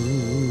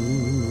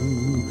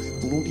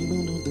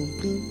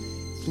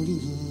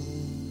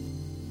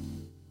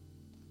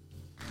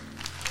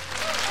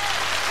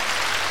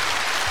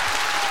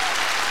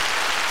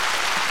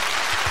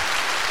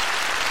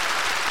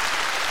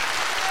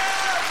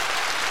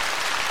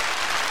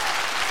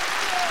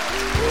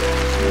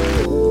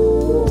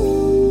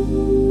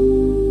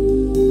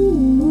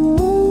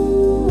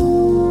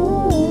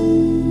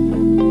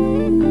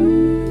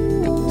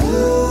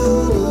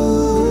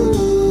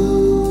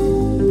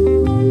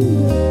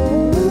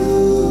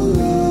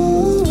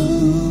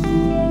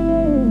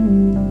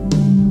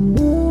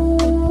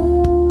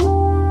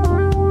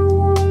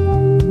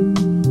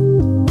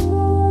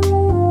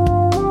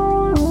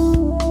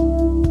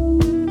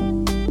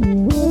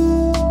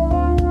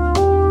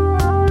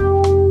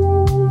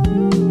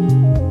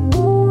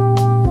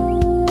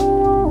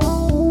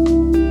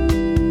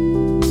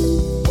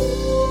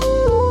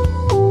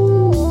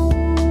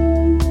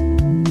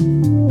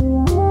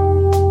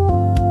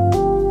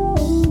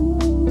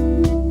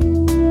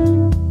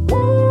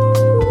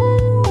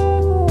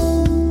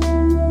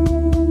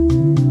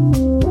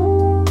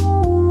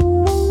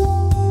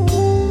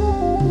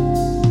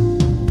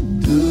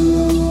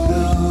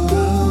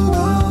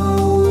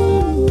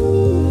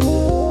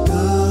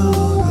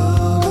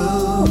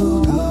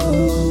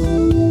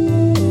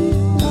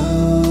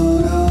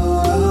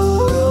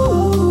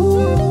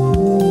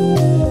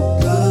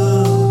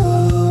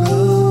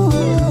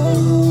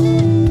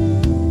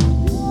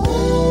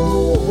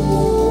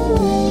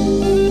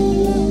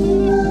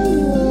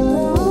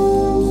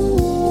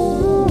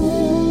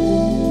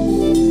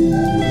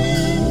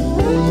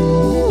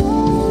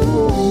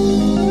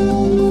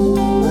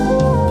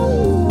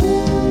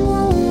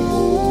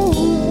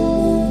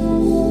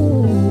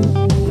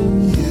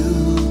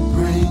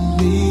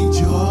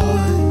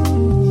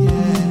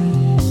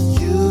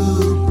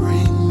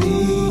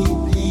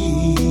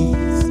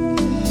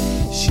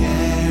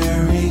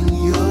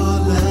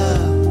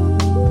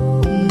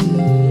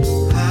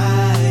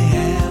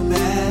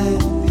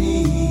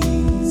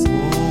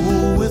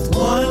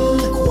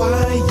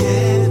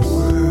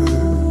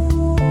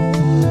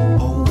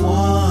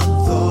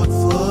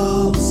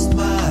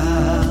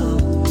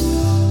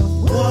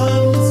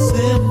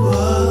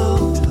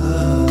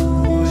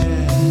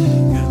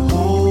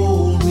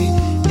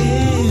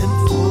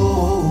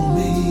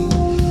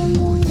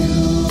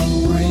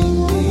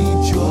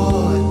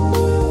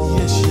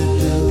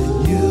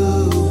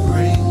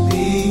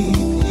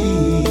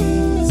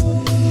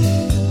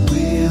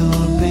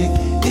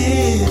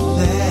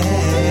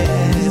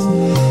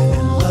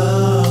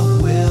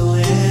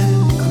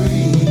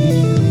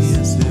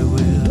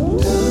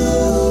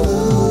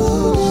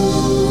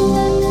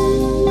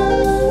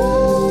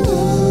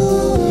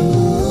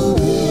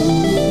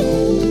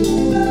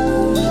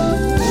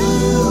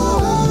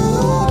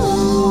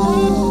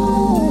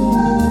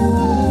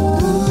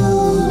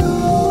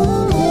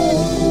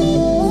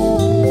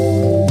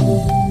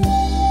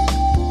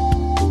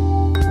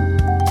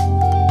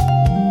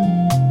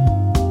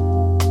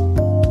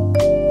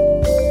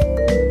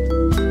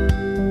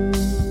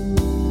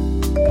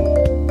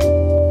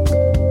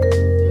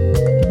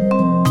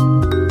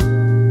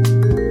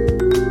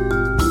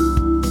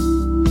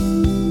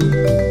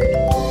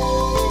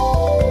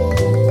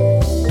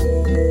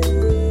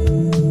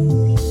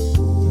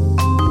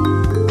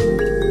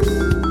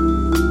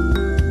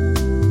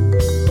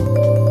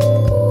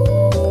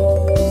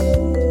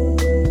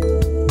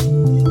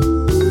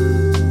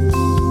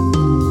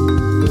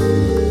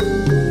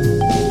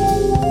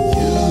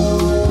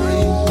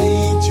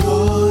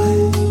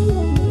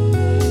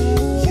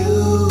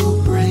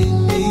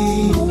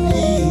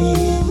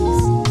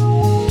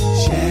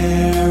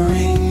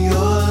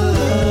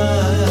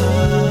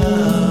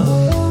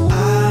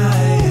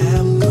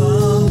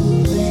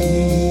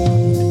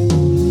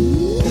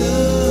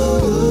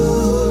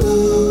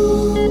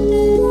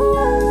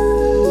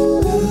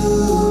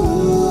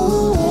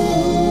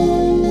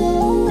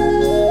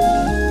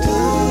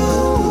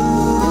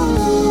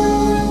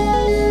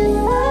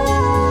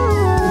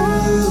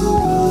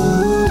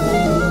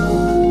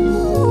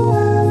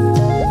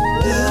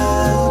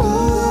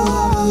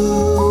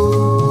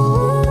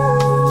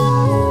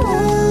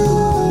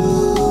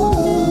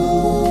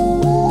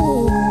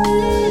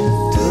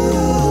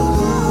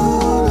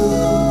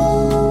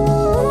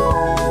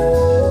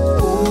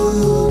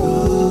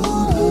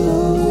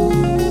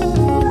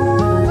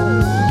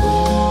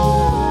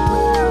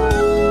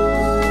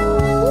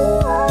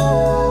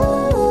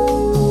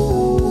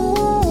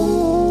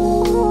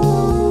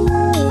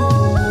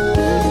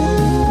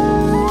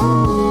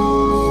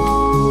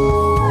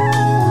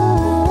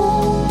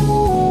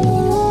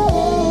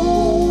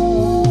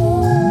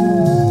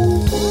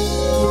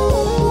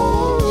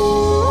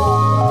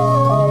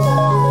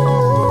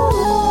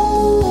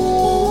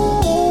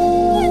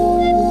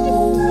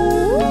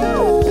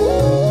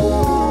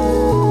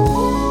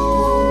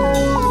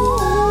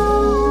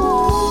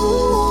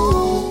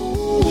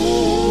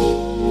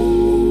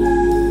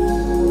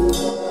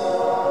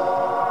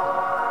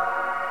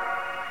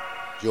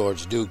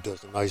 Duke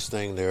does a nice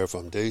thing there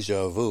from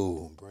Deja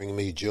Vu, Bring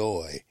Me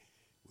Joy.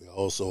 We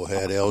also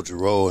had El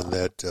Giro in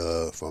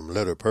that from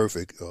Letter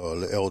Perfect,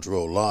 El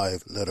Giro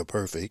Live, Letter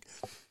Perfect.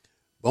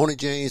 Bonnie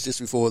James, just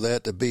before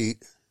that, The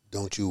Beat,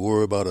 Don't You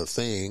Worry About a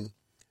Thing.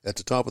 At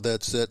the top of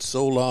that set,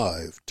 So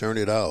Live, Turn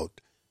It Out.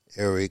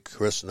 Eric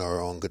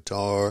Kressner on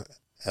guitar,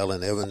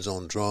 Alan Evans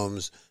on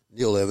drums,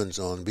 Neil Evans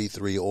on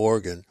B3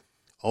 organ.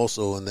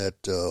 Also in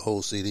that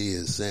whole CD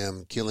is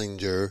Sam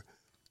Killinger,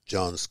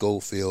 John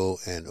Schofield,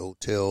 and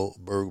Otel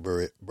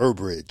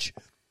Burbridge.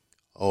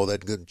 All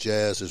that good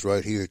jazz is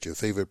right here at your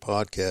favorite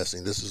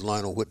podcasting. This is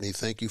Lionel Whitney.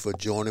 Thank you for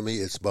joining me.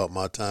 It's about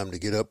my time to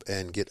get up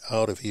and get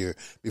out of here.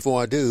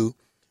 Before I do,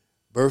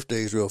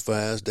 birthdays real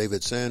fast.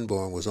 David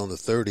Sanborn was on the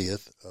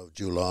 30th of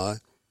July.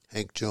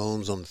 Hank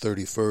Jones on the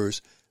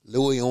 31st.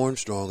 Louis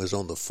Armstrong is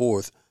on the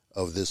 4th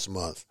of this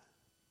month.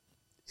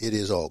 It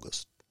is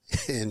August.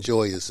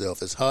 Enjoy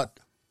yourself. It's hot,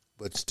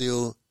 but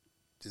still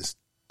just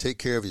take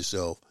care of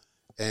yourself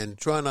and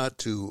try not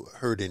to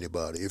hurt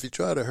anybody. If you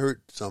try to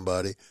hurt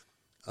somebody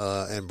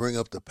and bring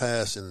up the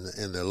past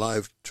in their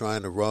life,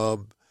 trying to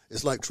rob,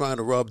 it's like trying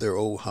to rob their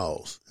old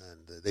house,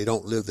 and they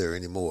don't live there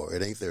anymore.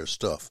 It ain't their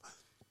stuff.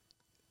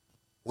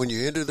 When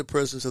you enter the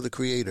presence of the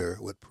Creator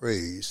with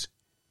praise,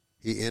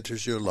 He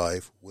enters your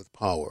life with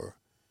power.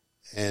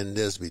 And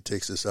Nesby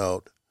takes us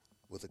out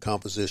with a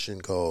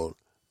composition called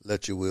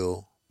Let Your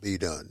Will Be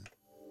Done.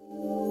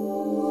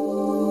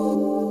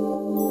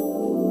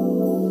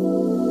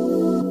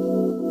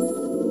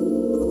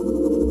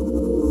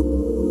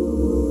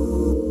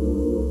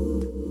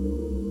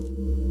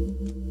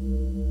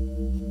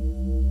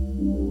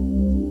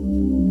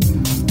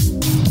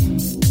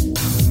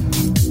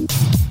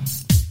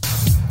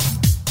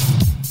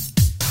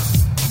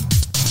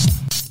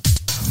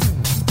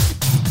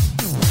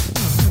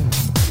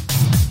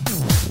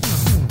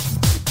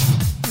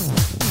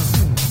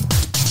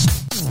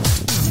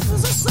 This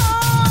is a song.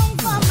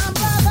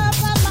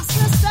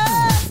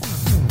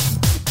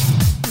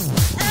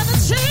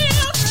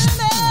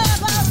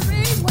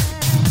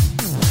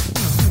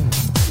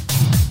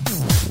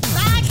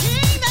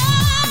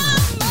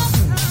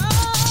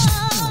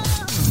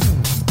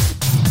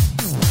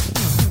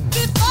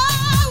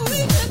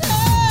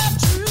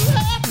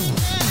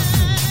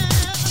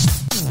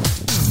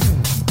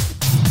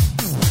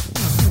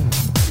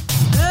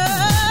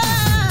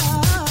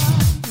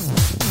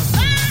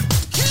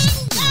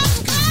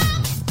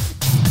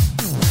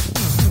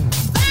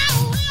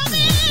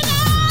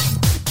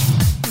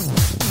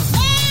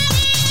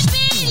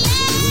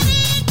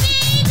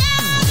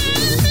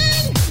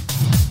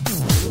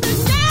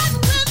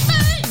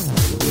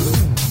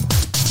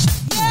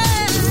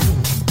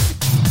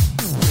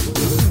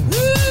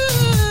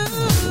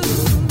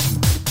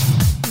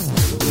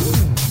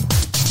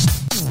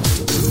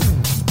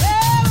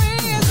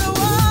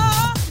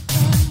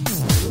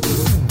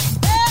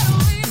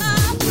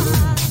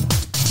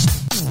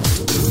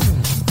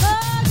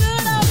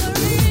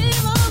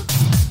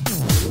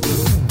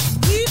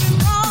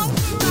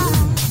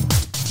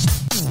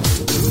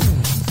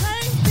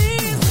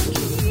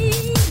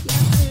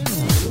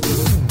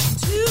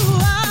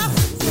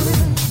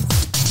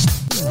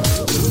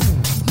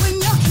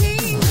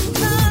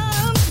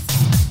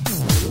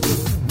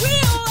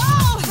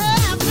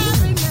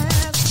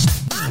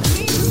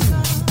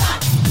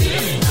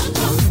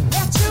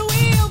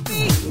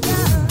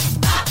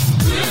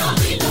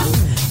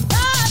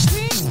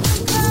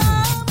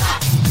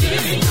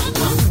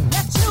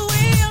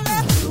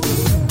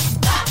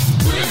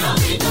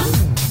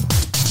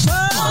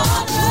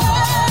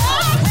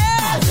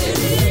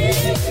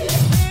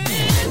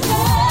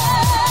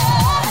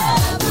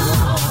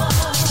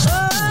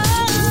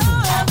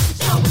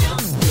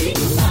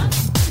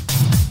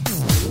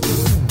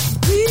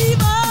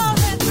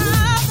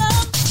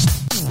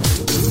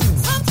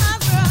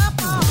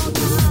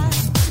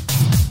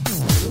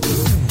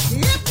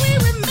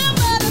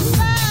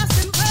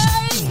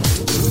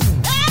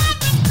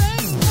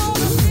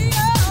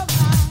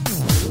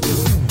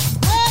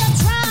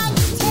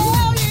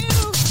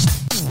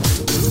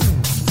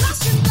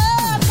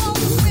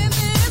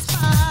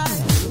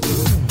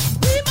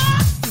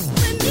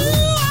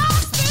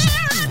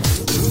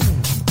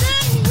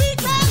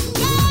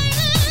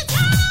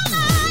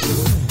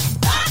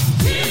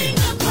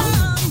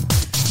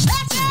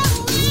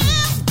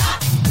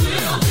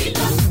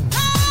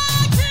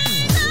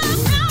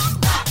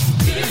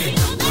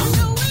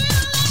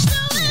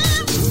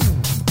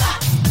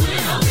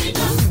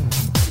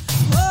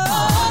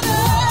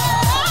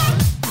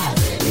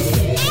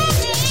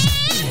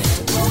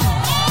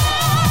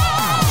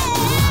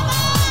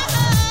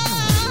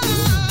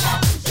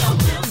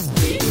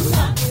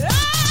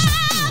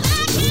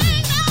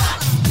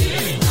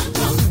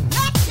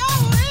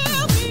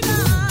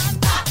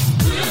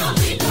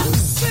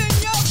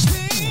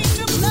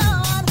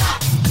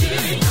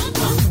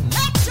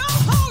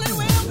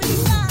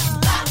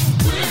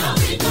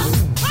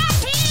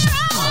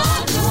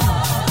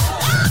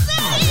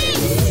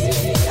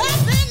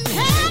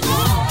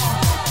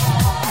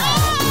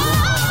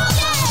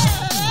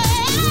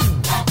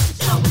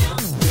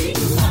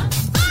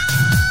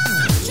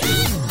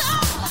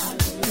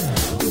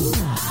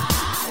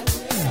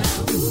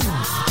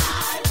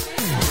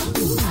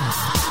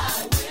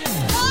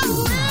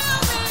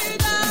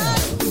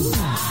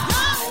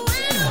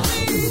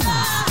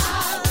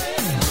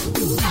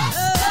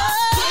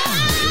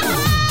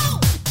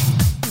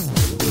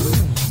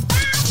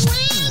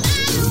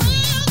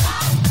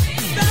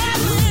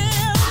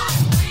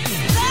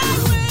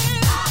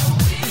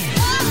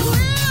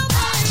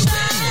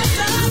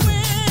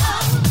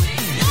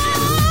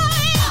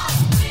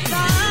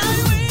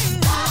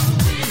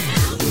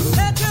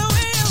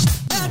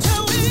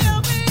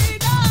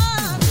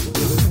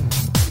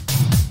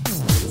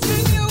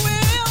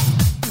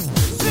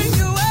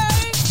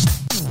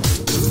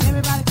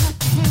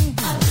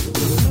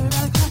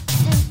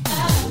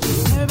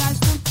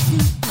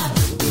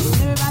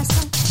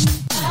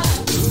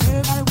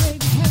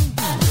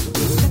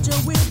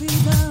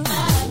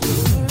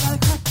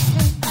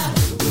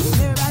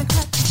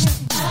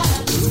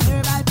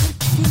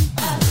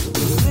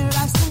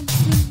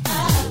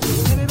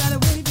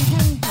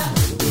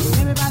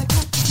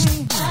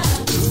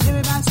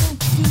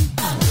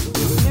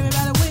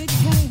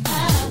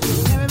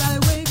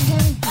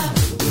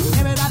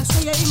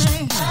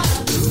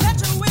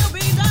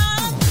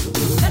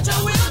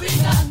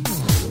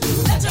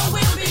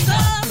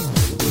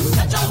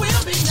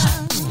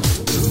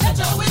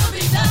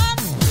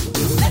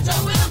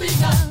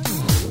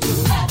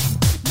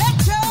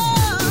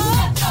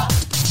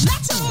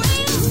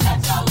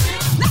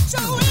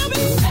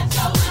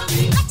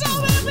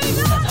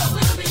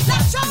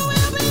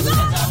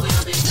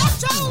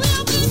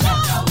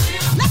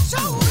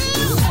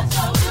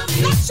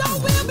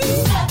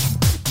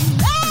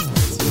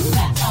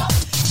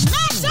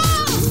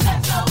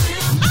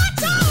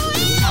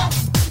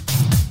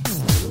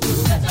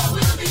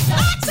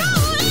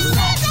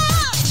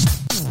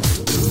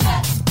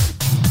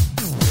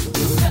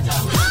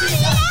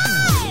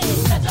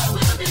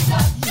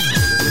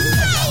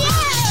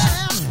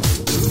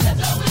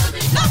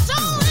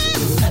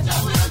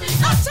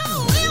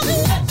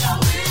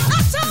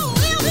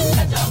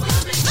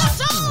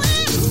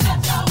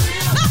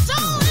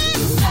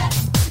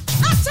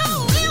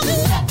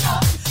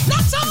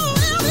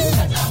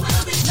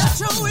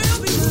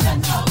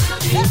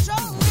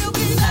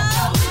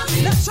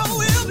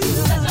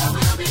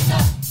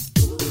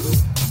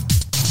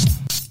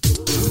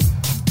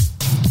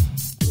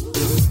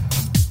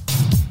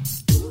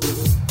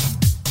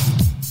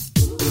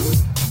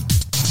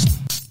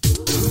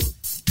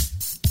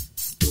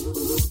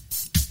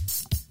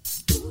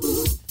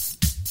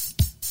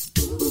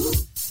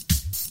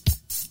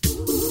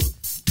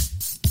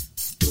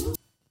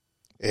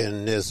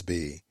 and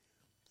Nesby.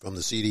 From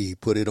the CD, he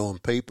put it on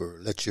paper.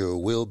 Let your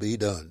will be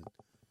done.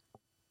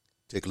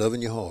 Take love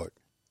in your heart.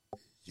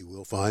 You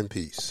will find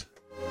peace.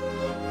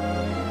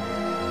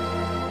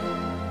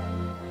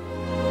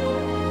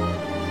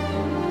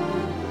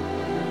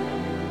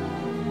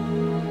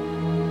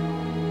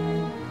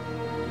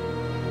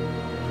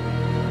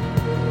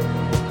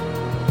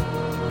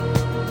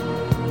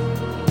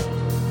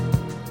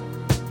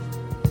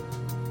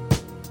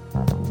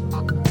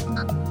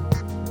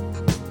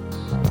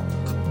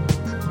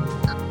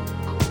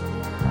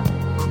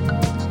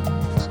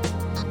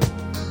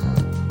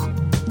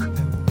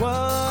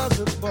 Was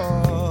a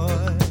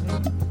boy,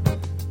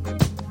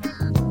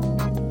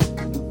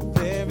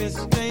 very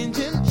strange,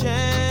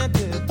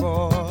 enchanted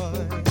boy.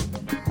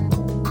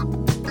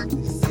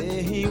 They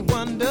say he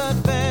wandered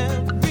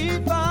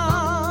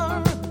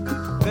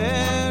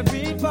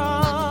very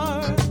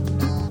far,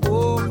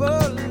 over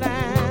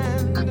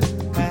land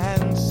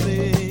and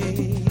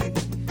sea.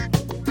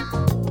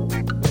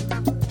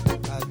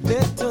 A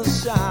little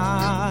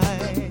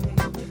shy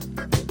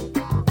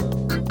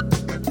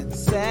and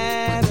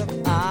sad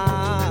of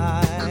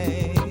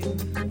eye,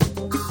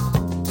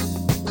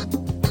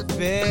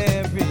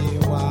 very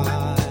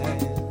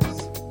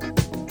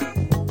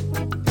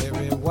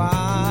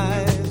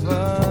wise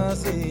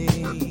was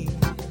he.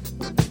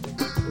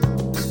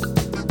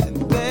 And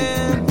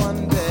then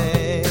one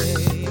day,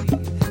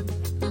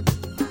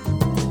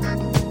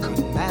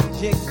 one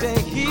magic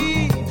day,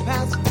 he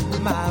passed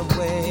my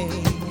way.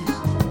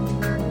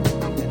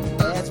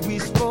 And as we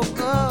spoke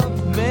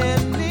of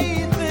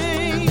many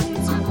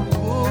things,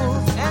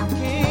 fools and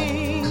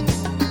kings,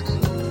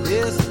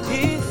 this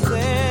he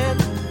said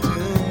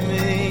to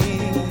me: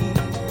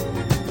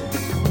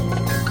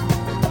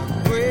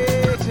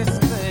 greatest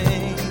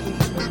thing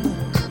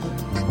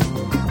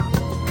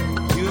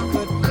you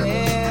could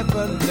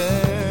ever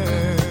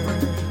learn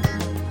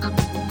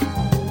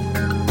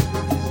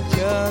is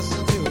just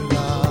to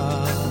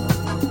love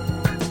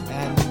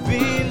and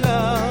be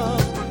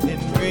loved in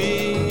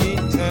return.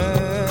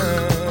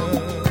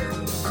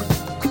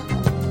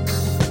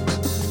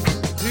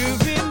 To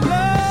be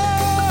loved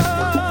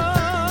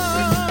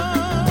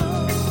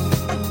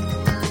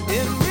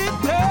in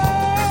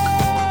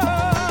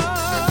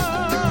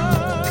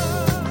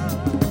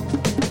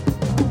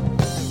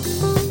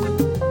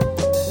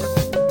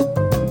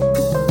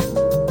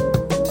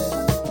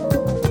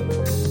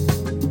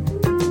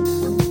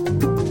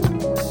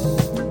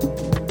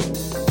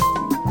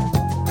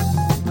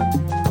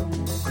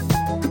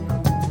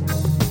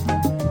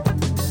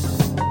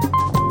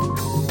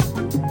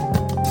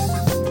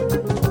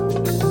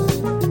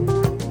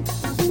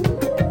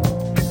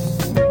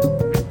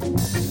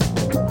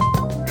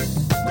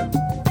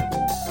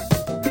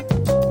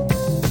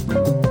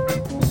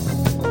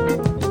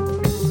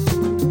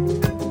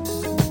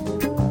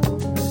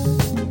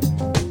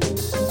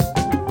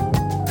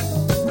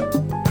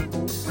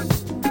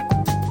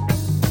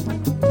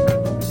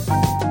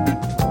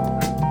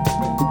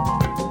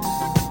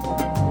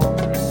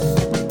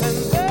And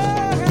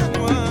then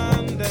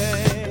one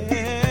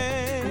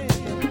day,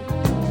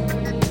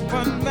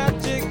 one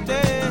magic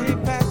day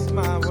passed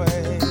my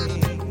way.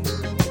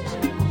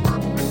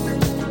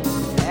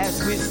 As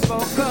we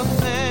spoke of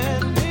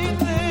many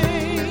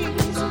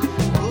things,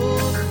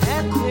 fools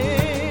and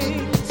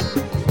kings,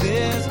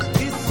 this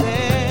he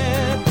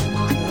said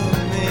to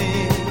me: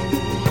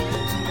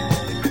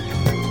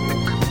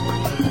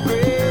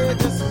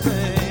 greatest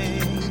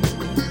thing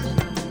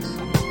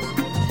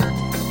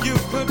you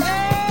could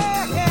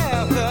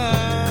ever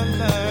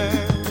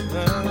learn,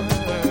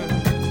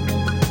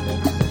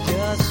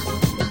 just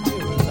to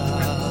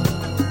love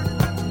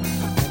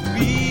and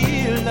be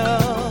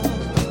loved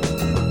in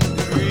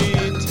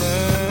return.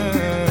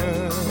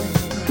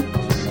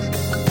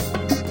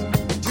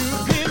 To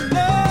be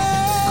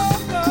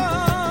loved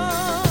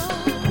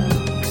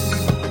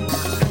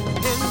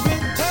in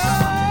return.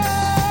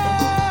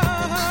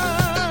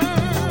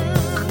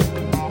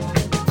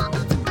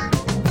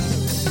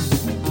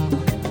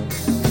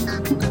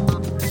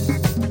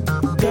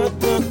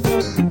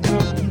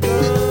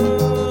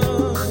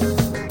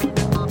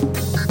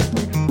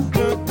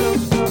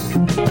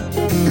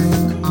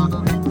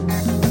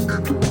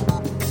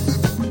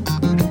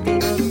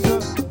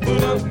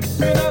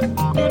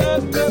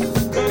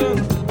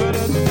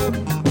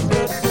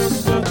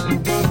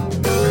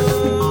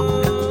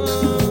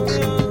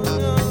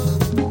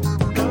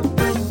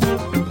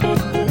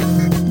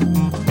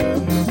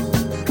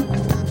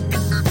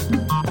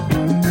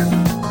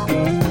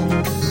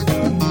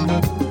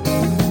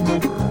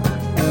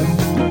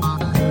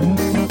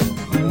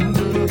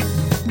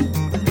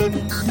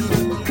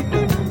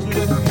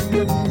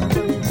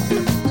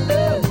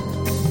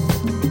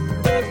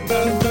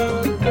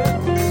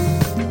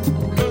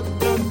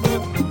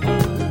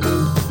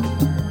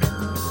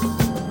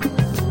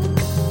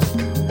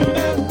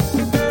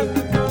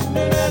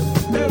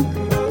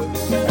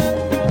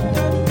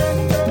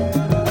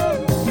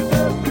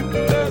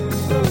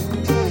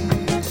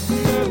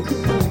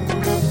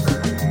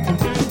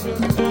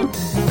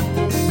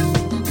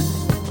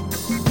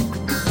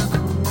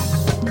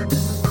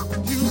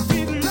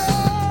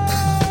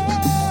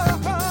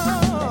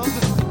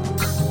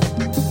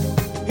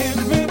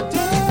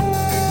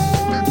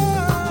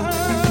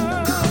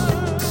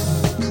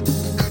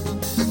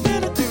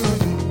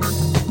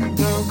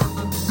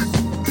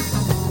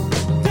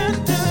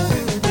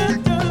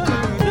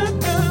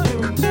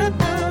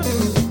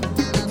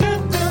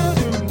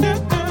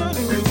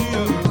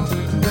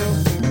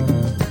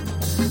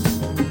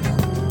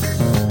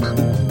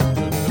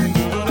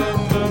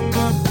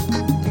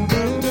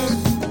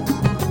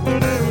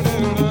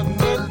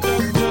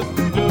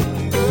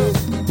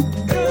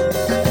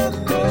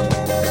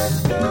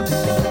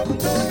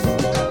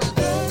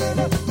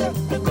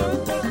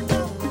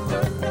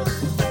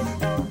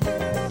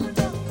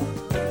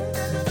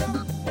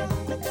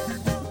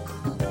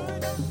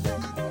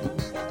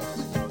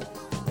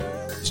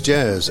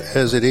 Jazz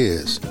As It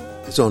Is.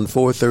 It's on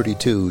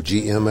 432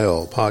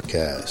 GML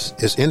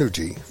Podcast. It's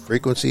energy,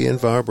 frequency, and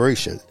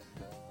vibration.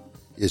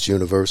 It's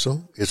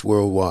universal. It's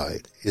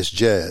worldwide. It's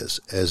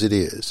jazz as it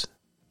is.